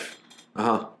Weinstein's wife,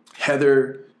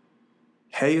 Heather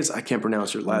Hayes, I can't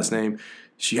pronounce her last name.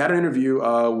 She had an interview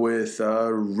with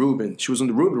Rubin. She was on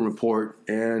the Rubin Report,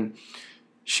 and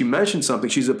she mentioned something.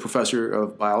 She's a professor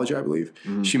of biology, I believe.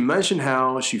 She mentioned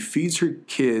how she feeds her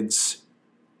kids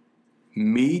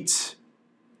meat,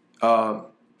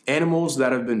 animals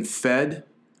that have been fed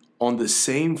on the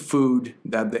same food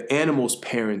that the animal's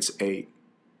parents ate.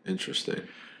 Interesting.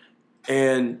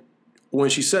 And when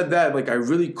she said that, like, I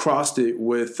really crossed it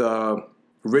with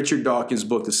Richard Dawkins'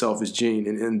 book, The Selfish Gene.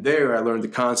 And there I learned the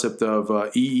concept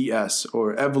of EES,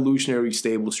 or Evolutionary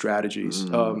Stable Strategies,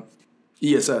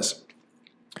 ESS.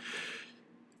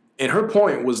 And her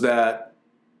point was that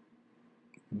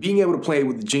being able to play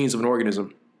with the genes of an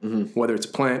organism, whether it's a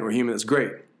plant or human, that's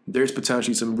great. There's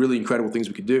potentially some really incredible things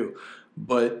we could do.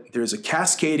 But there's a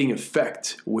cascading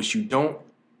effect which you don't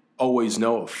always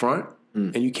know up front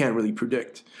and you can't really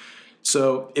predict.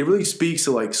 So it really speaks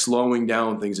to like slowing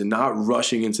down things and not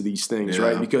rushing into these things,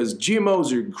 right? Because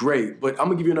GMOs are great, but I'm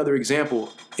gonna give you another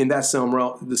example in that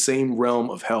the same realm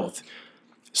of health.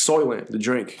 Soylent, the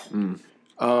drink.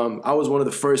 I was one of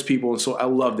the first people, and so I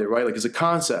loved it, right? Like it's a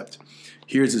concept.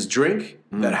 Here's this drink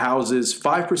that houses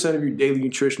 5% of your daily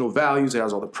nutritional values. It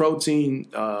has all the protein,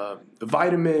 the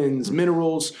vitamins,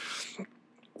 minerals.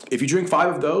 If you drink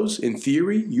 5 of those, in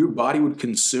theory, your body would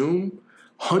consume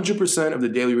 100% of the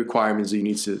daily requirements that you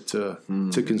need to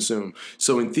consume.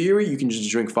 So in theory, you can just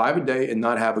drink 5 a day and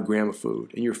not have a gram of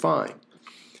food, and you're fine.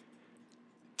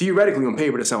 Theoretically, on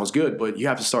paper, that sounds good, but you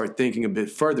have to start thinking a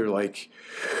bit further. Like,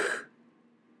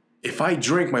 if I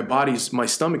drink, my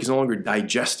stomach is no longer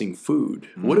digesting food.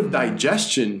 What if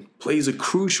digestion plays a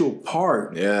crucial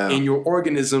part in your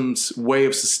organism's way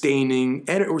of sustaining,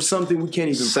 or something we can't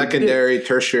even secondary, predict.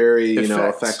 Tertiary,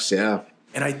 effects. Yeah,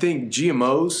 and I think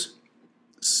GMOs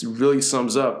really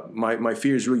sums up my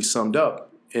fears. Really summed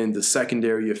up in the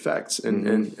secondary effects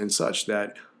and such,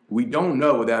 that we don't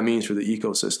know what that means for the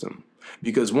ecosystem.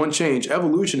 Because one change,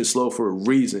 evolution is slow for a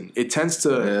reason. It tends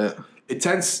to it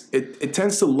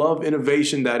tends to love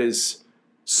innovation that is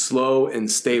slow and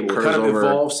stable. It kind of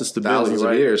evolves to stability, thousands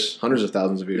of years, hundreds of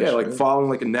thousands of years. Yeah, like following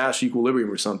like a Nash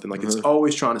equilibrium or something. Like it's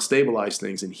always trying to stabilize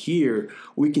things. And here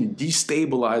we can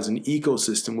destabilize an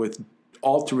ecosystem with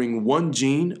altering one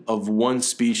gene of one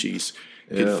species.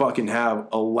 It could fucking have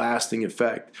a lasting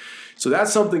effect. So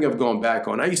that's something I've gone back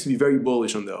on. I used to be very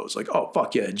bullish on those. Like, oh,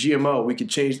 fuck yeah, GMO, we could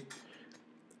change.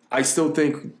 I still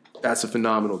think that's a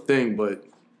phenomenal thing, but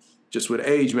just with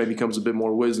age, maybe comes a bit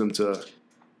more wisdom to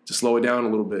slow it down a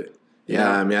little bit.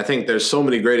 Yeah, I mean, I think there's so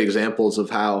many great examples of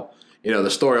how, the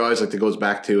story always goes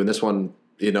back to, and this one,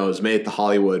 is made to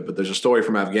Hollywood, but there's a story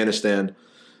from Afghanistan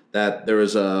that there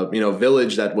was a,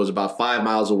 village that was about 5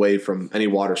 miles away from any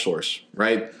water source,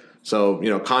 right?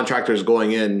 So, contractors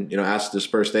going in, ask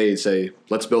dispersed aid, say,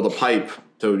 let's build a pipe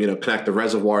to, connect the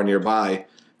reservoir nearby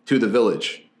to the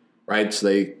village. Right, so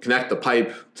they connect the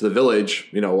pipe to the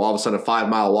village. All of a sudden, a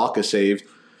 5-mile walk is saved.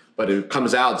 But it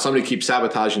comes out, somebody keeps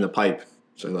sabotaging the pipe.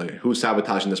 So, like, who's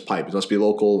sabotaging this pipe? It must be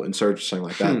local insurgents, something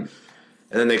like that. And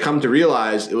then they come to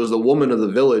realize it was the woman of the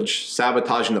village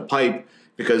sabotaging the pipe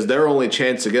because their only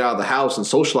chance to get out of the house and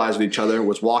socialize with each other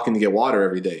was walking to get water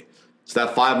every day. So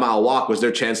that 5-mile walk was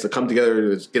their chance to come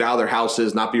together, to get out of their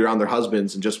houses, not be around their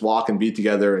husbands, and just walk and be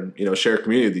together and, share a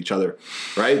community with each other,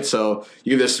 right? So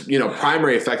you have this,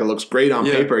 primary effect that looks great on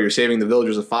paper. You're saving the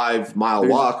villagers a 5-mile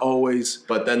walk. Always.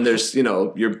 But then there's,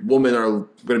 your women are going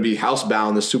to be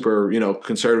housebound. This super,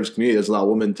 conservative community doesn't allow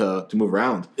women to move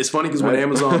around. It's funny because when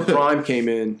Amazon Prime came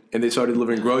in and they started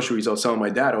delivering groceries, I was telling my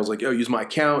dad, I was like, yo, use my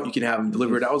account. You can have them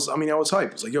delivered. I was hyped.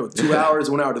 I was like, yo, 2 hours,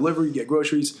 1 hour delivery, you get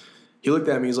groceries. He looked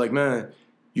at me. He's like, man,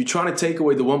 you're trying to take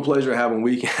away the one pleasure I have on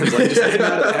weekends. Like, just getting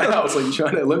out of the house. Like, you're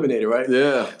trying to eliminate it, right?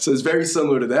 Yeah. So it's very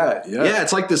similar to that. Yeah. Yeah,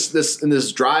 it's like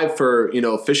this drive for,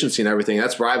 efficiency and everything.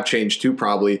 That's where I've changed too,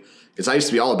 probably. Because I used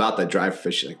to be all about that drive for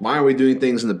efficiency. Like, why are we doing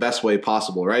things in the best way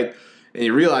possible, right? And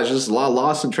you realize there's a lot of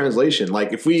loss in translation.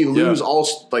 Like, if we lose all,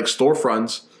 like,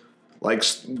 storefronts, like,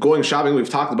 going shopping, we've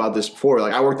talked about this before.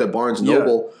 Like, I worked at Barnes &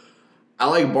 Noble. I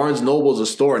like Barnes & Noble as a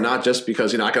store, not just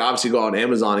because, I could obviously go on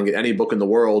Amazon and get any book in the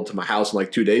world to my house in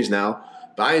like 2 days now.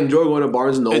 But I enjoy going to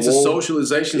Barnes & Noble. It's a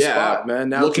socialization spot, man.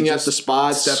 Now looking at the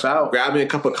spots, step out, grabbing a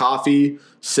cup of coffee,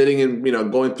 sitting and,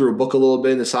 going through a book a little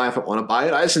bit and decide if I want to buy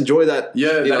it. I just enjoy that.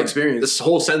 Yeah, that experience. This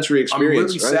whole sensory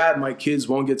experience. I'm really sad my kids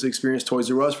won't get to experience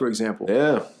Toys R Us, for example.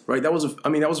 Yeah. Right? That was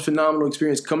a phenomenal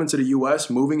experience. Coming to the U.S.,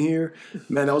 moving here,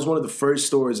 man, that was one of the first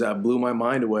stores that blew my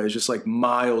mind away. It's just like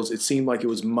miles. It seemed like it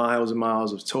was miles and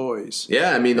miles of toys.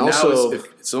 Yeah, I mean, and also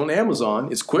it's on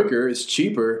Amazon. It's quicker. It's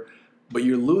cheaper. But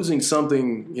you're losing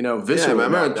something, visceral. Yeah, I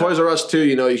remember Toys R Us too.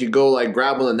 You could go like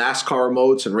grab one of the NASCAR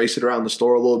remotes and race it around the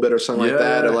store a little bit or something like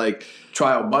that, or like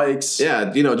try out bikes.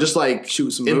 Yeah, just like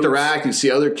shoot some interact. You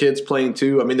see other kids playing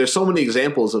too. I mean, there's so many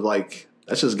examples of like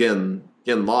that's just getting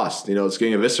lost. It's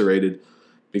getting eviscerated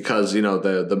because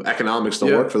the economics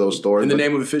don't work for those stores in the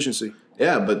name of efficiency.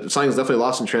 Yeah, but something's definitely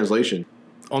lost in translation.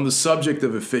 On the subject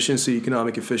of efficiency,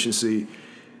 economic efficiency,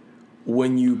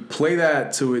 when you play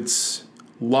that to its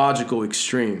logical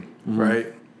extreme,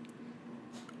 right?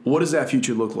 What does that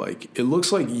future look like? It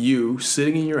looks like you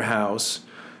sitting in your house,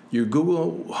 your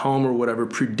Google Home or whatever,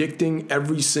 predicting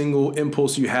every single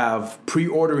impulse you have,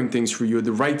 pre-ordering things for you at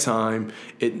the right time.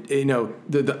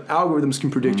 The algorithms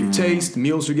can predict your taste.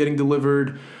 Meals are getting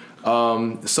delivered.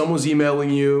 Someone's emailing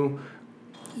you.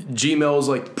 Gmail's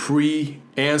like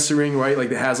pre-answering, right?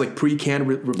 Like it has like pre-canned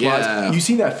replies. Yeah. You've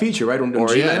seen that feature, right? On Or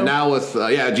Gmail? now with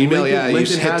Gmail, LinkedIn, you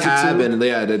just hit has it tab too. and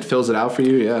it fills it out for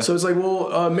you. Yeah. So it's like,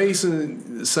 well,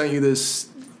 Mason sent you this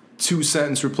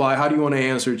 2-sentence reply. How do you want to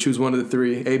answer? Choose one of the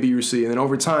three, A, B, or C. And then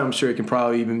over time, I'm sure it can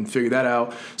probably even figure that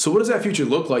out. So what does that future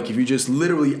look like if you just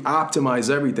literally optimize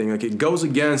everything? Like it goes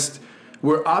against,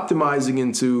 we're optimizing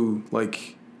into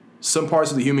like some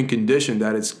parts of the human condition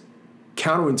that it's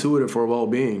counterintuitive for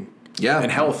well-being. Yeah.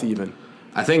 And health even.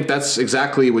 I think that's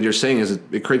exactly what you're saying. Is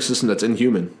it creates a system that's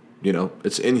inhuman.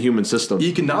 It's inhuman system.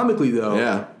 Economically, though.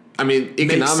 Yeah. I mean,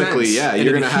 economically, yeah, and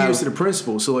you're going to have to the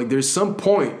principle. So like there's some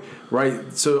point,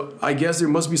 right? So I guess there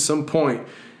must be some point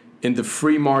in the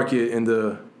free market and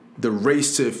the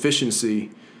race to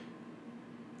efficiency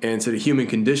and to the human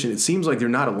condition. It seems like they're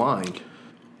not aligned.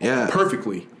 Yeah.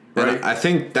 Perfectly. And Right. I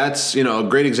think that's a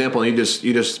great example. And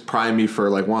you just prime me for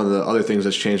like one of the other things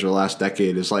that's changed over the last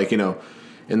decade is like in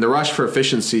the rush for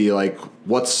efficiency, like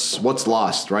what's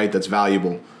lost, right? That's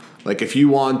valuable. Like if you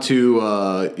want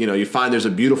to, you find there's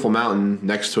a beautiful mountain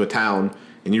next to a town,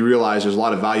 and you realize there's a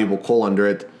lot of valuable coal under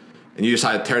it, and you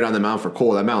decide to tear down the mountain for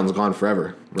coal. That mountain's gone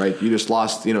forever, right? You just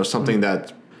lost, something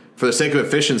that, for the sake of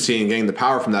efficiency and getting the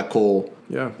power from that coal.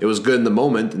 Yeah. It was good in the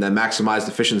moment, and that maximized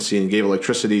efficiency and gave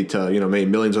electricity to maybe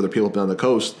millions of other people down the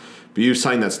coast. But you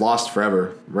something that's lost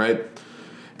forever, right?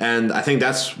 And I think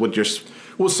that's what you're.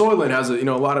 Well, Soylent has a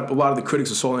lot of the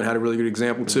critics of Soylent had a really good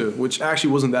example too, which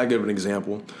actually wasn't that good of an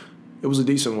example. It was a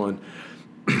decent one.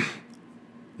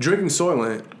 Drinking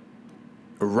Soylent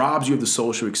robs you of the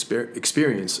social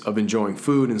experience of enjoying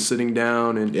food and sitting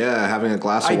down and having a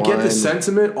glass of wine. I get the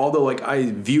sentiment, although like I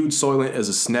viewed Soylent as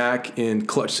a snack in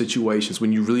clutch situations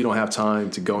when you really don't have time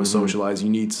to go and socialize.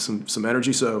 You need some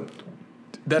energy. So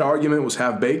that argument was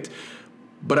half baked,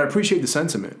 but I appreciate the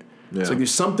sentiment. Yeah. It's like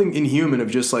there's something inhuman of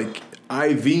just like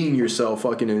IVing yourself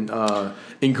fucking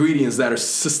ingredients that are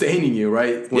sustaining you,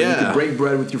 right? When you can break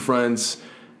bread with your friends,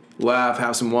 laugh,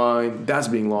 have some wine, that's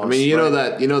being lost. I mean, you know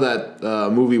that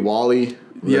movie WALL-E,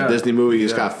 the Disney movie.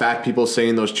 It's got fat people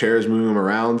sitting in those chairs, moving them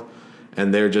around,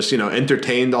 and they're just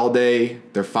entertained all day.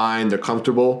 They're fine, they're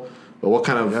comfortable. But what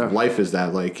kind of life is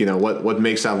that? Like, what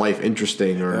makes that life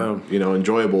interesting or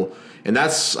enjoyable? And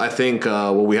that's, I think,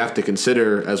 what we have to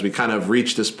consider as we kind of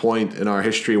reach this point in our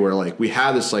history where like we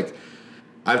have this like.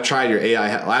 I've tried your AI.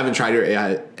 I haven't tried your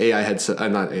AI headset.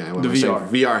 Not AI. The VR.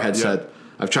 VR headset. Yeah.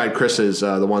 I've tried Chris's,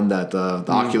 the one that the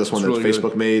Oculus one that really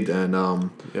Facebook made, and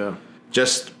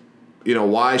just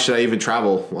why should I even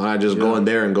travel? Why not just go in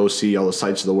there and go see all the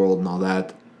sights of the world and all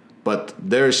that? But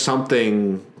there's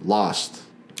something lost,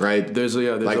 right? There's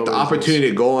like the opportunity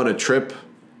to go on a trip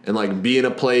and like be in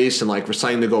a place and like for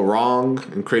something to go wrong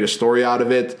and create a story out of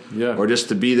it, or just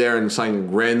to be there and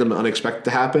something random, unexpected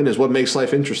to happen is what makes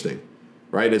life interesting.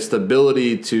 Right, it's the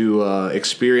ability to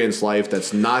experience life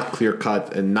that's not clear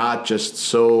cut and not just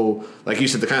so, like you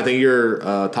said, the kind of thing you're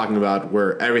talking about,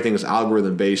 where everything is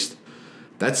algorithm based.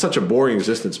 That's such a boring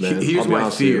existence, man. Here's my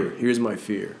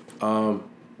fear. I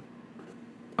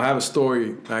have a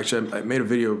story. Actually, I made a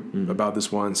video about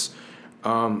this once.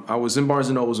 I was in Barnes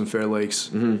and Nobles in Fair Lakes,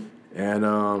 and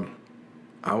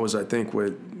I was, I think,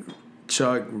 with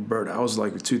Chuck, Roberta. I was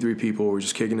like with 2-3 people. We were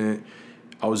just kicking it.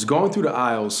 I was going through the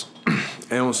aisles,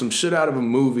 and on some shit out of a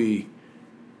movie,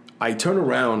 I turn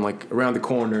around, like around the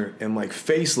corner, and like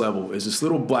face level is this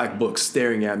little black book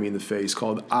staring at me in the face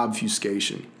called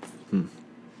Obfuscation.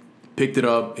 Picked it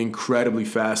up, incredibly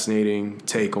fascinating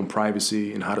take on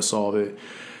privacy and how to solve it.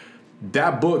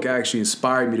 That book actually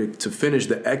inspired me to finish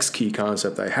the X key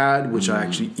concept I had, which I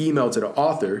actually emailed to the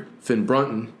author, Finn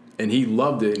Brunton, and he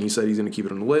loved it, and he said he's going to keep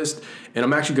it on the list. And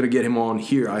I'm actually going to get him on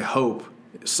here, I hope,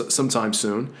 sometime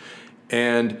soon.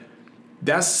 And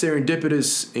that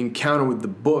serendipitous encounter with the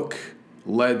book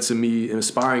led to me,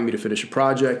 inspiring me to finish a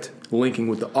project, linking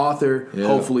with the author,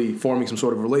 hopefully forming some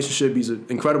sort of relationship. He's an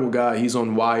incredible guy. He's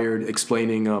on Wired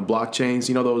explaining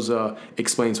blockchains. Those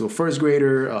explain to a first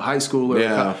grader, a high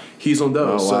schooler. He's on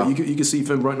those. Oh, wow. So you can see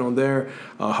Finn Brunton on there.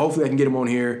 Hopefully I can get him on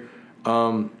here.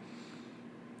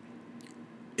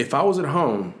 If I was at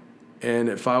home and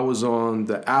if I was on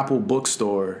the Apple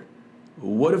bookstore,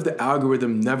 what if the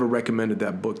algorithm never recommended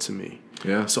that book to me?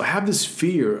 Yeah. So I have this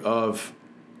fear of,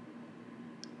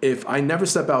 if I never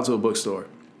step out to a bookstore,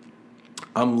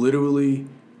 I'm literally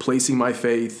placing my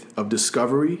faith of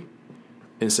discovery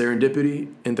and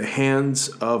serendipity in the hands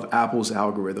of Apple's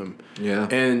algorithm. Yeah.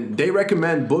 And they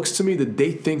recommend books to me that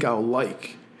they think I'll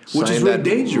like. which is Something really that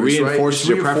dangerous, reinforces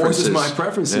right? your Reinforces preferences. my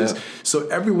preferences. Yeah. So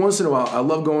every once in a while, I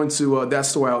love going to that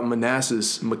store out in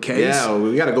Manassas, McKay's. Yeah,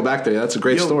 we got to go back there. That's a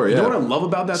great story. You Yeah. know what I love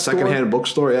about that Secondhand store?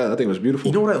 bookstore. Yeah, I think it was beautiful.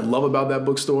 You know what I love about that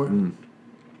bookstore?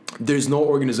 There's no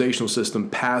organizational system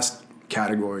past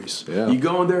categories. Yeah. You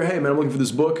go in there, hey man, I'm looking for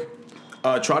this book.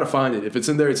 Try to find it. If it's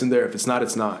in there, it's in there. If it's not,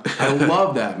 it's not. I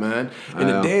love that, man. In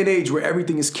a day and age where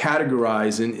everything is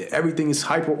categorized and everything is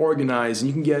hyper organized, and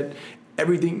you can get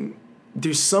everything.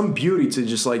 There's some beauty to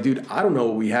just like, dude, I don't know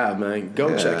what we have, man.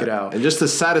 Go check it out. And just the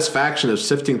satisfaction of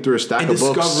sifting through a stack of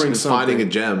books and finding a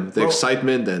gem. The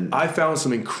excitement and I found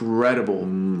some incredible.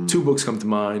 2 books come to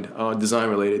mind, design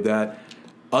related, that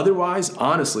otherwise,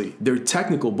 honestly, they're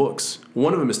technical books.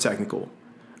 One of them is technical.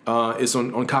 It's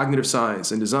on cognitive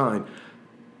science and design.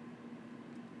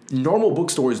 Normal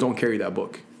bookstores don't carry that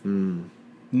book.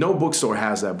 No bookstore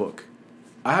has that book.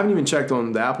 I haven't even checked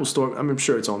on the Apple Store. I'm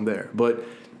sure it's on there. But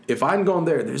if I hadn't gone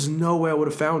there, there's no way I would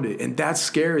have found it. And that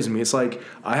scares me. It's like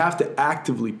I have to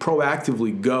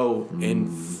proactively go and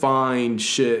find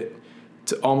shit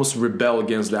to almost rebel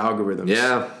against the algorithms.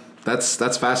 yeah,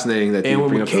 that's fascinating that you And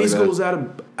bring when up like McKay's that. goes out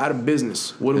of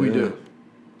business, what do we do?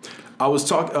 I was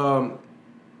talking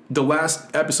the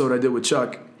last episode I did with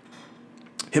Chuck.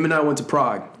 Him and I went to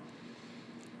Prague.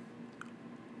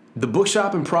 The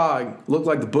bookshop in Prague looked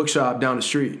like the bookshop down the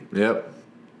street. Yep.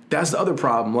 That's the other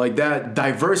problem. Like that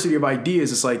diversity of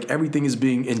ideas, it's like everything is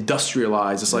being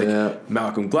industrialized. It's like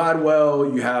Malcolm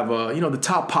Gladwell. You have the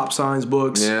top pop science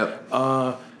books.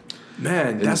 Yeah.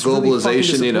 Man, that's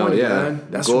globalization, really fucking disappointing, man.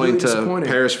 That's going really to disappointing.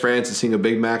 Paris, France, and seeing a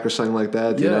Big Mac or something like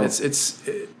that. Yeah, you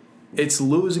know? it's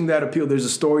losing that appeal. There's a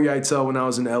story I tell when I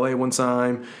was in LA one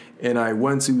time, and I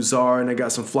went to Zara and I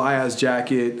got some fly ass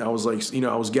jacket. I was like,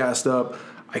 I was gassed up.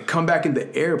 I come back in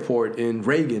the airport in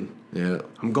Reagan. Yeah.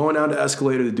 I'm going down the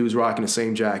escalator. The dude's rocking the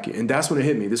same jacket, and that's when it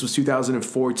hit me. This was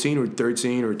 2014 or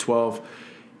 13 or 12.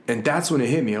 And that's when it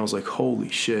hit me. I was like, holy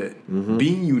shit.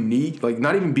 Being unique, like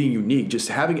not even being unique, just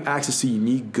having access to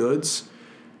unique goods,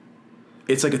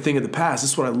 it's like a thing of the past.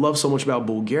 This is what I love so much about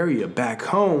Bulgaria. Back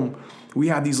home, we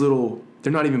have these little,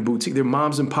 they're not even boutique, they're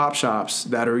moms and pop shops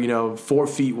that are, 4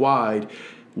 feet wide.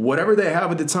 Whatever they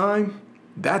have at the time,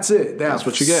 that's it. That's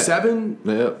what you get.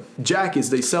 7 jackets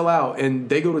they sell out, and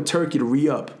they go to Turkey to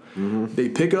re-up. They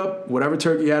pick up whatever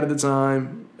Turkey had at the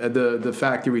time at the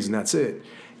factories, and that's it.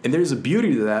 And there's a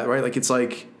beauty to that, right? Like it's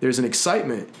like there's an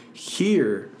excitement.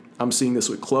 Here, I'm seeing this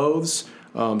with clothes.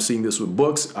 I'm seeing this with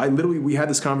books. We had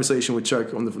this conversation with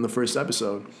Chuck on the first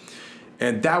episode,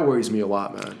 and that worries me a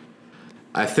lot, man.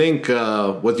 I think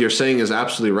what you're saying is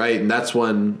absolutely right, and that's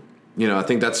when I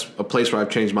think that's a place where I've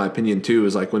changed my opinion too.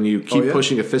 Is like when you keep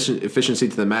pushing efficiency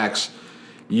to the max,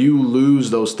 you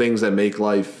lose those things that make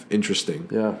life interesting.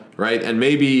 Yeah. Right, and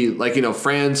maybe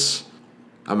France.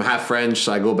 I'm half French,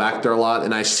 so I go back there a lot,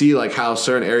 and I see like how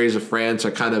certain areas of France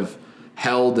are kind of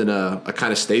held in a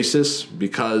kind of stasis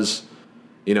because,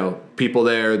 people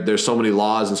there's so many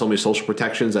laws and so many social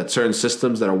protections that certain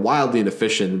systems that are wildly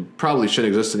inefficient, probably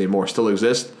shouldn't exist anymore, still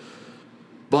exist.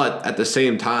 But at the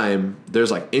same time,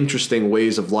 there's like interesting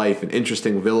ways of life and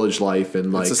interesting village life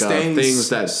and like things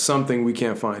that something we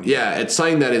can't find here. Yeah, it's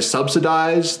something that is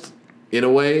subsidized in a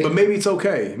way. But maybe it's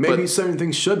okay. Maybe certain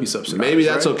things should be subsidized. Maybe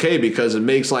that's okay because it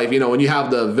makes life, when you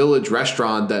have the village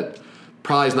restaurant that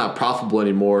probably is not profitable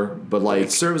anymore, but like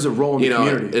it serves a role in the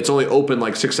community. It's only open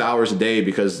like 6 hours a day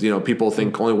because, people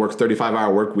think only work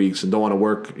 35-hour work weeks and don't want to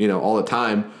work, all the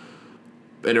time.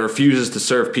 And it refuses to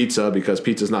serve pizza because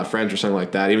pizza's not French or something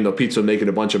like that, even though pizza would make it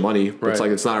a bunch of money. Right. It's like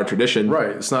it's not our tradition.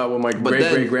 Right. It's not what my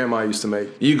great-great-grandma used to make.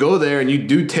 You go there and you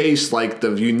do taste like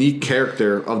the unique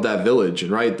character of that village.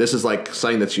 And right, this is like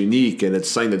something that's unique and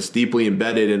it's something that's deeply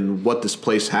embedded in what this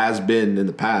place has been in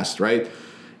the past, right?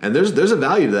 And there's a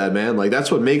value to that, man. Like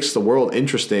that's what makes the world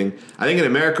interesting. I think in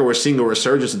America we're seeing a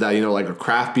resurgence of that, like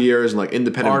craft beers and like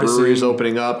independent breweries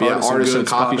opening up. Artisan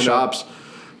coffee shops.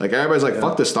 Like everybody's like,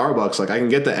 fuck the Starbucks. Like I can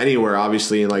get that anywhere,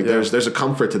 obviously, and like there's a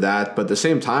comfort to that. But at the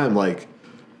same time, like,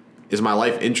 is my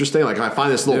life interesting? Like if I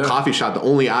find this little coffee shop that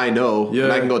only I know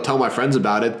and I can go tell my friends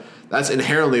about it, that's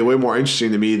inherently way more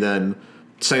interesting to me than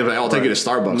saying like, I'll take you to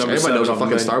Starbucks. Everybody knows what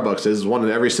fucking Starbucks is. One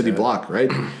in every city block,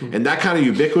 right? And that kind of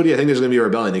ubiquity, I think there's going to be a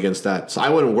rebellion against that. So I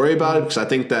wouldn't worry about it because I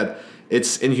think that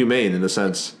it's inhumane in a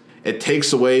sense. It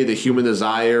takes away the human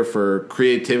desire for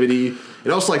creativity.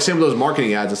 And also, like, same with those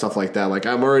marketing ads and stuff like that. Like,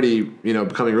 I'm already,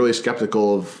 becoming really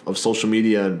skeptical of social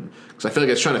media because I feel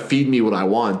like it's trying to feed me what I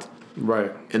want.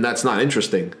 Right. And that's not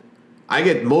interesting. I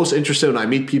get most interested when I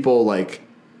meet people, like,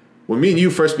 when me and you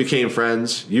first became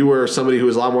friends, you were somebody who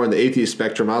was a lot more in the atheist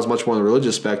spectrum. I was much more in the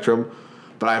religious spectrum.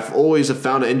 But I've always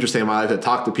found it interesting in my life to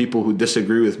talk to people who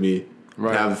disagree with me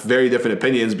have very different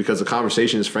opinions because the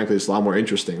conversation is frankly just a lot more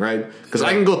interesting, right? Because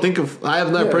I can go think of I have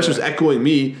another person who's echoing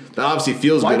me that obviously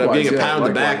feels good. I'm getting a pound on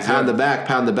the back, pound the back,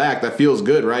 pound the back. That feels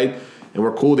good, right? And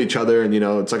we're cool with each other, and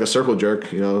it's like a circle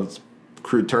jerk. It's a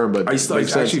crude term, but I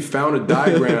actually found a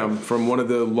diagram from one of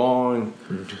the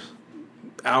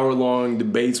hour-long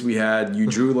debates we had. You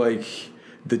drew like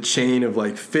the chain of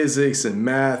like physics and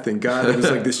math and God. It was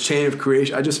like this chain of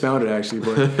creation. I just found it actually,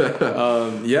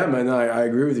 but yeah, man, I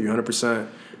agree with you 100%.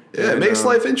 Yeah, it makes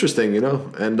life interesting,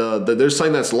 and there's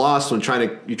something that's lost when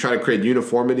you try to create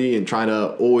uniformity and trying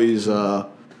to always,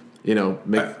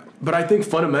 make. But I think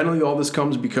fundamentally all this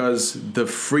comes because the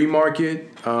free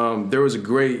market. There was a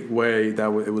great way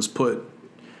that it was put.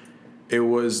 It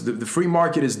was the free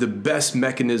market is the best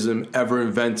mechanism ever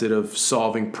invented of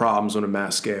solving problems on a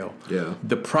mass scale. Yeah.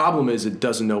 The problem is it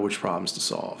doesn't know which problems to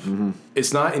solve. Mm-hmm.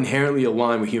 It's not inherently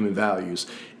aligned with human values.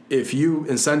 If you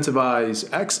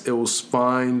incentivize X, it will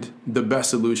find the best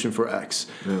solution for X.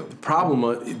 Yeah. The problem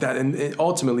and it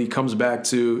ultimately comes back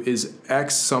to, is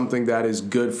X something that is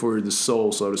good for the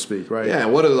soul, so to speak, right? Yeah,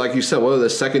 and like you said, what are the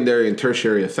secondary and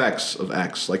tertiary effects of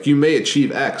X? Like you may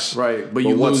achieve X, right? But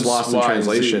what's lost in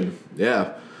translation?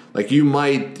 Yeah. Like you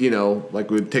might, like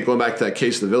we going back to that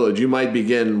case of the village, you might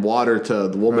begin water to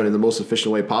the woman in the most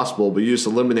efficient way possible, but you just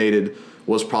eliminated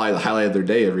what's probably the highlight of their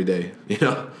day every day,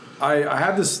 I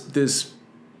have this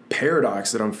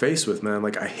paradox that I'm faced with, man.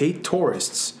 Like, I hate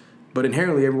tourists, but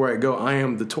inherently everywhere I go, I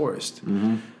am the tourist.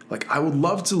 Mm-hmm. Like, I would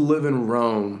love to live in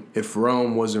Rome if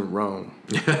Rome wasn't Rome.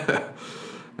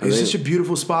 It's such a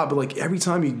beautiful spot, but like every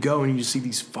time you go and you see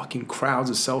these fucking crowds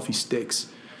of selfie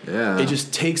sticks, it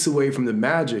just takes away from the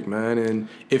magic, man. And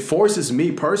it forces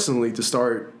me personally to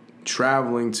start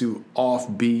traveling to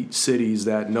offbeat cities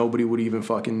that nobody would even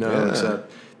fucking know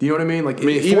except... You know what I mean? Like,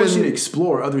 it forces you to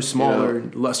explore other smaller,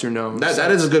 lesser known. That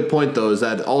is a good point, though, is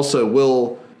that also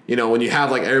will, when you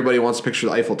have, like, everybody wants to picture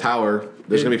the Eiffel Tower,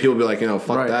 there's going to be people who be like,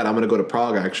 fuck that, I'm going to go to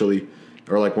Prague, actually.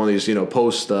 Or, like, one of these,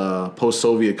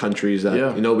 post-Soviet countries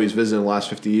that nobody's visited in the last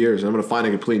 50 years. And I'm going to find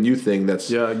a completely new thing go to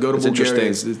Bulgaria.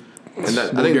 Interesting. And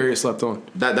Bulgaria slept on.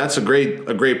 That's a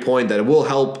great point, that it will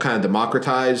help kind of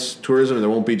democratize tourism, and there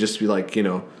won't be just be, like,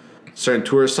 certain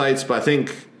tourist sites. But I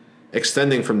think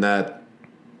extending from that,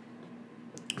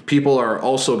 people are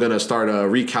also going to start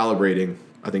recalibrating,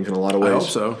 I think, in a lot of ways. I hope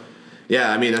so.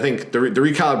 Yeah, I mean, I think the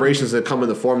recalibrations that come in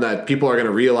the form that people are going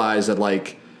to realize that,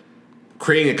 like,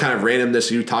 creating a kind of randomness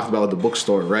you talked about with the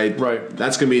bookstore, right? Right.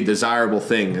 That's going to be a desirable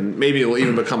thing, and maybe it will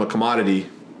even become a commodity,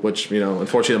 which,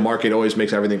 unfortunately the market always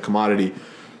makes everything commodity.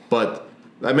 But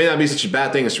that may not be such a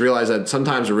bad thing, is to realize that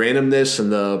sometimes randomness and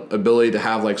the ability to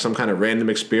have, like, some kind of random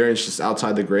experience just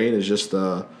outside the grain is just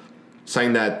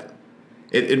something that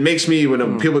It makes me, when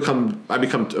I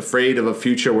become afraid of a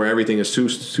future where everything is too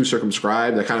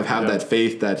circumscribed. I kind of have that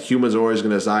faith that humans are always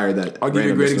going to desire that. I'll give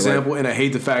you a great example, and I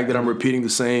hate the fact that I'm repeating the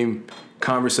same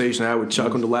conversation I had with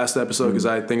Chuck on the last episode, because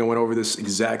I think I went over this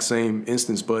exact same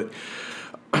instance. But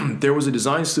there was a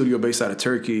design studio based out of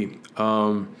Turkey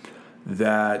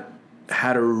that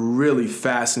had a really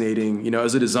fascinating,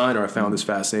 as a designer, I found this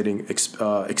fascinating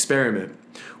experiment,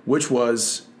 which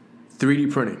was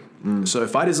 3D printing. So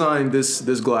if I design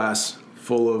this glass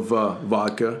full of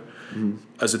vodka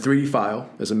as a 3D file,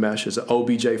 as a mesh, as an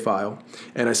OBJ file,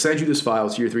 and I send you this file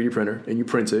to your 3D printer and you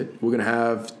print it, we're going to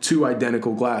have two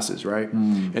identical glasses, right?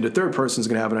 And the third person's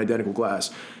going to have an identical glass.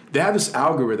 They have this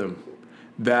algorithm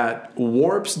that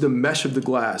warps the mesh of the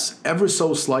glass ever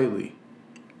so slightly,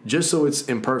 just so it's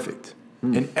imperfect.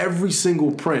 And every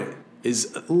single print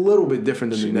is a little bit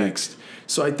different than the next.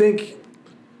 So I think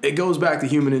it goes back to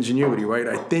human ingenuity, right?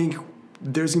 I think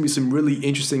there's going to be some really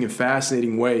interesting and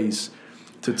fascinating ways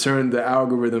to turn the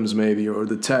algorithms maybe or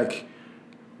the tech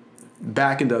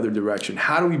back in the other direction.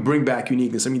 How do we bring back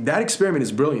uniqueness? I mean, that experiment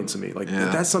is brilliant to me. Like,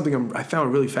 that's something I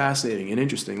found really fascinating and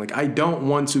interesting. Like, I don't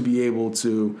want to be able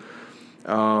to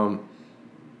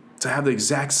have the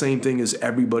exact same thing as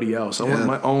everybody else. I want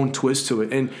my own twist to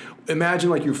it. And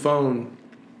imagine, like, your phone...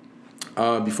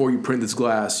 before you print this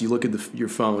glass, you look at your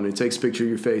phone, it takes a picture of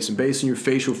your face, and based on your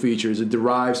facial features, it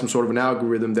derives some sort of an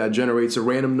algorithm that generates a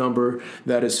random number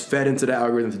that is fed into the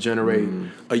algorithm to generate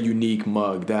a unique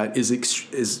mug that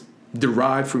is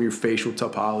derived from your facial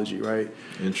topology, right?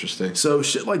 Interesting. So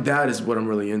shit like that is what I'm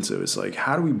really into. It's like,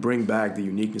 how do we bring back the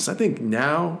uniqueness? I think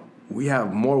now we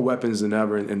have more weapons than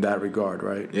ever in that regard,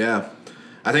 right? Yeah.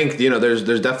 I think, there's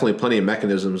definitely plenty of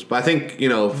mechanisms. But I think,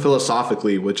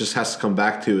 philosophically, what just has to come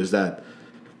back to is that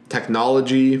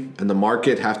technology and the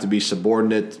market have to be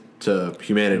subordinate to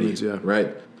humanity, right?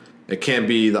 It can't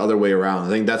be the other way around. I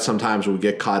think that's sometimes when we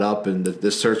get caught up in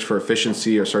this search for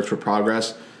efficiency or search for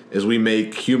progress. is we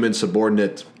make humans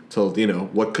subordinate to, you know,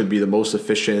 what could be the most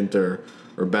efficient or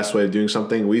best way of doing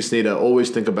something. We just need to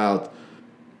always think about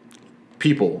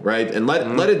people, right? And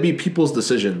let it be people's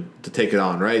decision to take it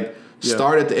on, right? Yeah.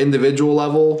 Start at the individual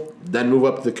level, then move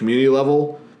up to the community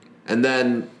level, and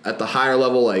then at the higher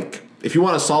level, like if you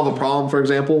want to solve a problem, for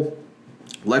example,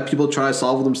 let people try to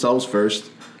solve it themselves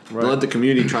first. Right. Let the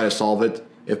community try to solve it.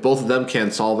 If both of them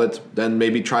can't solve it, then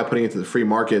maybe try putting it to the free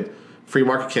market. Free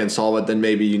market can't solve it, then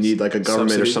maybe you need like a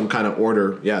government subsidy or some kind of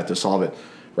order, to solve it.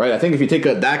 Right? I think if you take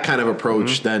that kind of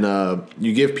approach, then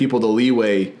you give people the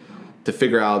leeway to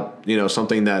figure out, you know,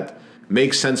 something that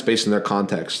makes sense based on their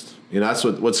context. You know, that's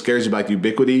what scares you about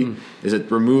ubiquity is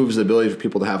it removes the ability for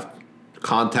people to have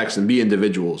context and be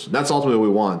individuals. That's ultimately what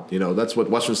we want. You know, that's what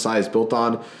Western society is built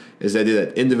on, is the idea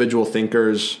that individual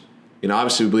thinkers, you know,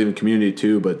 obviously we believe in community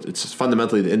too, but it's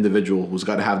fundamentally the individual who's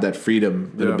got to have that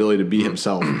freedom and ability to be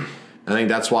himself. I think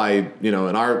that's why, you know,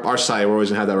 in our side, we're always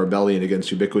going to have that rebellion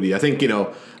against ubiquity. I think, you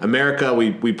know, America,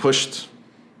 we pushed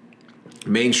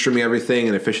mainstreaming everything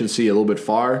and efficiency a little bit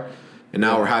far, and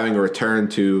now we're having a return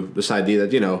to this idea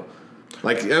that, you know,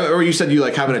 like, or you said you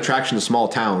like have an attraction to small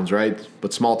towns, right?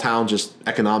 But small towns just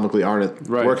economically aren't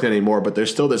working anymore, but there's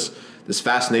still this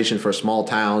fascination for a small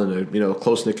town and a, you know,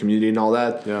 close-knit community and all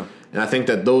that. Yeah. And I think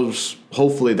that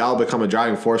hopefully that'll become a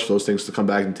driving force for those things to come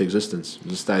back into existence.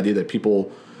 Just the idea that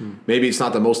people, maybe it's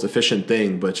not the most efficient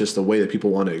thing, but just the way that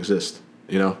people want to exist,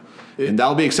 you know? And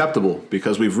that'll be acceptable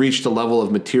because we've reached a level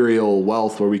of material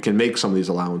wealth where we can make some of these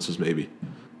allowances maybe,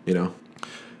 you know?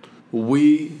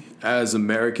 We, as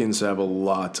Americans, have a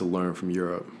lot to learn from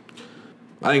Europe.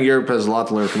 I think Europe has a lot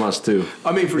to learn from us too.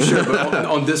 I mean, for sure, but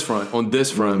on this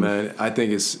front, man, I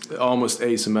think it's almost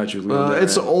asymmetrically.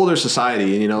 It's an older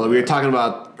society, and you know, we were talking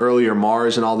about earlier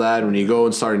Mars and all that. When you go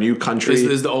and start a new country,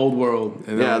 it's the old world,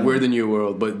 and we're the new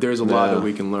world. But there's a lot that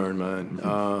we can learn,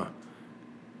 man.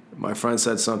 My friend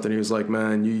said something. He was like,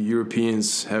 "Man, you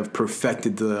Europeans have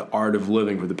perfected the art of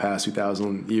living for the past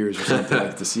 2,000 years, or something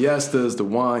like the siestas, the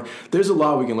wine. There's a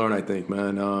lot we can learn, I think,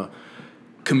 man."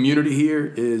 Community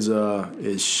here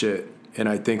is shit, and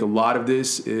I think a lot of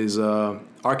this is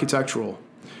architectural.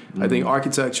 I think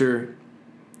architecture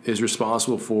is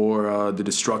responsible for the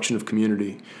destruction of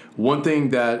community. One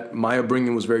thing that my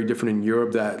upbringing was very different in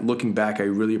Europe that, looking back, I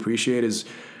really appreciate is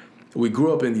we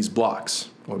grew up in these blocks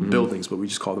or buildings, but we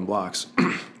just call them blocks.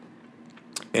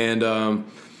 And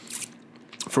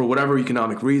for whatever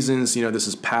economic reasons, you know,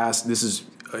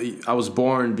 I was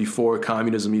born before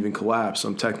communism even collapsed.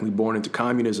 I'm technically born into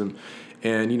communism.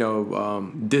 And, you know,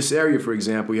 this area, for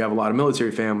example, you have a lot of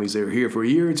military families. They're here for a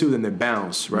year or two, then they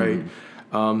bounce, right?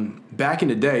 Back in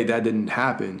the day, that didn't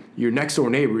happen. Your next-door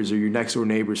neighbors are your next-door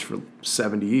neighbors for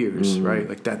 70 years, right?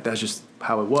 Like, that's just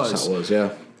how it was. That's how it was, yeah.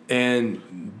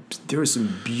 And there were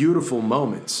some beautiful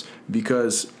moments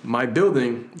because my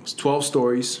building was 12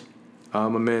 stories. My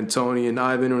man Tony and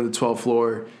Ivan are on the 12th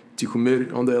floor.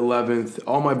 Tikumir on the 11th.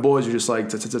 All my boys are just like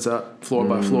floor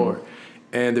by floor.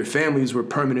 And their families were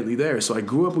permanently there. So I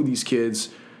grew up with these kids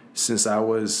since I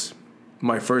was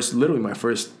my first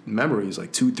memories,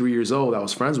 like 2-3 years old. I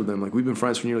was friends with them. Like, we've been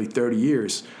friends for nearly 30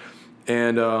 years.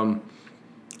 And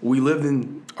we lived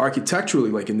in architecturally,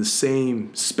 like, in the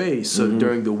same space. So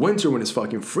during the winter when it's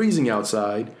fucking freezing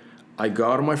outside, I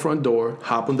go out of my front door,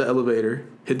 hop on the elevator,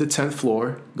 hit the 10th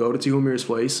floor, go to Tihumir's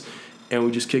place, and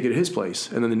we just kick it at his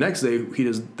place. And then the next day, he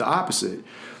does the opposite.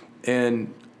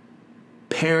 And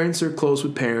parents are close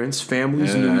with parents.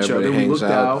 Families knew each other. We looked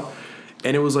out.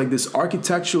 And it was like this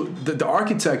architectural... The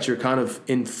architecture kind of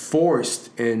enforced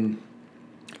and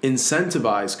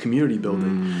incentivized community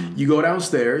building. You go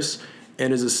downstairs,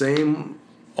 and it's the same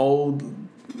old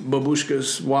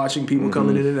babushkas watching people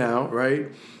coming in and out, right?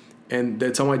 And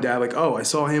they tell my dad, like, "Oh, I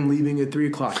saw him leaving at 3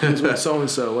 o'clock. He was with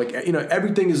so-and-so." Like, you know,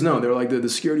 everything is known. They're like the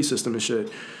security system and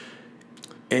shit.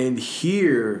 And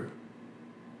here,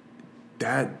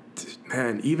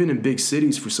 man, even in big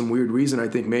cities, for some weird reason, I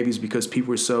think maybe it's because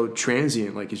people are so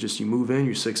transient. Like, it's just you move in,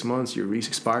 you're 6 months, your lease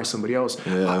expires, somebody else.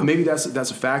 Yeah. Maybe that's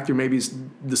a factor. Maybe it's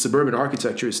the suburban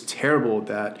architecture is terrible at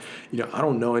that. You know, I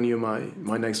don't know any of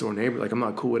my next door neighbors. Like, I'm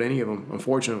not cool with any of them,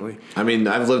 unfortunately. I mean,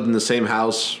 I've lived in the same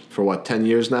house for 10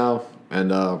 years now,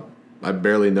 and I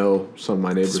barely know some of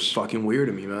my neighbors. It's fucking weird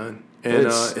to me, man. And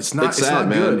it's not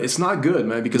sad, good. It's not good,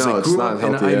 man, because I grew up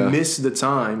and I miss the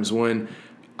times when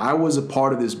I was a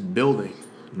part of this building,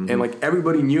 and like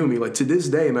everybody knew me. Like, to this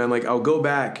day, man, like I'll go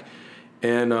back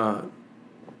and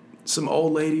some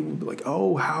old lady will be like,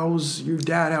 "Oh, how's your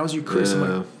dad? How's your Chris?" I'm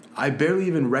like, I barely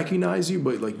even recognize you,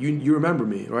 but like you remember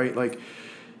me, right? Like,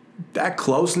 that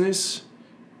closeness,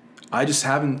 I just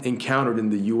haven't encountered in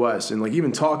the U.S. And like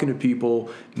even talking to people,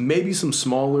 maybe some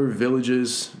smaller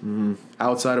villages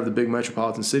outside of the big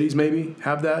metropolitan cities maybe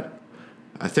have that.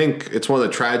 I think it's one of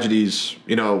the tragedies.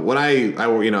 When I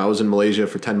was in Malaysia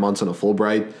for 10 months on a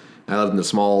Fulbright. I lived in a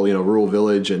small, rural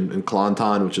village in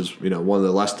Kelantan, which is, one of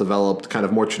the less developed, kind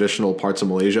of more traditional parts of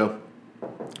Malaysia.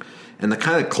 And the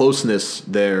kind of closeness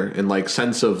there and like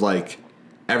sense of like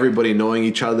everybody knowing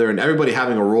each other and everybody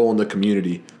having a role in the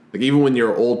community. Like even when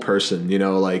you're an old person,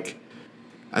 like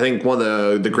I think one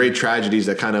of the great tragedies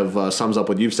that kind of sums up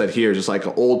what you've said here is just like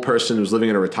an old person who's living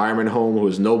in a retirement home who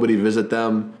has nobody visit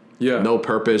them, no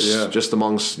purpose, just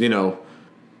amongst,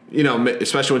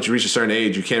 especially once you reach a certain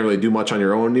age, you can't really do much on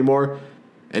your own anymore.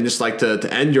 And just like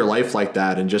to end your life like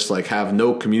that and just like have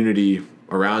no community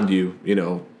around you,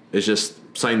 is just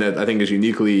something that I think is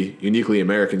uniquely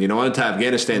American. I went to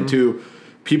Afghanistan too.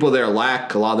 People there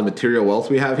lack a lot of the material wealth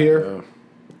we have here. Yeah.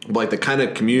 But like the kind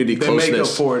of community closeness. They make up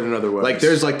for it in other ways. Like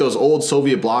there's like those old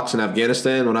Soviet blocks in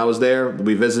Afghanistan when I was there. I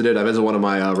visited one of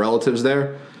my relatives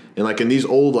there. And like in these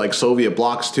old like Soviet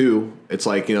blocks too, it's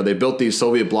like, they built these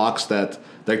Soviet blocks that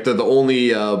like they're the only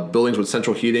buildings with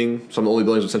central heating, some of the only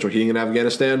buildings with central heating in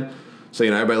Afghanistan. So,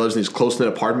 everybody lives in these close-knit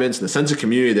apartments, and the sense of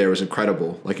community there was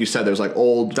incredible. Like you said, there's like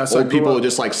old people who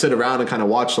just like sit around and kind of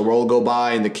watch the world go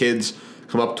by, and the kids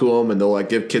come up to them and they'll like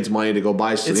give kids money to go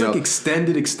buy. It's like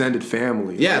extended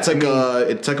family. Yeah, it's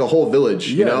like a whole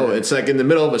village. It's like in the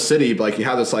middle of a city, but like you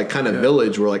have this like kind of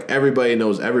village where like everybody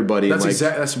knows everybody.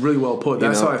 That's really well put.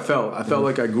 That's how I felt. I felt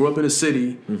like I grew up in a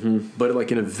city, but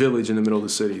like in a village in the middle of the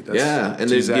city.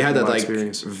 And you had that like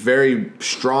very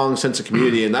strong sense of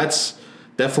community, and that's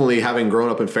definitely having grown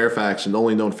up in Fairfax and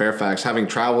only known Fairfax, having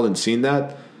traveled and seen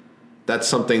that's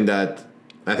something that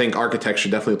I think architecture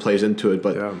definitely plays into it.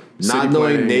 But not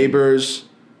knowing neighbors,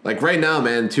 like right now,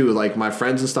 man, too, like my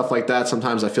friends and stuff like that,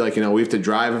 sometimes I feel like, we have to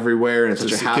drive everywhere and it's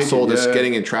such a hassle just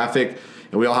getting in traffic,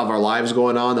 and we all have our lives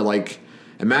going on. And like,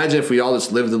 imagine if we all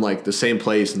just lived in like the same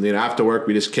place and then after work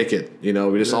we just kick it, we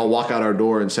just all walk out our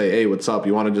door and say, hey, what's up?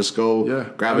 You want to just go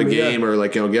grab a game or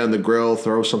like, get on the grill,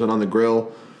 throw something on the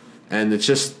grill. And it's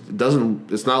just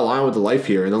it's not aligned with the life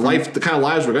here. And the kind of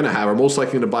lives we're going to have are most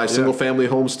likely to buy single family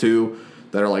homes too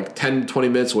that are like 10, 20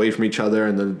 minutes away from each other.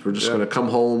 And then we're just going to come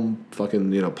home,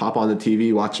 fucking, pop on the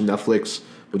TV, watch Netflix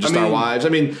with just our wives. I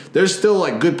mean, there's still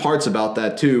like good parts about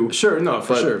that too. Sure. No,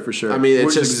 for sure. I mean,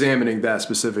 we're just examining that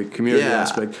specific community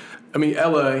aspect. I mean,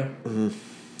 LA,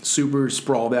 super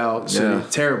sprawled out city,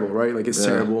 terrible, right? Like it's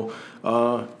terrible.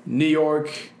 New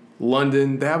York,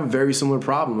 London, they have a very similar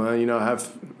problem, man. I have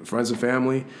friends and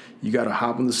family. You got to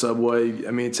hop on the subway.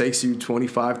 I mean, it takes you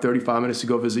 25, 35 minutes to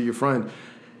go visit your friend.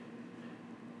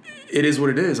 It is what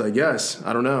it is, I guess.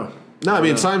 I don't know. No, I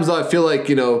mean, sometimes I feel like,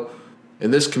 in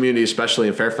this community, especially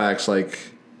in Fairfax, like,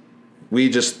 a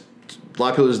lot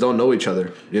of people just don't know each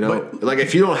other, But, like,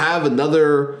 if you don't have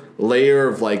another layer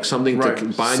of, like, something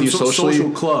to bind you socially.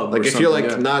 Social club. Like, if you're,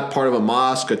 like, not part of a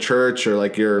mosque, a church, or,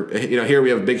 like, here we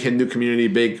have a big Hindu community,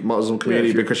 big Muslim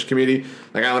community, big Christian community.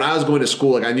 Like, when I was going to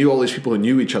school, like, I knew all these people who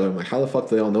knew each other. I'm like, how the fuck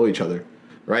do they all know each other?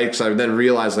 Right? Because I then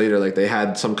realized later, like, they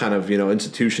had some kind of,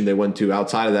 institution they went to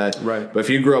outside of that. Right. But if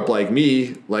you grew up like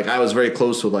me, like, I was very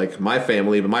close with, like, my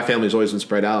family, but my family's always been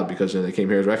spread out because they came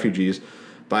here as refugees.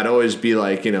 But I'd always be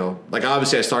like, like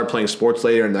obviously I started playing sports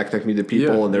later and that connected me to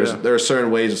people and there are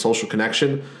certain ways of social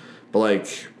connection. But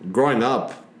like growing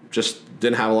up, just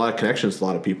didn't have a lot of connections to a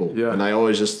lot of people. Yeah. And I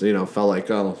always just, felt like,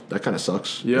 oh, that kind of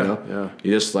sucks. Yeah.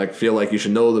 You just like feel like you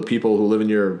should know the people who live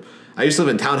in I used to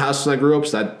live in townhouses when I grew up,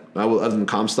 so I lived in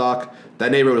Comstock.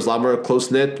 That neighborhood was a lot more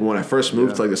close-knit. When I first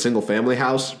moved to like a single family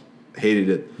house, hated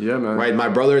it. Yeah, man. Right? My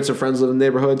brother had some friends live in the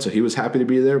neighborhood, so he was happy to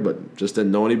be there, but just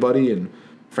didn't know anybody. And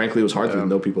frankly, it was hard to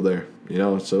know people there.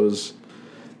 So it's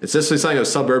just something of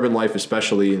suburban life,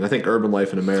 especially, and I think urban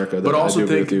life in America. But I also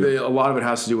think a lot of it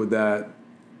has to do with that,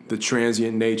 the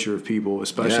transient nature of people,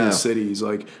 especially in cities.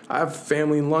 Like, I have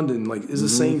family in London. Like, it's the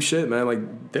same shit, man.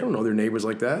 Like, they don't know their neighbors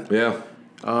like that. Yeah.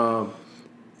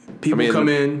 People come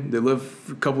in, they live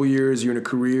for a couple of years, you're in a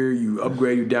career, you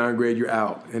upgrade, you downgrade, you're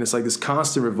out. And it's like this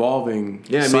constant revolving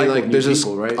cycle of there's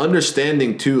people, this right?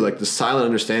 understanding, too, like the silent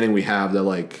understanding we have that,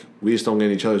 like, we just don't get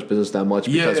in each other's business that much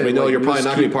because we know you're probably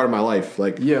not going to be part of my life.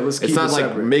 Like, let's keep it's not it like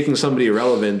separate. Making somebody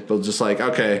irrelevant, but just like,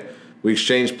 okay, we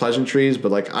exchange pleasantries,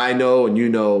 but like I know and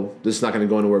this is not going to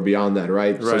go anywhere beyond that,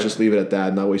 right? So let's just leave it at that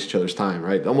and not waste each other's time,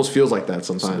 right? It almost feels like that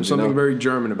sometimes. Something very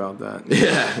German about that.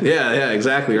 Yeah,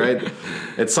 exactly, right?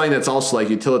 It's something that's also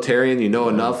like utilitarian. You know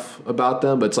enough about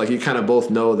them, but it's like you kind of both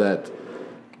know that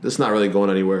this is not really going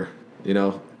anywhere, I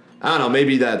don't know,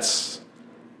 maybe that's...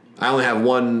 I only have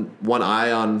one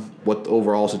eye on what the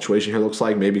overall situation here looks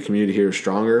like. Maybe community here is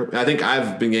stronger. I think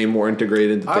I've been getting more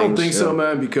integrated into things. I don't think so,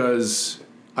 man, because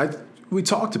we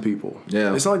talk to people.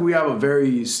 Yeah. It's not like we have a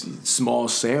very small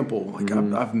sample. Like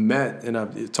I've met and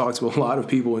I've talked to a lot of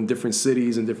people in different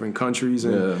cities and different countries,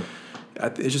 and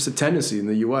it's just a tendency in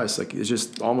the U.S. Like it's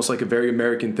just almost like a very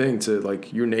American thing to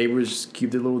like your neighbors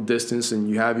keep their little distance and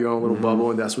you have your own little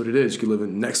bubble, and that's what it is. You could live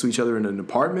next to each other in an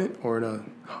apartment or in a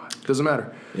doesn't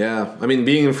matter. Yeah, I mean,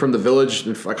 being from the village,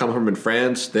 I come from in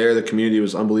France. There, the community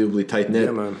was unbelievably tight knit.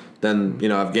 Yeah, man. Then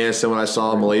Afghanistan, when I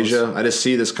saw Malaysia, I just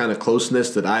see this kind of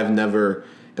closeness that I've never.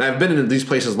 And I've been in these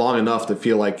places long enough to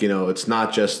feel like it's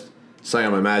not just something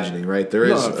I'm imagining. Right, there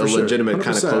is a legitimate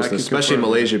kind of closeness, especially in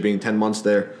Malaysia, being 10 months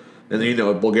there, and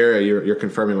Bulgaria. You're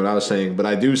confirming what I was saying, but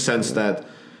I do sense that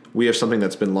we have something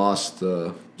that's been lost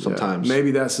sometimes. Yeah,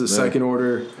 maybe that's the second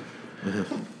order.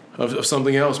 Of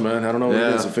something else, man. I don't know what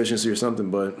it is, efficiency or something.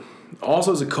 But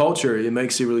also as a culture, it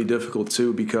makes it really difficult,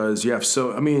 too, because you have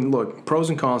look, pros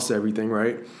and cons to everything,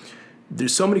 right?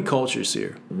 There's so many cultures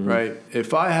here, right?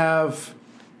 If I have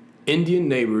Indian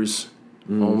neighbors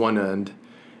on one end,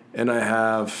 and I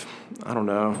have,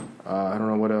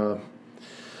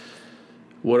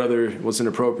 what's an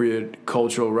appropriate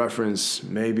cultural reference?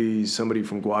 Maybe somebody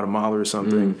from Guatemala or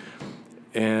something.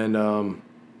 And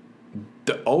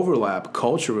the overlap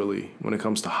culturally when it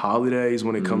comes to holidays,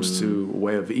 when it comes to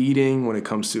way of eating, when it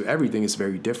comes to everything, is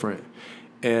very different.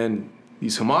 And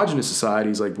these homogenous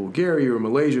societies like Bulgaria or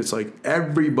Malaysia, it's like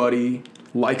everybody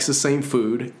likes the same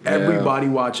food. Everybody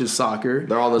watches soccer.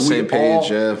 They're all on the same page,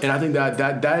 And I think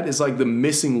that is like the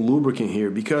missing lubricant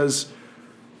here, because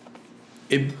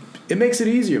it makes it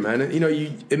easier, man.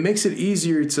 It makes it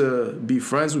easier to be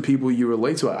friends with people you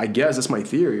relate to. I guess that's my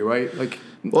theory, right? Like,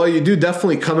 well, you do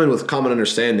definitely come in with common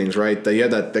understandings, right? That you have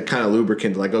that kind of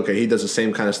lubricant. Like, okay, he does the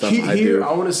same kind of stuff I do.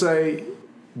 I want to say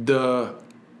the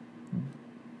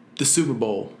Super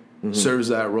Bowl serves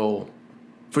that role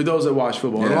for those that watch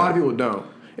football. And a lot of people don't.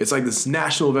 It's like this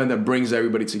national event that brings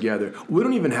everybody together. We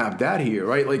don't even have that here,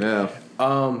 right? Like,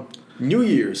 New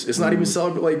Year's, it's not even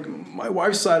celebrate. Like my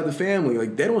wife's side of the family,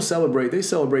 like they don't celebrate. They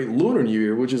celebrate Lunar New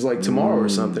Year, which is like tomorrow or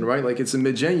something, right? Like it's in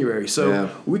mid-January,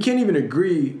 so we can't even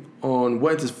agree on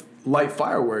when to light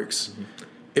fireworks.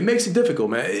 It makes it difficult,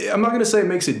 man. I'm not gonna say it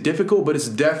makes it difficult, but it's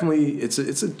definitely it's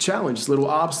a challenge. It's a little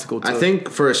obstacle. I think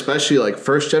for especially like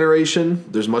first generation,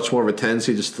 there's much more of a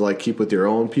tendency just to like keep with your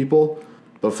own people.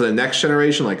 But for the next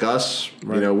generation, like us,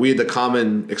 we had the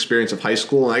common experience of high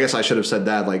school, and I guess I should have said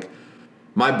that like.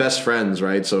 My best friends,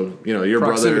 right? So, your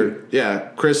brother,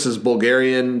 Chris is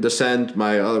Bulgarian descent.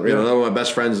 My other, another of my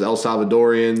best friends is El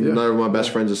Salvadorian. Another of my best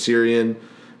friends is Syrian,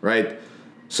 right?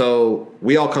 So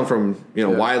we all come from,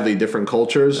 widely different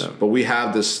cultures, but we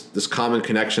have this common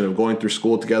connection of going through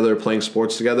school together, playing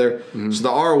sports together. So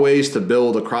there are ways to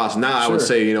build across. Now I would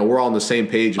say, we're all on the same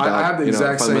page about I have the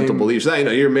exact fundamental beliefs.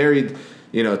 You're married,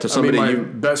 to somebody. My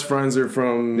best friends are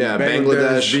from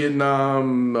Bangladesh,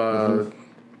 Vietnam,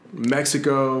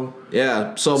 Mexico.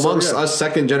 Yeah. So amongst us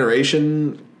second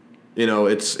generation,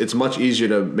 it's much easier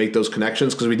to make those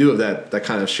connections because we do have that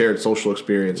kind of shared social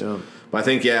experience. Yeah. But I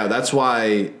think, that's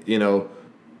why,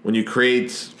 when you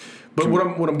create. But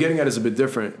what I'm getting at is a bit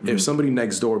different. If somebody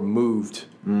next door moved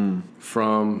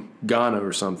from Ghana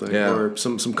or something, or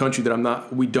some country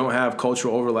that we don't have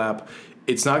cultural overlap,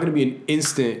 it's not going to be an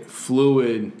instant,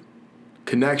 fluid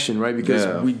connection, right?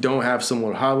 Because we don't have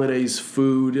similar holidays,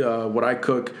 food. What I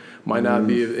cook might not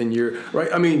be in your right.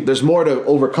 I mean, there's more to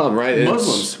overcome, right?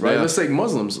 Muslims, right? Let's take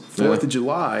Muslims. 4th of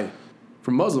July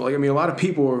for Muslims. Like, I mean, a lot of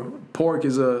people, pork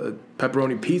is a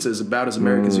pepperoni pizza is about as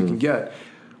American as you can get.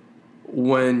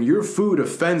 When your food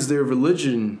offends their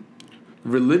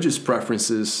religious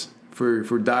preferences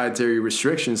for dietary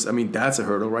restrictions, I mean, that's a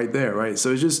hurdle right there, right?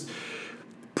 So it's just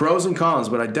pros and cons,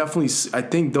 but I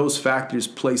think those factors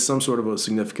play some sort of a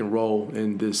significant role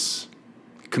in this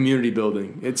community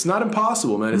building. It's not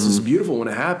impossible, man. It's just beautiful when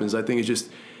it happens. I think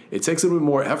it takes a little bit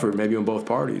more effort maybe on both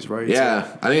parties, right?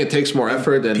 Yeah, I think it takes more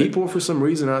effort. And people, for some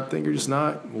reason, I think are just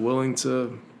not willing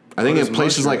to. I think in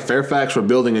places like Fairfax, we're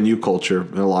building a new culture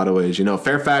in a lot of ways.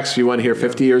 Fairfax, you went here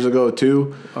 50 years ago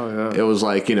too. Oh, yeah. It was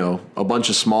like, a bunch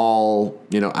of small,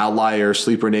 outlier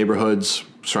sleeper neighborhoods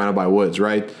surrounded by woods,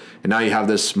 right? And now you have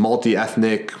this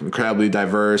multi-ethnic, incredibly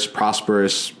diverse,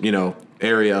 prosperous,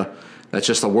 area that's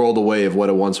just a world away of what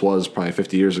it once was probably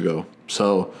 50 years ago.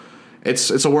 So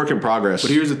it's a work in progress.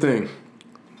 But here's the thing.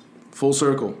 Full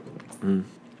circle.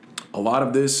 A lot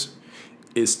of this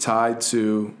is tied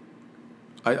to,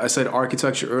 I said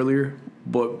architecture earlier,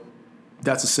 but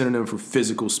that's a synonym for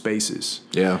physical spaces.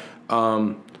 Yeah.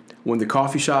 When the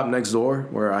coffee shop next door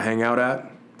where I hang out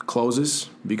at closes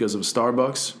because of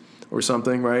Starbucks or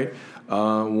something, right?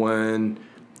 When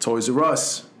Toys R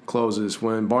Us closes,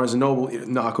 when Barnes & Noble,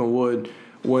 knock on wood,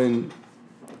 when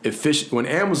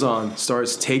Amazon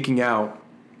starts taking out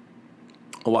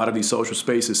a lot of these social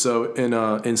spaces. So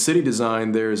in city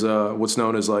design, there's what's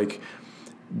known as like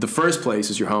the first place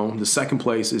is your home, the second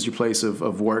place is your place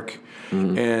of work,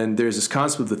 and there's this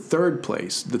concept of the third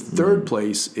place. The third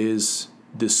place is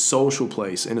this social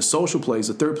place. And a social place,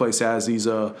 the third place has these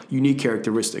unique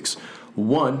characteristics.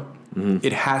 One,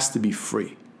 it has to be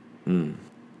free.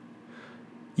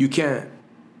 You can't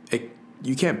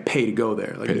pay to go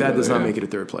there. Like that does not make it a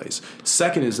third place.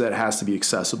 Second is that it has to be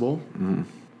accessible.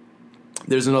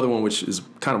 There's another one which is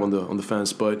kind of on the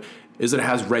fence, but is that it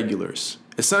has regulars.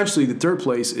 Essentially, the third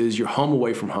place is your home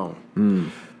away from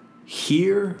home.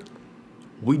 Here,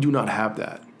 we do not have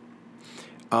that.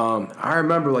 I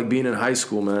remember like being in high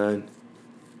school, man,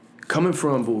 coming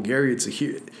from Bulgaria to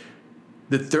here.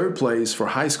 The third place for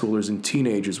high schoolers and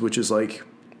teenagers, which is like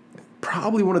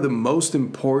probably one of the most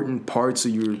important parts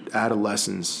of your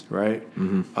adolescence, right?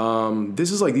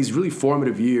 This is like these really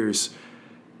formative years.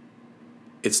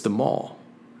 It's the mall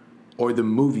or the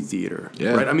movie theater,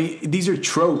 right? I mean, these are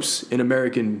tropes in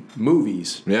American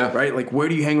movies, right? Like, where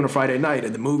do you hang on a Friday night?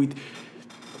 At the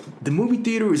movie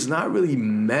theater is not really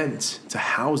meant to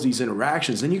house these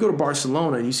interactions. Then you go to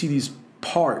Barcelona and you see these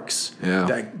parks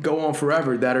that go on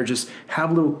forever that are just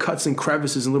have little cuts and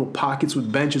crevices and little pockets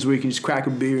with benches where you can just crack a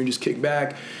beer and just kick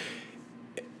back.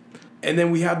 And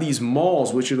then we have these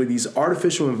malls, which are like these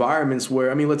artificial environments where,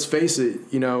 I mean, let's face it,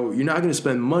 you know, you're not going to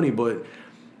spend money, but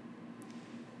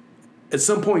at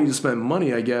some point you just spend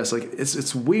money, I guess. Like,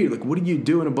 it's weird. Like, what do you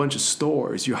do in a bunch of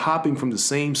stores? You're hopping from the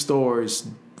same stores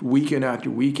weekend after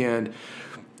weekend.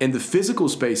 And the physical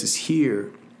spaces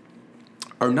here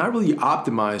are not really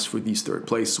optimized for these third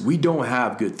places. We don't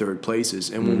have good third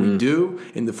places. And when we do,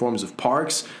 in the forms of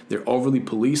parks, they're overly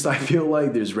policed, I feel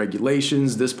like. There's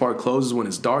regulations. This park closes when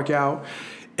it's dark out.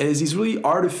 And it's these really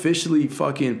artificially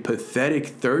fucking pathetic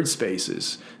third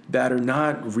spaces that are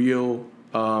not real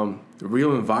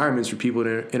environments for people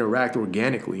to interact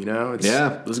organically, you know?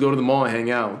 Let's go to the mall and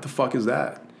hang out. What the fuck is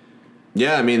that?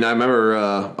 Yeah, I mean, I remember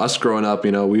us growing up,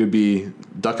 you know, we would be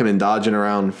ducking and dodging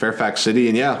around Fairfax City.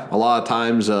 And, a lot of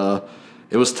times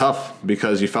it was tough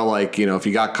because you felt like, you know, if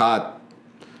you got caught,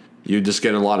 you'd just get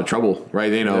in a lot of trouble, right?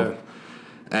 You know,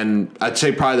 and I'd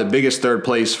say probably the biggest third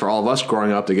place for all of us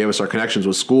growing up that gave us our connections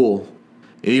was school.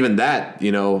 And even that,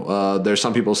 you know, there's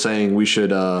some people saying we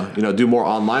should, you know, do more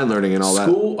online learning and all that.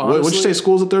 Honestly, would you say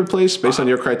school's the third place based on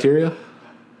your criteria?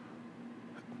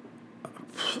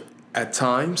 At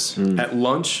times, at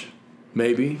lunch,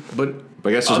 maybe, but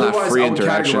I guess there's not free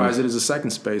interaction. I would categorize it as a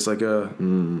second space, like so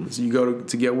you go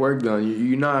to get work done.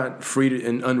 You're not free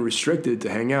and unrestricted to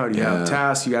hang out. You have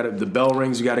tasks. The bell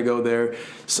rings. You got to go there.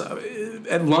 So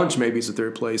at lunch, maybe it's the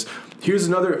third place. Here's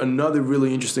another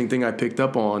really interesting thing I picked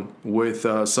up on with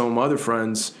some of my other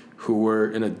friends who were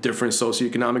in a different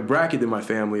socioeconomic bracket than my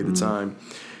family at the time.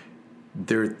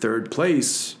 Their third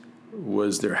place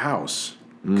was their house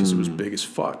because it was big as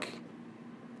fuck.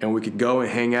 And we could go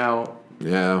and hang out.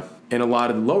 Yeah. And a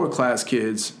lot of the lower class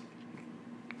kids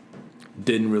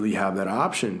didn't really have that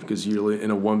option because you're in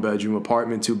a 1-bedroom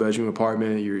apartment, 2-bedroom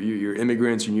apartment. You're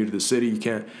immigrants. You're new to the city. You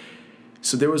can't.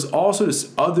 So there was also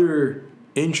this other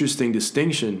interesting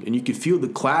distinction, and you could feel the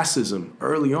classism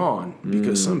early on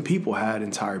because some people had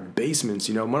entire basements.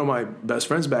 You know, one of my best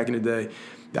friends back in the day,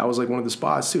 that was like one of the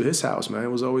spots too. His house, man, it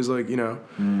was always like, you know.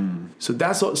 So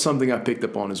that's something I picked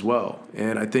up on as well.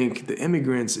 And I think the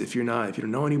immigrants, if you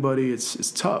don't know anybody,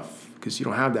 it's tough because you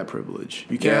don't have that privilege.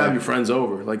 You can't have your friends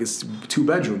over. Like, it's 2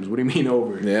 bedrooms. What do you mean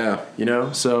over? Yeah. You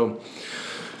know. So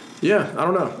yeah, I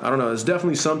don't know. It's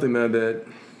definitely something, man, that.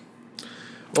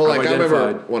 Well, like I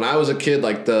remember when I was a kid,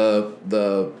 like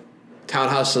the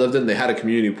townhouse I lived in, they had a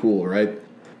community pool, right?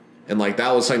 And like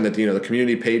that was something that, you know, the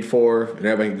community paid for, and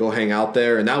everybody could go hang out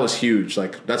there, and that was huge.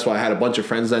 Like that's why I had a bunch of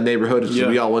friends in that neighborhood, because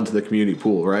we all went to the community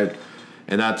pool, right?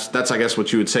 And that's I guess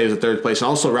what you would say is the third place. And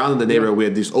also around in the neighborhood, we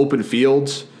had these open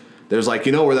fields. There's like,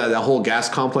 you know where that whole gas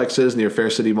complex is near Fair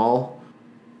City Mall,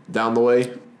 down the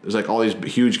way. There's like all these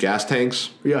huge gas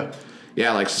tanks. Yeah.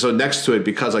 Yeah, like so next to it,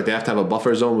 because like they have to have a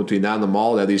buffer zone between that and the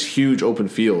mall, they have these huge open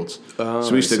fields. So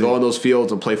we used to go in those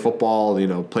fields and play football, you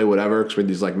know, play whatever, because we had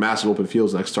these like massive open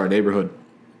fields next to our neighborhood.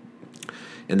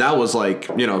 And that was like,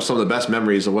 you know, some of the best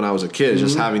memories of when I was a kid,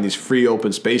 just having these free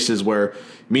open spaces where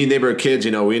me and neighborhood kids,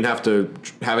 you know, we didn't have to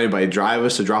have anybody drive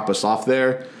us to drop us off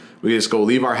there. We could just go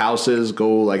leave our houses,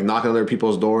 go like knock on other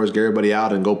people's doors, get everybody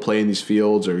out and go play in these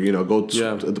fields, or, you know, go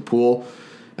to the pool.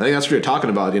 I think that's what you're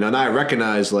talking about, and I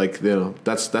recognize, like,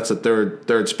 that's a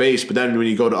third space, but then when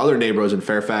you go to other neighborhoods in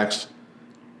Fairfax,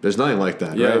 there's nothing like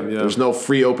that, Yeah, right? yeah. There's no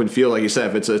free open field, like you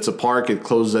said. If it's a park, it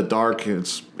closes at dark.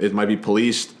 It might be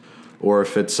policed, or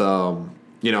if it's I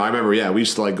remember, we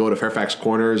used to like go to Fairfax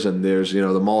Corners, and there's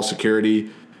the mall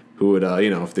security who would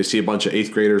if they see a bunch of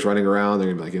 8th graders running around,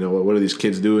 they're gonna be like, what are these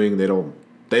kids doing?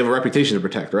 They have a reputation to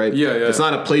protect, right? Yeah. It's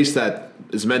not a place that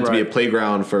is meant to be a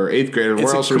playground for 8th graders.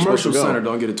 Where else are we supposed to go? It's a commercial center.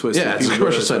 Don't get it twisted. Yeah, it's a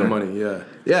commercial center. Money. Yeah.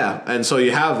 Yeah, and so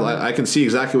you have. I can see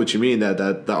exactly what you mean.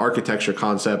 That the architecture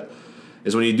concept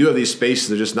is when you do have these spaces,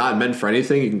 they're just not meant for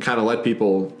anything. You can kind of let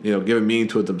people, give a meaning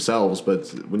to it themselves. But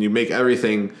when you make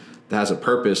everything that has a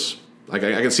purpose, like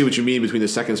I can see what you mean between the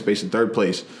second space and third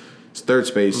place. Third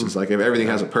space is like if everything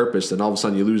has a purpose, then all of a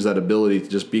sudden you lose that ability to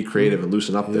just be creative and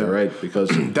loosen up there, right? Because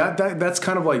that's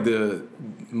kind of like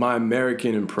my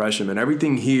American impression, and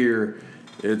everything here.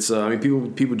 It's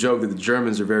people joke that the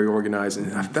Germans are very organized,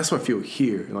 and that's what I feel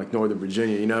here in like Northern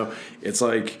Virginia. It's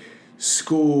like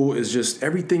school is just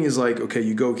everything is like, okay,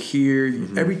 you go here,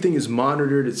 everything is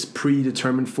monitored, it's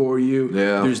predetermined for you.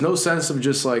 Yeah. There's no sense of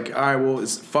just like, all right, well,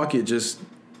 it's fuck it, just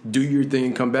do your thing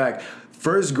and come back.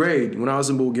 First grade, when I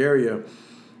was in Bulgaria,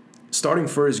 starting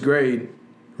first grade,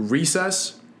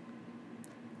 recess,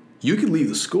 you could leave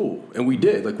the school. And we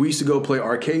did. Like, we used to go play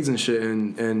arcades and shit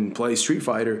and play Street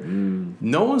Fighter.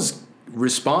 No one's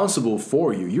responsible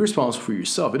for you. You're responsible for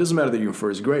yourself. It doesn't matter that you're in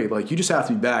first grade. Like, you just have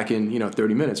to be back in,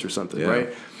 30 minutes or something,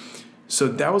 right? So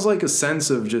that was like a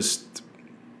sense of just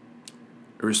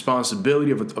a responsibility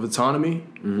of autonomy.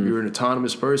 You're an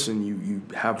autonomous person. You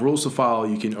have rules to follow.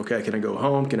 You can, can I go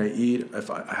home? Can I eat? If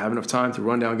I have enough time to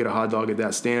run down and get a hot dog at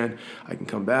that stand, I can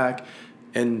come back.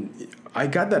 And I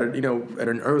got that, at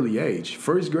an early age,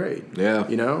 first grade. Yeah.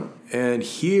 And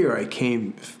here I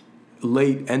came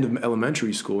late end of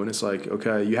elementary school, and it's like,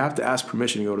 okay, you have to ask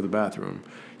permission to go to the bathroom.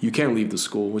 You can't leave the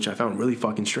school, which I found really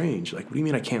fucking strange. Like, what do you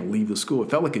mean I can't leave the school? It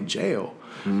felt like a jail.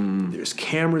 There's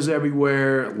cameras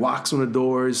everywhere, locks on the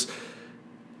doors.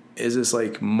 Is this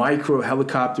like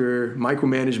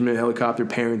micromanagement, helicopter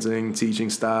parenting, teaching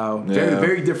style? Very,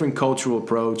 very different cultural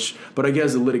approach. But I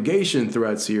guess the litigation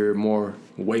threats here are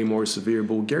way more severe.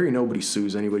 Bulgaria, nobody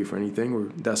sues anybody for anything, or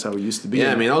that's how it used to be.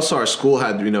 Yeah, I mean, also our school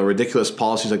had ridiculous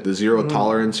policies like the zero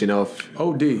tolerance. If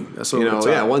OD. That's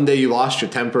what one day you lost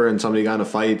your temper and somebody got in a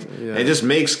fight. Yeah. It just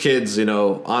makes kids,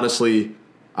 honestly,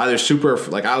 either super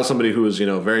like I was somebody who was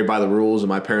very by the rules, and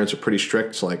my parents are pretty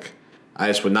strict. So like, I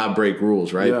just would not break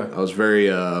rules, right? Yeah. I was very,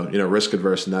 risk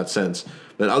adverse in that sense.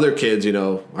 But other kids,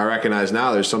 I recognize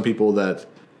now there's some people that,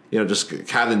 just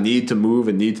have the need to move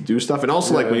and need to do stuff. And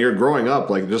also, like, when you're growing up,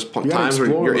 like, just times where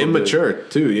you're immature,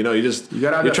 too. You're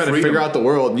trying to figure out the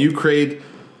world, and you create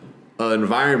an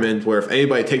environment where if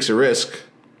anybody takes a risk,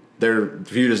 they're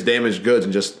viewed as damaged goods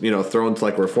and just, thrown to,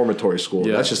 like, a reformatory school.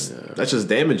 Yeah. That's just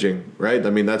damaging, right?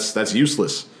 I mean, that's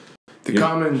useless. The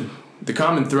common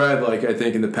thread, like, I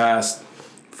think in the past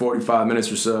 45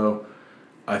 minutes or so,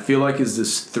 I feel like is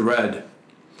this thread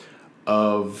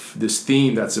of this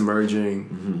theme that's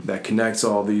emerging that connects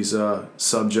all these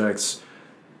subjects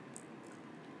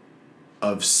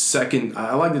of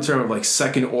I like the term of like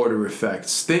second order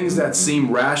effects. Things that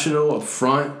seem rational up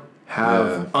front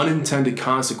have unintended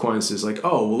consequences. Like,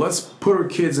 oh, well, let's put our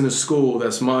kids in a school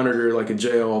that's monitored like a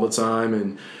jail all the time,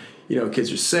 and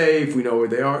kids are safe, we know where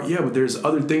they are. Yeah, but there's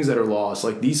other things that are lost.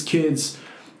 Like, these kids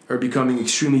are becoming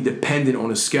extremely dependent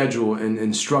on a schedule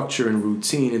and structure and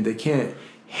routine, and they can't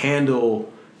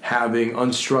handle having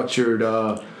unstructured,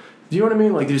 do you know what I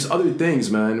mean? Like, there's other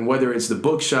things, man, whether it's the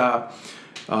bookshop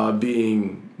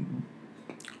being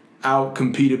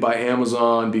out-competed by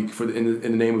Amazon in the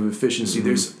name of efficiency.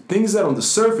 There's things that on the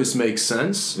surface make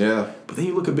sense, but then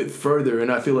you look a bit further,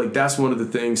 and I feel like that's one of the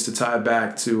things to tie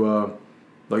back to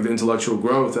like the intellectual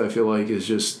growth. I feel like is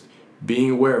just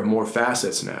being aware of more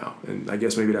facets now, and I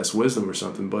guess maybe that's wisdom or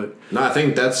something. But no, I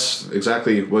think that's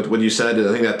exactly what you said.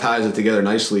 I think that ties it together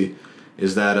nicely.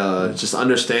 Is that just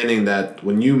understanding that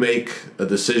when you make a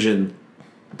decision,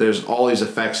 there's all these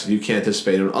effects that you can't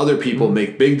anticipate. When other people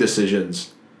make big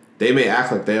decisions, they may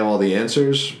act like they have all the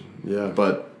answers. Yeah.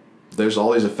 But there's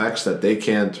all these effects that they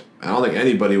can't. I don't think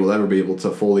anybody will ever be able to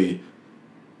fully,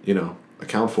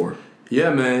 account for.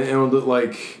 Yeah, man, and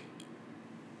like,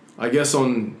 I guess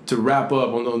to wrap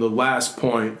up on the last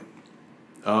point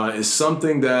is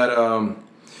something that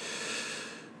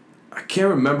I can't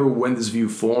remember when this view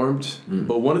formed,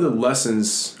 but one of the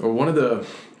lessons or one of the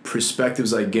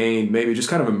perspectives I gained, maybe just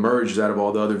kind of emerged out of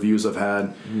all the other views I've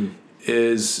had,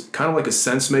 is kind of like a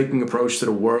sense-making approach to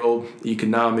the world,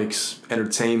 economics,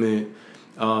 entertainment,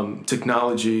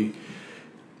 technology,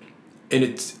 and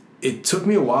it took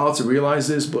me a while to realize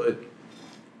this, but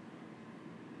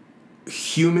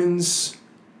humans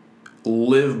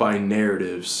live by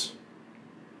narratives.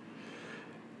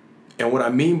 And what I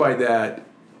mean by that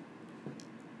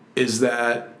is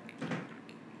that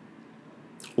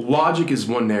logic is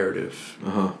one narrative.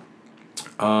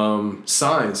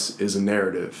 Science is a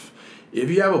narrative. If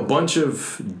you have a bunch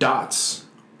of dots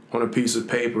on a piece of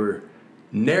paper,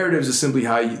 narratives is simply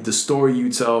the story you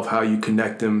tell of how you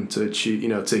connect them to achieve,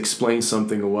 to explain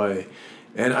something away.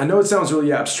 And I know it sounds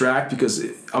really abstract because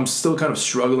I'm still kind of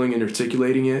struggling in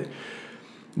articulating it,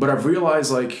 but I've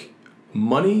realized like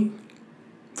money,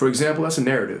 for example, that's a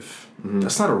narrative.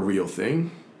 That's not a real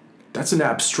thing. That's an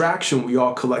abstraction we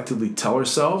all collectively tell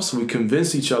ourselves. We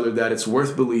convince each other that it's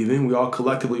worth believing. We all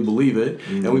collectively believe it,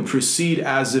 and we proceed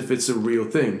as if it's a real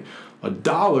thing.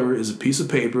 $1 is a piece of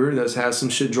paper that has some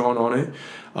shit drawn on it.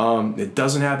 It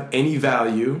doesn't have any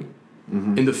value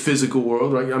in the physical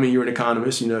world, right? I mean, you're an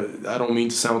economist. I don't mean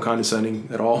to sound condescending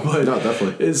at all, but no,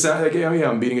 definitely. It's like,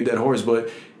 I'm beating a dead horse, but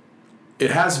it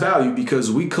has value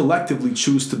because we collectively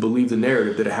choose to believe the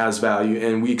narrative that it has value,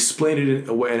 and we explain it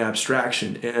away in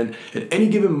abstraction. And at any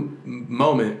given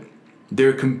moment, there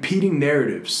are competing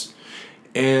narratives,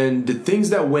 and the things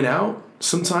that win out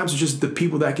sometimes are just the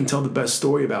people that can tell the best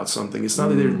story about something. It's not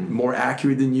that they're more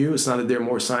accurate than you. It's not that they're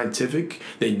more scientific.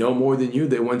 They know more than you.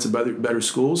 They went to better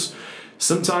schools.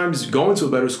 Sometimes going to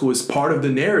a better school is part of the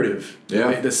narrative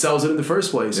that sells it in the first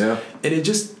place. Yeah. And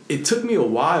it took me a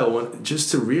while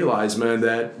just to realize, man,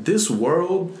 that this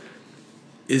world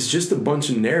is just a bunch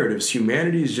of narratives.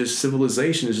 Humanity is just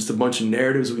civilization. Is just a bunch of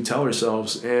narratives we tell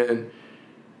ourselves. And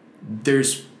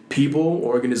there's people,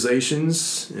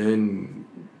 organizations, and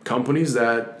companies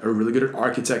that are really good at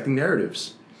architecting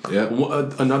narratives. Yeah.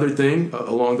 Another thing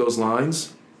along those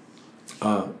lines,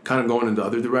 kind of going in the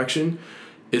other direction,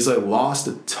 is I lost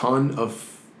a ton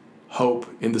of hope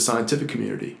in the scientific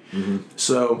community.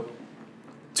 So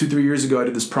 2-3 years ago, I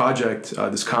did this project,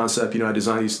 this concept. I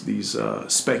design these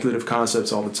speculative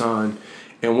concepts all the time.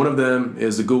 And one of them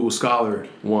is the Google Scholar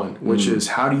one, which is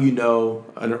how do you know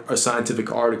a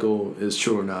scientific article is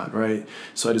true or not, right?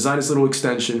 So I designed this little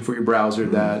extension for your browser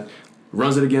that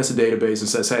runs it against a database and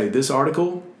says, hey, this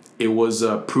article, it was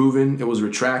proven, it was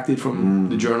retracted from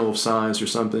the Journal of Science or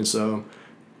something, so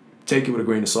take it with a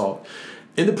grain of salt.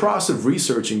 In the process of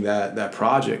researching that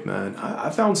project, man,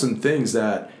 I found some things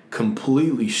that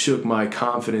completely shook my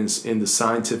confidence in the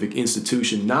scientific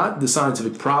institution, not the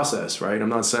scientific process, right? I'm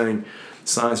not saying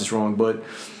science is wrong, but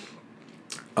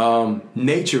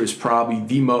Nature is probably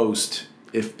the most,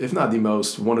 if not the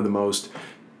most, one of the most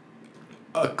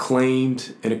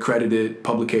acclaimed and accredited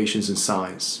publications in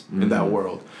science in that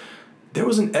world. There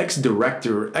was an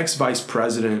ex-director, ex-vice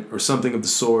president or something of the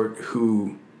sort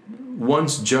who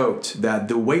once joked that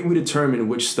the way we determine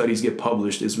which studies get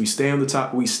published is we stand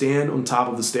on top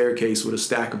of the staircase with a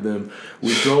stack of them,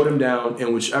 we throw them down,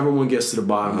 and whichever one gets to the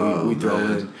bottom, we throw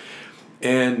it in.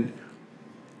 And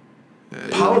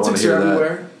politics are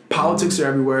everywhere. Politics are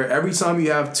everywhere. Every time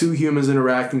you have two humans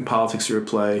interacting, politics are at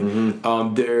play.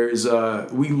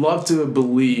 We love to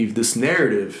believe this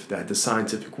narrative that the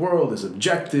scientific world is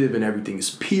objective and everything is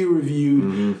peer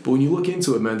reviewed. But when you look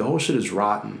into it, man, the whole shit is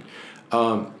rotten.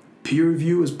 Peer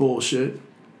review is bullshit.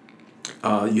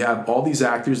 You have all these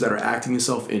actors that are acting in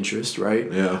self-interest, right?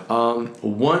 Yeah.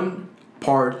 One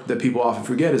part that people often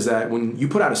forget is that when you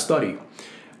put out a study,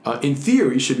 in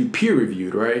theory, it should be peer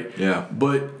reviewed, right? Yeah.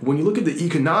 But when you look at the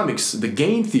economics, the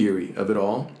game theory of it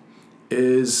all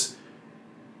is,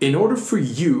 in order for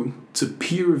you to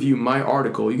peer review my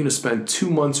article, you're going to spend 2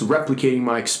 months replicating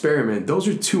my experiment. Those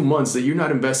are 2 months that you're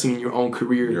not investing in your own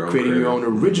career, creating your own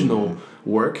original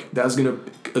work that's going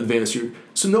to advance you.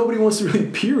 So nobody wants to really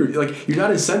peer review. Like, you're not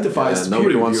incentivized to peer review,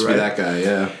 nobody wants to be that guy,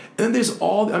 yeah. And then there's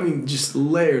just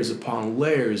layers upon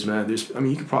layers, man.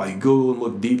 You could probably Google and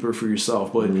look deeper for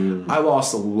yourself, but I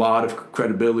lost a lot of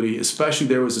credibility, especially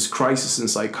there was this crisis in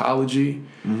psychology.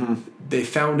 They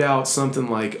found out something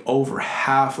like over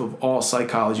half of all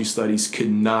psychology studies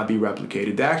could not be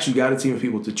replicated. They actually got a team of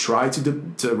people to try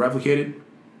to replicate it,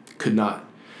 could not.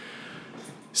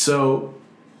 So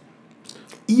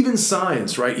even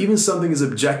science, right? Even something as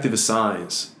objective as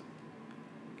science,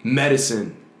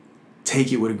 medicine,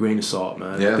 take it with a grain of salt,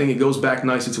 man. Yeah. I think it goes back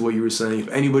nicely to what you were saying. If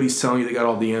anybody's telling you they got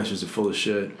all the answers, they're full of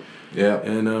shit. Yeah.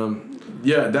 And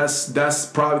that's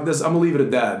probably I'm gonna leave it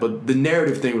at that. But the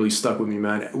narrative thing really stuck with me,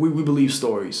 man. We believe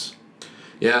stories.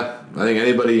 Yeah, I think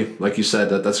anybody, like you said,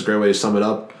 that's a great way to sum it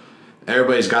up.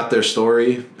 Everybody's got their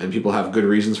story, and people have good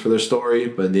reasons for their story.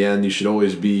 But in the end, you should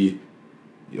always be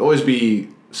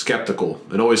skeptical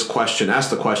and always ask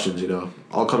the questions.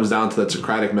 All comes down to that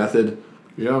Socratic method.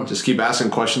 Yeah. Just keep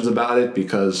asking questions about it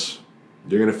because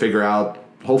you're going to figure out,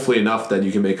 hopefully enough that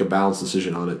you can make a balanced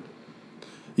decision on it.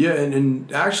 Yeah,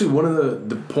 and actually one of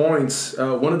the points,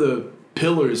 one of the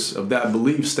pillars of that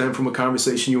belief stemmed from a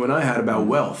conversation you and I had about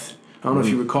wealth. I don't know if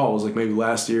you recall, it was like maybe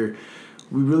last year,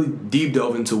 we really deep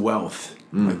dove into wealth.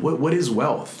 Like what is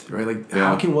wealth, right? Like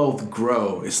how can wealth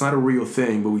grow? It's not a real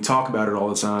thing, but we talk about it all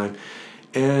the time.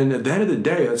 And at the end of the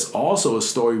day, that's also a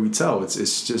story we tell. It's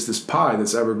just this pie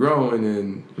that's ever growing,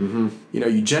 and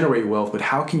you generate wealth. But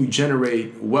how can you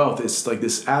generate wealth? It's like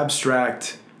this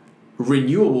abstract,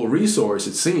 renewable resource.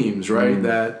 It seems right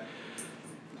that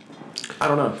I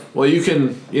don't know. Well, you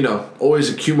can always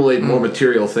accumulate more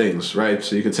material things, right?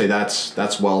 So you can say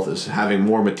that's wealth, is having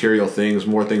more material things,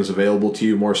 more things available to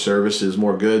you, more services,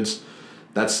 more goods.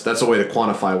 That's a way to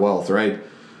quantify wealth, right?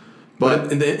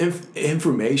 But in the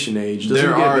information age, doesn't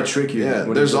it get a bit trickier?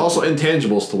 Yeah, there's also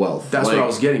intangibles to wealth. That's what I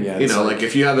was getting at. Like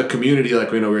if you have a community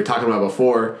like we were talking about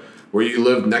before, where you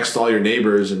live next to all your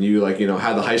neighbors and you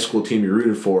had the high school team you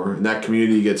rooted for, and that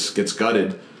community gets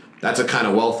gutted. That's a kind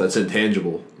of wealth that's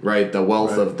intangible, right? The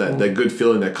wealth of that good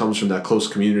feeling that comes from that close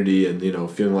community, and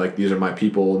feeling like these are my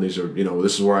people and these are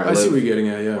this is where I live. I see what you're getting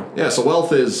at, yeah. Yeah, so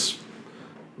wealth,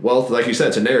 like you said,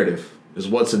 it's a narrative. Is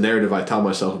what's the narrative I tell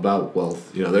myself about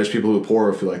wealth? There's people who are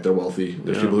poor who feel like they're wealthy.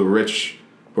 There's people who are rich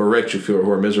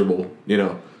who are miserable.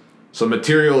 So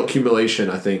material accumulation,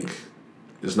 I think,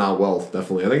 is not wealth.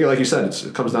 Definitely, I think, like you said,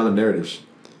 it comes down to narratives.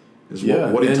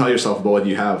 What do you tell yourself about what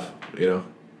you have?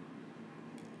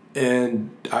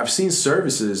 And I've seen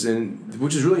services,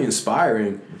 which is really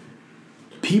inspiring.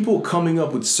 People coming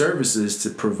up with services to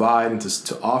provide and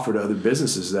to offer to other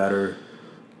businesses that are,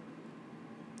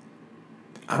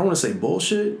 I don't want to say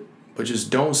bullshit, but just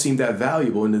don't seem that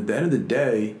valuable. And at the end of the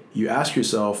day, you ask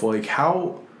yourself, like,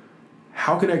 how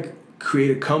can I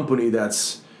create a company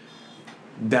that's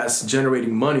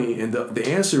generating money? And the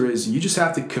answer is you just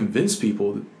have to convince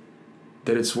people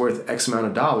that it's worth X amount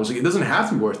of dollars. Like, it doesn't have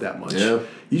to be worth that much. Yeah.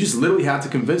 You just literally have to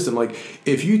convince them. Like,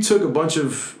 if you took a bunch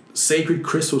of sacred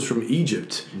crystals from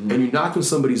Egypt and you knocked on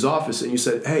somebody's office and you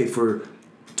said, hey, for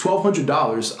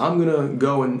 $1,200, I'm going to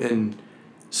go and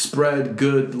spread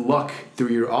good luck through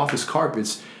your office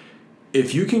carpets.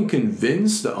 If you can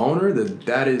convince the owner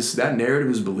that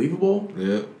narrative is believable,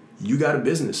 you got a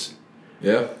business.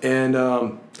 Yeah. And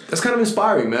that's kind of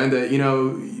inspiring, man, that,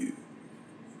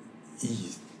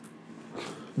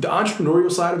 the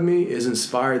entrepreneurial side of me is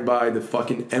inspired by the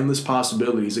fucking endless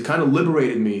possibilities. It kind of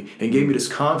liberated me and gave me this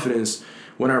confidence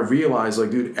when I realized,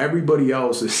 like, dude, everybody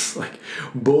else is like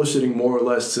bullshitting more or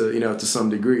less to some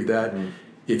degree. That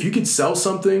if you could sell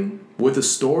something with a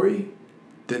story,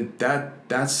 then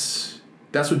that's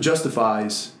what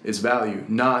justifies its value,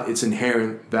 not its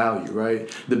inherent value, right?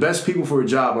 The best people for a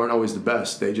job aren't always the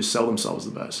best. They just sell themselves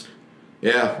the best.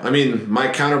 Yeah, I mean, my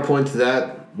counterpoint to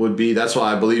that would be, that's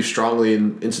why I believe strongly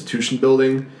in institution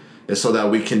building, is so that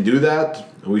we can do that.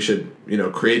 We should,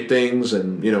 create things,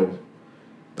 and,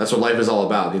 that's what life is all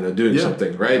about, doing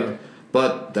something, right? Yeah.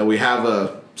 But that we have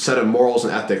a set of morals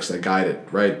and ethics that guide it,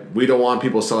 right? We don't want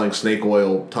people selling snake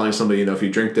oil, telling somebody, if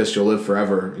you drink this, you'll live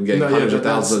forever, and getting hundreds of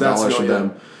thousands of dollars from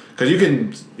them. Because you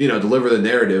can, deliver the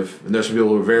narrative, and there's some people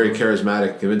who are very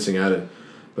charismatic, convincing at it.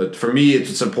 But for me,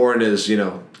 what's important is,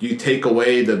 you take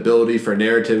away the ability for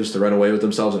narratives to run away with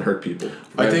themselves and hurt people.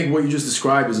 Right? I think what you just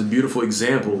described is a beautiful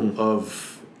example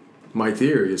of my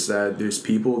theory. Is that there's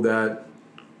people that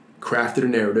crafted a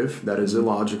narrative that is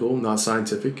illogical, not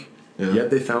scientific, yet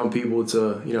they found people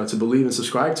to believe and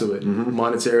subscribe to it,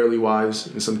 monetarily wise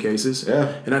in some cases.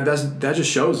 Yeah. And that just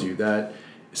shows you that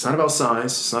it's not about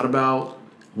science, it's not about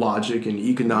logic and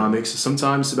economics.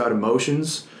 Sometimes it's about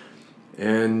emotions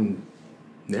and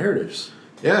narratives.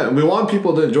 Yeah, and we want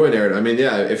people to enjoy narrative. I mean,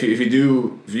 if you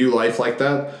do view life like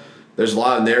that, there's a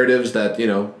lot of narratives that,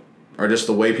 are just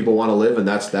the way people want to live, and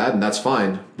that's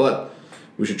fine. But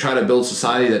we should try to build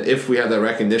society that if we have that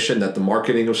recognition that the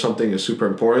marketing of something is super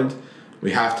important,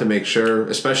 we have to make sure,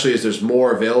 especially as there's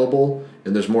more available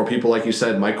and there's more people, like you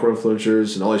said,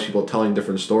 micro-influencers and all these people telling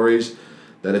different stories,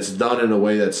 that it's done in a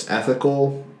way that's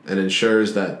ethical and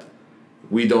ensures that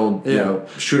we don't,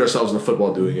 shoot ourselves in the foot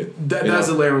while doing it. That's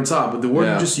a layer on top. But the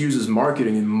word you just use is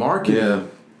marketing. And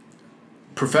marketing,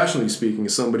 professionally speaking,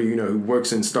 as somebody, who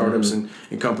works in startups and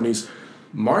companies,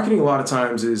 marketing a lot of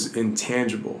times is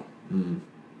intangible.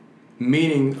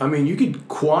 Meaning, you could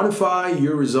quantify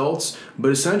your results,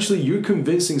 but essentially you're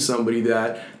convincing somebody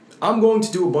that I'm going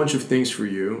to do a bunch of things for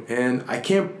you, and I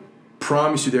can't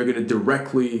promise you they're going to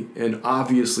directly and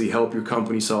obviously help your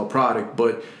company sell a product,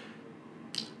 but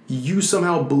you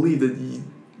somehow believe that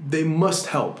they must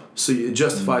help, so it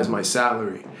justifies my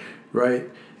salary, right?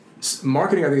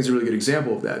 marketing, I think, is a really good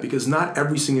example of that, because not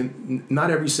every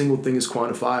single thing is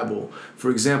quantifiable.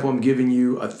 For example, I'm giving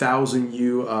you 1,000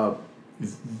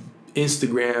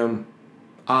 Instagram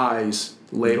eyes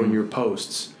laid on your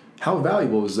posts. How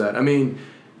valuable is that? I mean,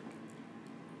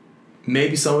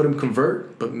 maybe some of them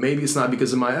convert, but maybe it's not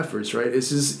because of my efforts, right? It's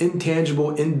this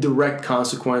intangible, indirect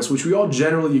consequence, which we all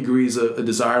generally agree is a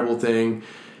desirable thing.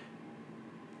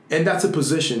 And that's a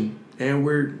position,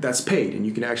 and that's paid, and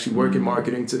you can actually work in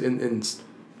marketing in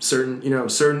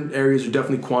certain areas are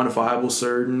definitely quantifiable,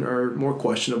 certain are more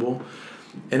questionable.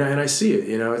 And I see it,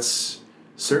 it's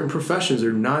certain professions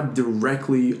are not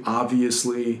directly,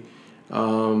 obviously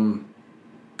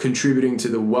contributing to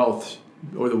the wealth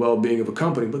or the well-being of a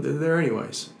company, but they're there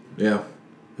anyways. Yeah.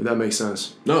 If that makes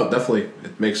sense. No, definitely.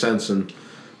 It makes sense. And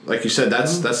like you said,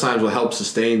 that's times what helps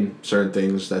sustain certain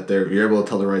things, that you're able to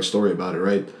tell the right story about it,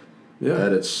 right? Yeah.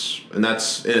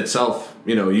 That's in itself,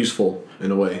 useful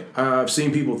in a way. I've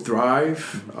seen people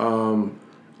thrive.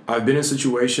 I've been in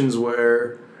situations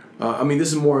where,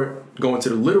 this is more going to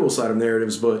the literal side of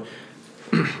narratives, but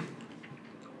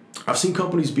I've seen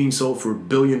companies being sold for $1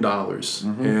 billion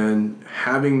and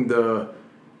having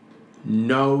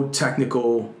no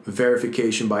technical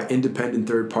verification by independent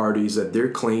third parties that their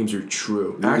claims are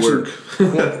true. Actually,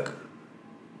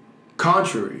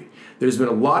 contrary. There's been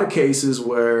a lot of cases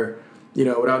where,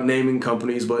 without naming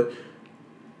companies, but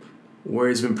where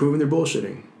it's been proven they're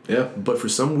bullshitting. Yeah. But for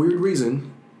some weird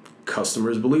reason,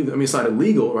 customers believe it. I mean, it's not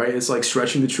illegal, right? It's like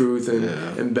stretching the truth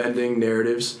and bending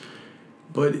narratives.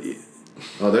 But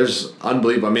there's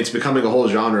unbelievable. I mean, it's becoming a whole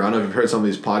genre. I don't know if you've heard some of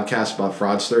these podcasts about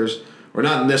fraudsters, or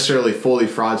not necessarily fully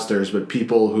fraudsters, but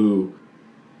people who,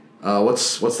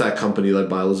 what's that company led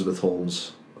by Elizabeth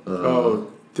Holmes?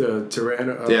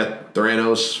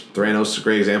 Theranos. Theranos is a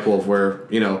great example of where,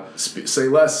 say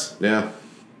less. Yeah.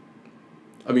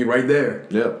 I mean, right there.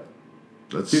 Yep.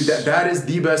 Dude, that is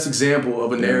the best example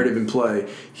of a narrative in play.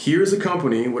 Here's a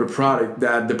company with a product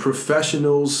that the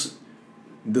professionals,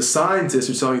 the scientists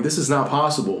are telling you this is not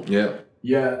possible. Yeah.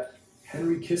 Yet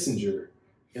Henry Kissinger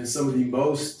and some of the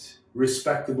most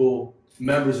respectable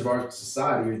members of our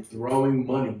society are throwing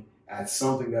money at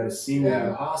something that is seemingly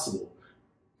impossible.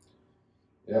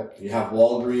 Yep. You have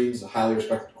Walgreens, a highly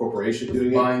respected corporation,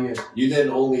 doing buying it. You then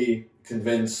only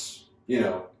convince,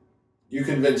 you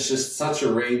convince just such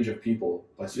a range of people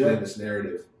by spreading this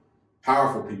narrative.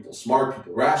 Powerful people, smart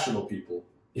people, rational people.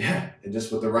 Yeah. And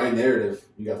just with the right narrative,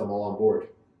 you got them all on board.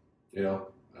 And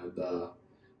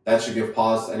that should give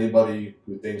pause to anybody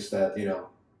who thinks that,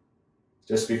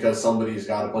 just because somebody's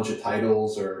got a bunch of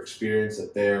titles or experience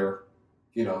that they're,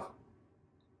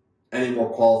 any more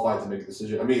qualified to make a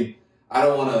decision. I mean, I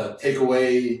don't want to take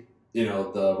away,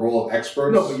 the role of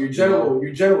experts. No, but your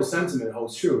general sentiment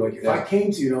holds true. Like if I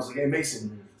came to you and I was like, hey,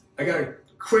 Mason, I got a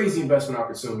crazy investment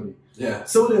opportunity. Yeah.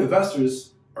 Some of the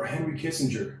investors are Henry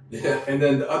Kissinger. Yeah. And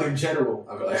then the other general.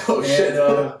 I'd be like, oh, shit.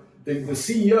 The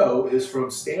CEO is from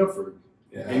Stanford.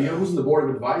 Yeah. And who's in the board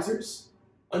of advisors?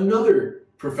 Another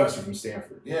professor from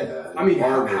Stanford. Yeah. I mean,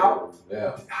 how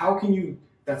can you...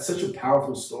 That's such a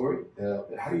powerful story. Yeah.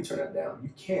 How do you turn that down? You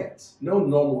can't.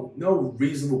 No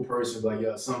reasonable person is like,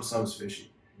 yeah, something's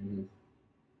fishy. Mm-hmm.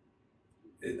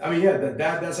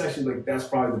 That's actually that's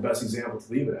probably the best example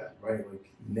to leave it at, right?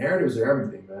 Like narratives are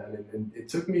everything, man. And it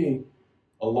took me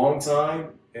a long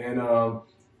time, and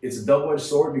it's a double-edged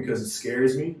sword because it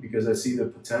scares me because I see the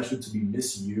potential to be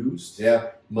misused. Yeah.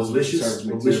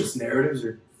 Malicious narratives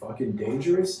are fucking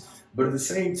dangerous, but at the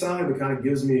same time, it kind of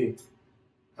gives me.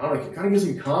 It kind of gives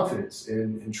me confidence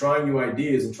in trying new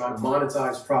ideas and trying to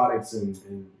monetize products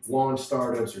and launch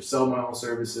startups or sell my own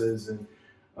services. And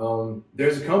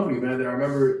there's a company, man, that I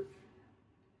remember.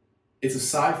 It's a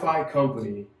sci-fi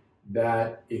company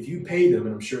that if you pay them,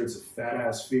 and I'm sure it's a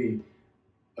fat-ass fee,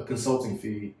 a consulting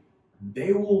fee,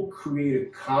 they will create a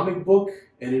comic book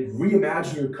and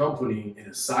reimagine your company in a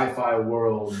sci-fi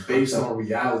world based on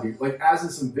reality, like as in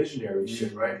some visionary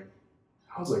shit, right?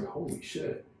 I was like, holy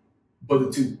shit. But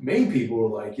the two main people were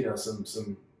like,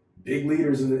 some big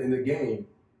leaders in the game.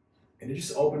 And it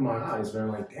just opened my eyes, man.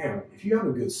 Like, damn, if you have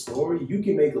a good story, you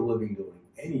can make a living doing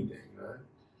anything, man.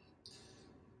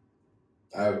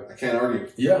 I can't argue.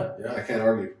 Yeah. I can't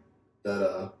argue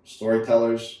that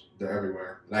storytellers, they're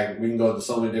everywhere. We can go into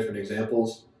so many different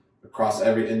examples across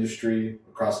every industry,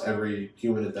 across every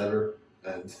human endeavor.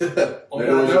 And there's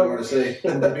more to say.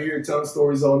 I'll be here telling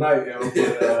stories all night,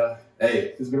 But,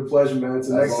 hey, it's been a pleasure, man.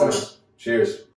 Until next time. Cheers.